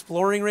 we're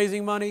exploring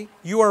raising money.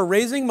 You are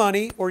raising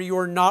money or you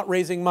are not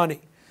raising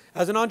money.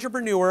 As an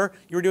entrepreneur,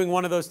 you're doing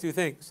one of those 2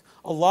 things.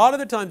 A lot of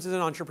the times as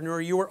an entrepreneur,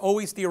 you are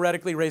always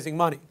theoretically raising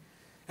money.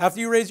 After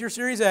you raise your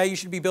Series A, you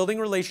should be building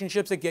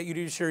relationships that get you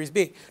to your Series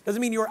B. Doesn't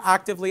mean you're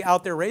actively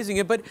out there raising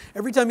it, but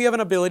every time you have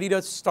an ability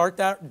to start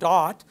that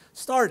dot,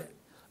 start it.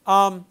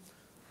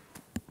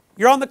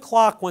 You're on the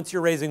clock once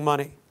you're raising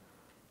money.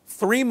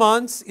 3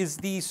 months is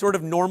the sort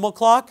of normal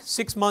clock.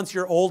 6 months,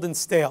 you're old and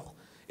stale.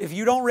 If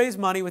you don't raise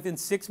money within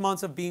 6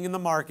 months of being in the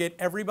market,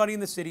 everybody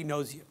in the city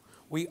knows you.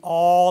 We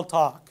all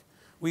talk.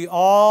 We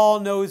all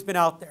know who's been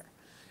out there.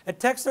 At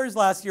Techstars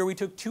last year, we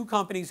took 2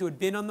 companies who had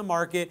been on the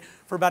market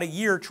for about a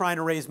year trying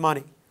to raise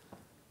money.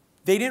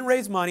 They didn't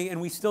raise money,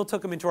 and we still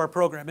took them into our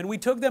program. And we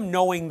took them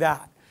knowing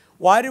that.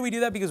 Why did we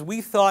do that? Because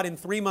we thought in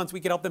 3 months we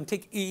could help them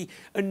take an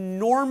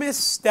enormous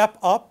step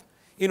up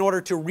in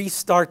order to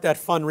restart that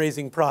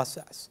fundraising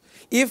process.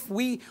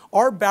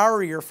 Our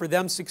barrier for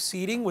them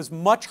succeeding was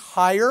much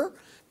higher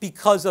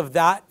because of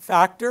that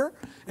factor.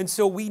 And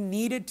so we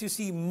needed to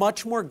see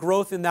much more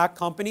growth in that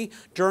company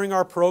during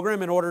our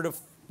program in order to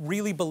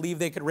really believe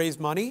they could raise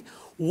money.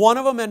 One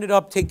of them ended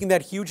up taking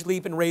that huge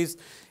leap and raised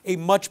a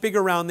much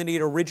bigger round than he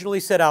had originally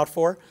set out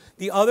for.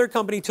 The other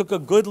company took a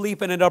good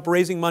leap and ended up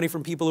raising money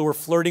from people who were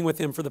flirting with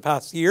him for the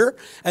past year,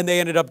 and they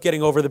ended up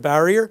getting over the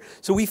barrier.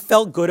 So we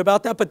felt good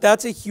about that, but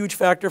that's a huge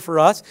factor for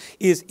us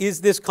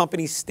is this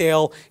company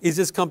stale? Is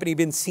this company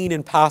been seen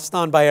and passed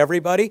on by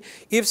everybody?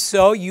 If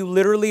so, you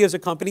literally as a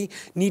company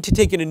need to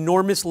take an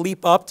enormous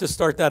leap up to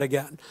start that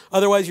again.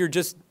 Otherwise, you're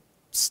just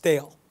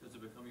stale. Does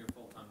it become your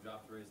full-time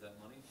job to raise that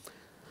money?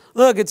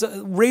 Look,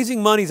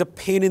 raising money is a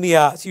pain in the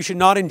ass. You should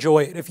not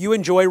enjoy it. If you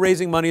enjoy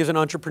raising money as an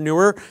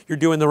entrepreneur, you're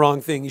doing the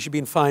wrong thing. You should be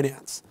in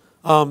finance.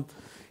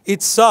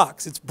 It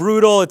sucks. It's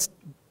brutal. It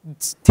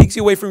takes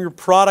you away from your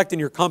product and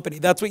your company.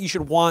 That's what you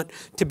should want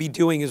to be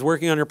doing, is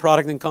working on your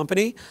product and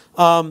company.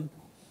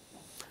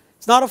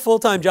 It's not a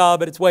full-time job,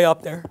 but it's way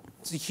up there.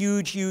 It's a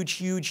huge, huge,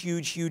 huge,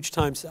 huge, huge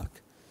time suck.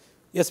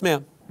 Yes,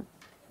 ma'am.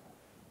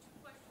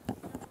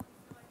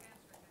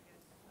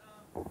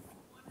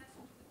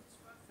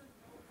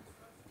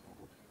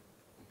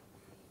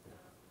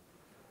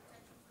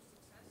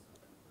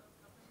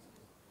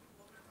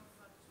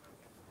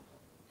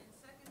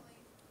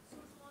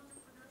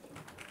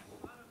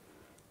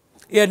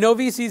 Yeah, no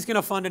VC is going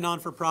to fund a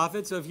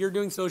non-for-profit. So if you're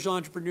doing social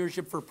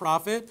entrepreneurship for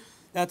profit,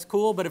 that's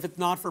cool. But if it's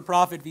not for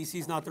profit, VC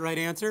is not the right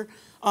answer.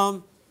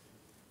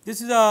 This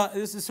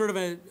is sort of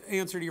an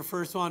answer to your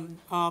first one.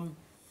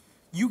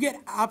 You get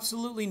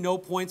absolutely no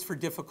points for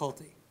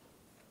difficulty.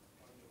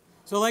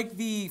 So like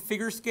the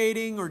figure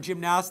skating or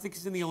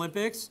gymnastics in the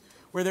Olympics,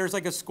 where there's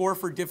like a score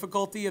for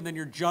difficulty and then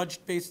you're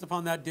judged based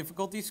upon that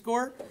difficulty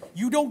score,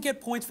 you don't get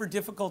points for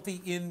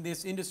difficulty in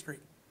this industry.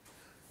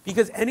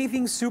 Because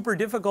anything super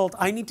difficult,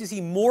 I need to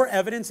see more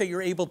evidence that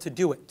you're able to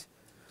do it.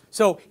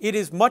 So it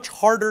is much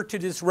harder to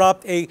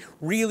disrupt a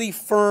really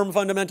firm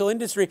fundamental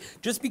industry.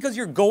 Just because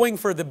you're going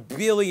for the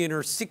billion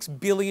or $6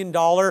 billion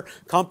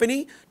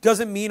company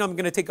doesn't mean I'm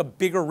going to take a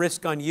bigger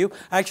risk on you.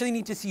 I actually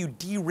need to see you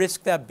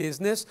de-risk that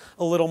business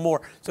a little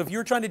more. So if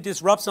you're trying to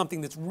disrupt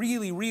something that's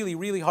really, really,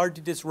 really hard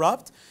to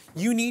disrupt,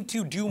 you need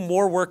to do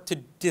more work to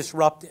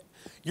disrupt it.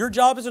 Your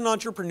job as an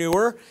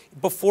entrepreneur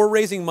before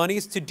raising money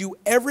is to do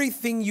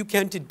everything you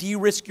can to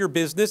de-risk your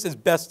business as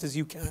best as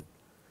you can.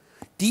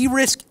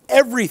 De-risk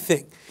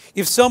everything.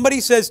 If somebody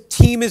says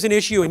team is an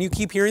issue and you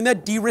keep hearing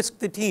that, de-risk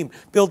the team.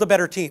 Build a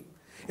better team.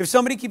 If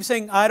somebody keeps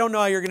saying, I don't know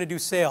how you're going to do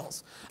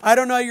sales. I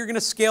don't know how you're going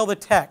to scale the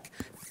tech.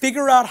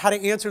 Figure out how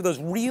to answer those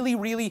really,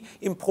 really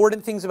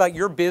important things about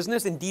your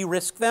business and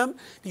de-risk them,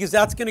 because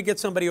that's going to get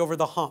somebody over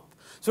the hump.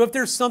 So if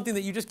there's something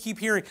that you just keep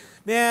hearing,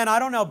 man, I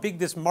don't know how big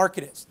this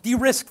market is,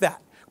 de-risk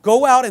that.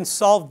 Go out and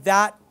solve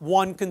that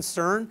one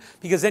concern,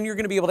 because then you're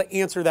going to be able to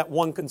answer that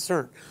one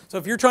concern. So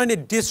if you're trying to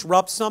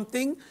disrupt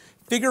something,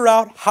 figure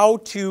out how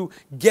to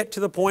get to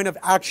the point of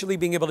actually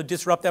being able to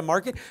disrupt that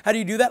market. How do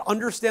you do that?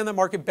 Understand the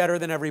market better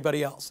than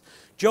everybody else.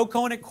 Joe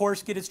Cohen at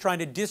CourseKit is trying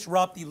to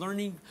disrupt the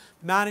learning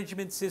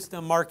management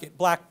system market,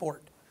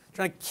 Blackboard,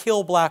 trying to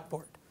kill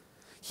Blackboard.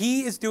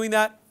 He is doing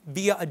that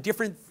via a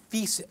different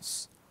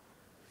thesis.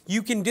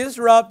 You can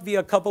disrupt via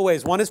a couple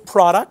ways. One is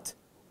product.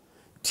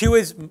 2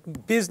 is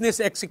business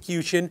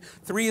execution.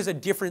 3 is a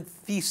different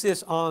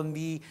thesis on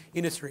the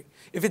industry.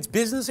 If it's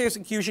business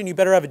execution, you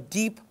better have a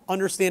deep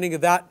understanding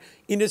of that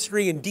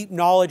industry and deep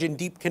knowledge and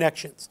deep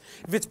connections.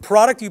 If it's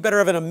product, you better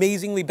have an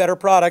amazingly better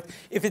product.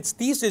 If it's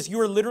thesis, you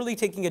are literally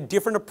taking a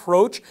different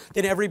approach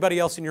than everybody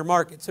else in your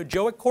market. So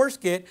Joe at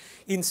CourseKit,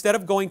 instead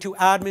of going to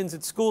admins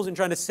at schools and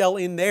trying to sell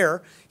in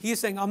there, he is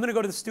saying, I'm going to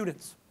go to the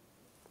students.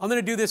 I'm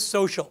going to do this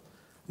social.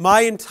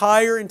 My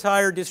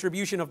entire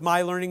distribution of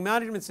my learning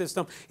management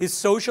system is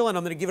social, and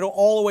I'm going to give it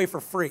all away for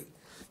free.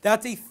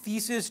 That's a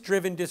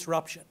thesis-driven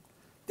disruption.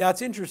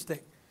 That's interesting.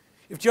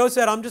 If Joe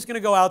said, I'm just going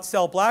to go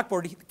outsell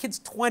Blackboard, the kid's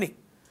 20.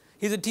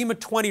 He's a team of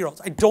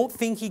 20-year-olds. I don't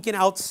think he can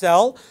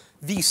outsell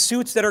the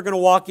suits that are going to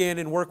walk in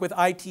and work with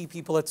IT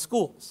people at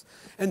schools.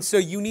 And so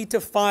you need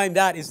to find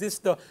that. Is this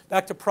the,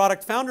 back to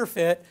product founder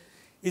fit,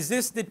 is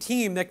this the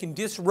team that can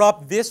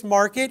disrupt this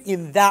market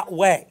in that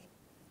way?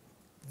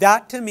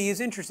 That, to me,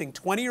 is interesting.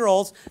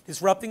 20-year-olds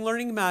disrupting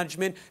learning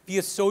management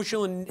via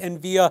social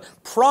and via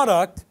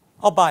product,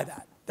 I'll buy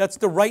that. That's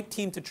the right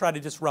team to try to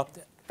disrupt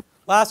it.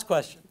 Last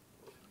question.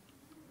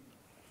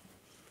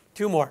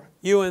 2 more.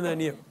 You and then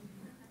you.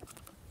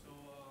 So, 2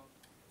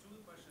 of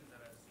the questions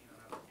that I've seen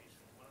on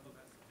applications, one of them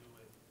has to do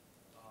with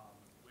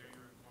where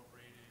you're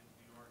incorporated,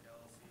 New York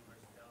LLC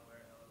versus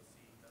Delaware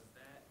LLC. Does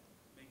that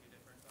make a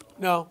difference at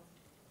all? No.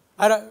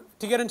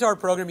 To get into our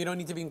program, you don't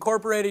need to be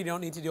incorporated. You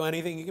don't need to do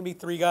anything. You can be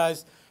 3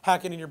 guys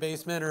hacking in your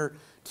basement or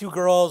 2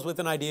 girls with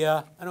an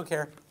idea. I don't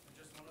care.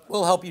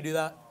 We'll help you do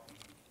that.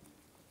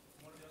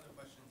 One of the other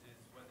questions is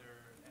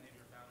whether any of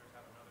your founders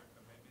have another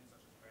commitment,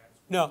 such as grad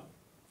school.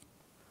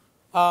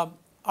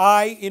 No.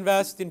 I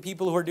invest in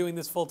people who are doing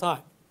this full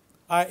time.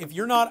 If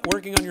you're not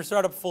working on your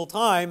startup full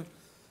time,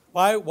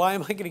 why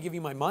am I going to give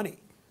you my money?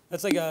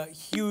 That's like a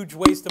huge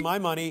waste of my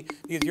money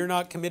because you're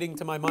not committing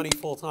to my money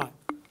full time.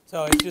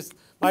 So it's just,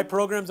 my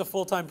program's a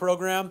full-time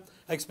program.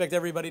 I expect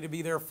everybody to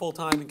be there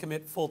full-time and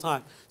commit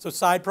full-time. So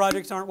side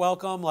projects aren't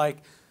welcome, like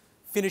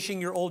finishing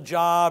your old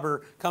job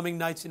or coming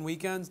nights and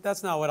weekends.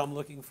 That's not what I'm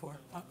looking for.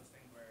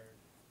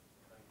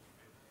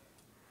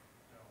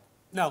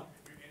 No.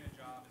 If you're in a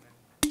job and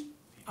then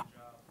leave a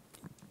job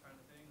kind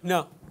of thing?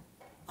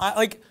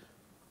 No.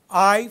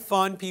 I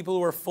fund people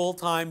who are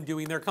full-time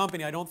doing their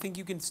company. I don't think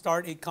you can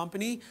start a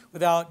company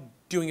without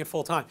doing it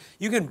full-time.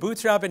 You can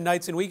bootstrap it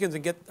nights and weekends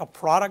and get a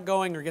product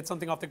going or get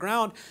something off the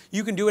ground.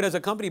 You can do it as a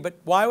company, but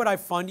why would I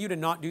fund you to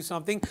not do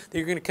something that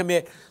you're going to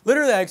commit?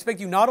 Literally, I expect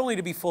you not only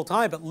to be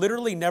full-time, but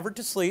literally never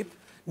to sleep,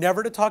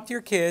 never to talk to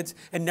your kids,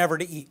 and never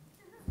to eat.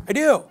 I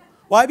do.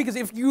 Why? Because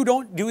if you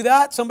don't do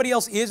that, somebody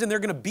else is, and they're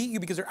going to beat you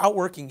because they're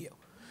outworking you.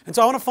 And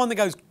so I want to fund the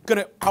guy who's going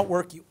to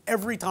outwork you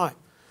every time.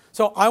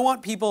 So I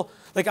want people,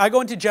 like I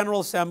go into General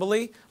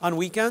Assembly on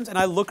weekends, and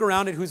I look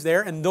around at who's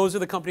there, and those are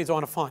the companies I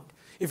want to fund.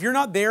 If you're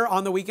not there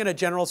on the weekend at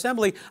General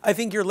Assembly, I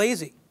think you're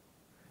lazy.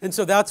 And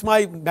so that's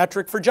my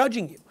metric for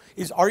judging you,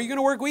 is are you going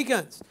to work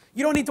weekends?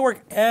 You don't need to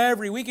work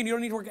every weekend. You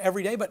don't need to work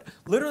every day. But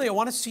literally, I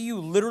want to see you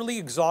literally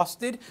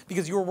exhausted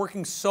because you are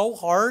working so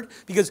hard,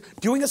 because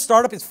doing a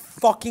startup is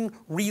fucking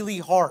really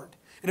hard.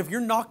 And if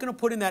you're not going to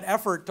put in that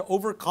effort to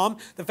overcome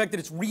the fact that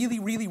it's really,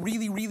 really,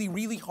 really, really,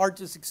 really hard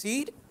to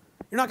succeed,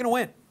 you're not going to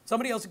win.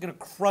 Somebody else is going to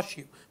crush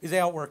you because they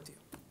outworked you.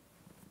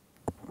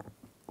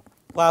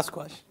 Last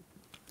question.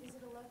 Is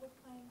it a level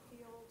playing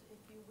field if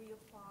you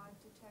reapply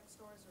to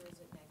Techstars, or is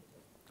it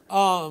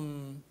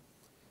negative?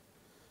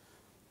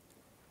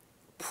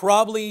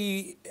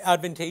 Probably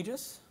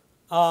advantageous.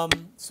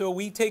 So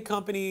we take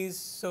companies,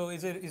 so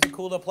is it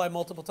cool to apply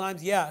multiple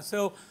times? Yeah,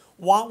 so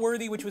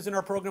Wantworthy, which was in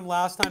our program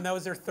last time, that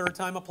was their 3rd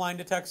time applying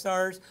to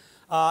Techstars.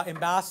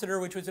 Ambassador,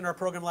 which was in our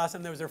program last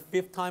time, that was their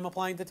 5th time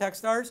applying to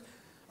Techstars.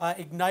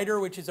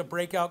 Igniter, which is a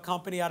breakout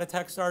company out of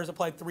Techstars,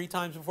 applied 3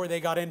 times before they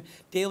got in.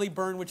 Daily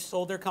Burn, which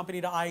sold their company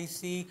to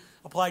IEC,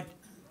 applied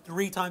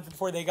 3 times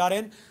before they got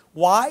in.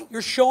 Why?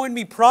 You're showing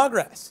me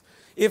progress.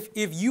 If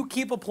you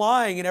keep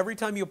applying, and every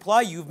time you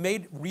apply, you've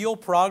made real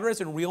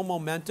progress and real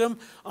momentum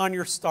on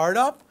your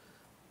startup,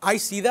 I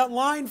see that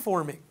line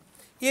forming.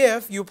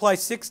 If you apply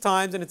 6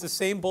 times and it's the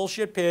same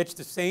bullshit pitch,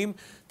 the same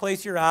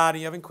place you're at, and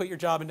you haven't quit your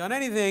job and done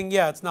anything,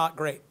 yeah, it's not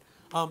great.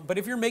 But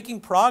if you're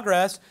making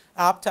progress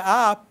app to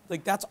app,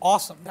 like that's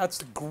awesome.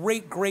 That's a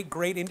great, great,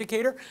 great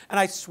indicator. And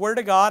I swear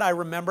to God, I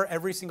remember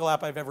every single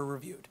app I've ever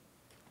reviewed.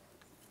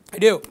 I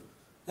do.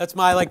 That's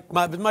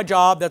my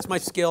job. That's my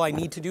skill. I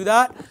need to do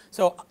that.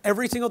 So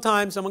every single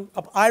time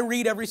I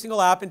read every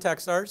single app in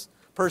Techstars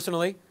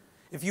personally.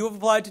 If you have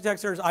applied to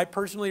Techstars, I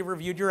personally have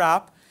reviewed your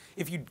app.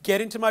 If you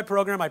get into my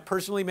program, I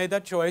personally made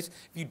that choice.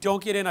 If you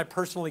don't get in, I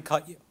personally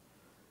cut you.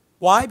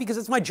 Why? Because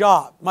it's my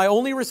job. My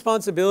only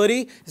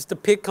responsibility is to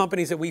pick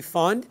companies that we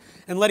fund,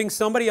 and letting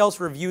somebody else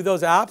review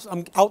those apps.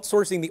 I'm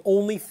outsourcing the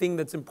only thing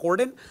that's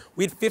important.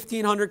 We had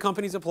 1,500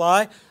 companies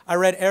apply. I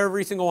read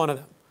every single one of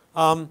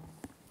them.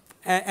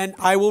 And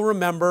I will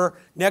remember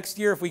next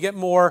year, if we get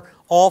more,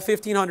 all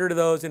 1,500 of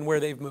those and where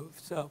they've moved.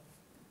 So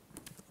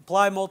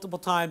apply multiple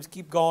times,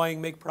 keep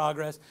going, make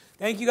progress.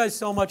 Thank you guys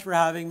so much for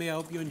having me. I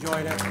hope you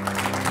enjoyed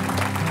it.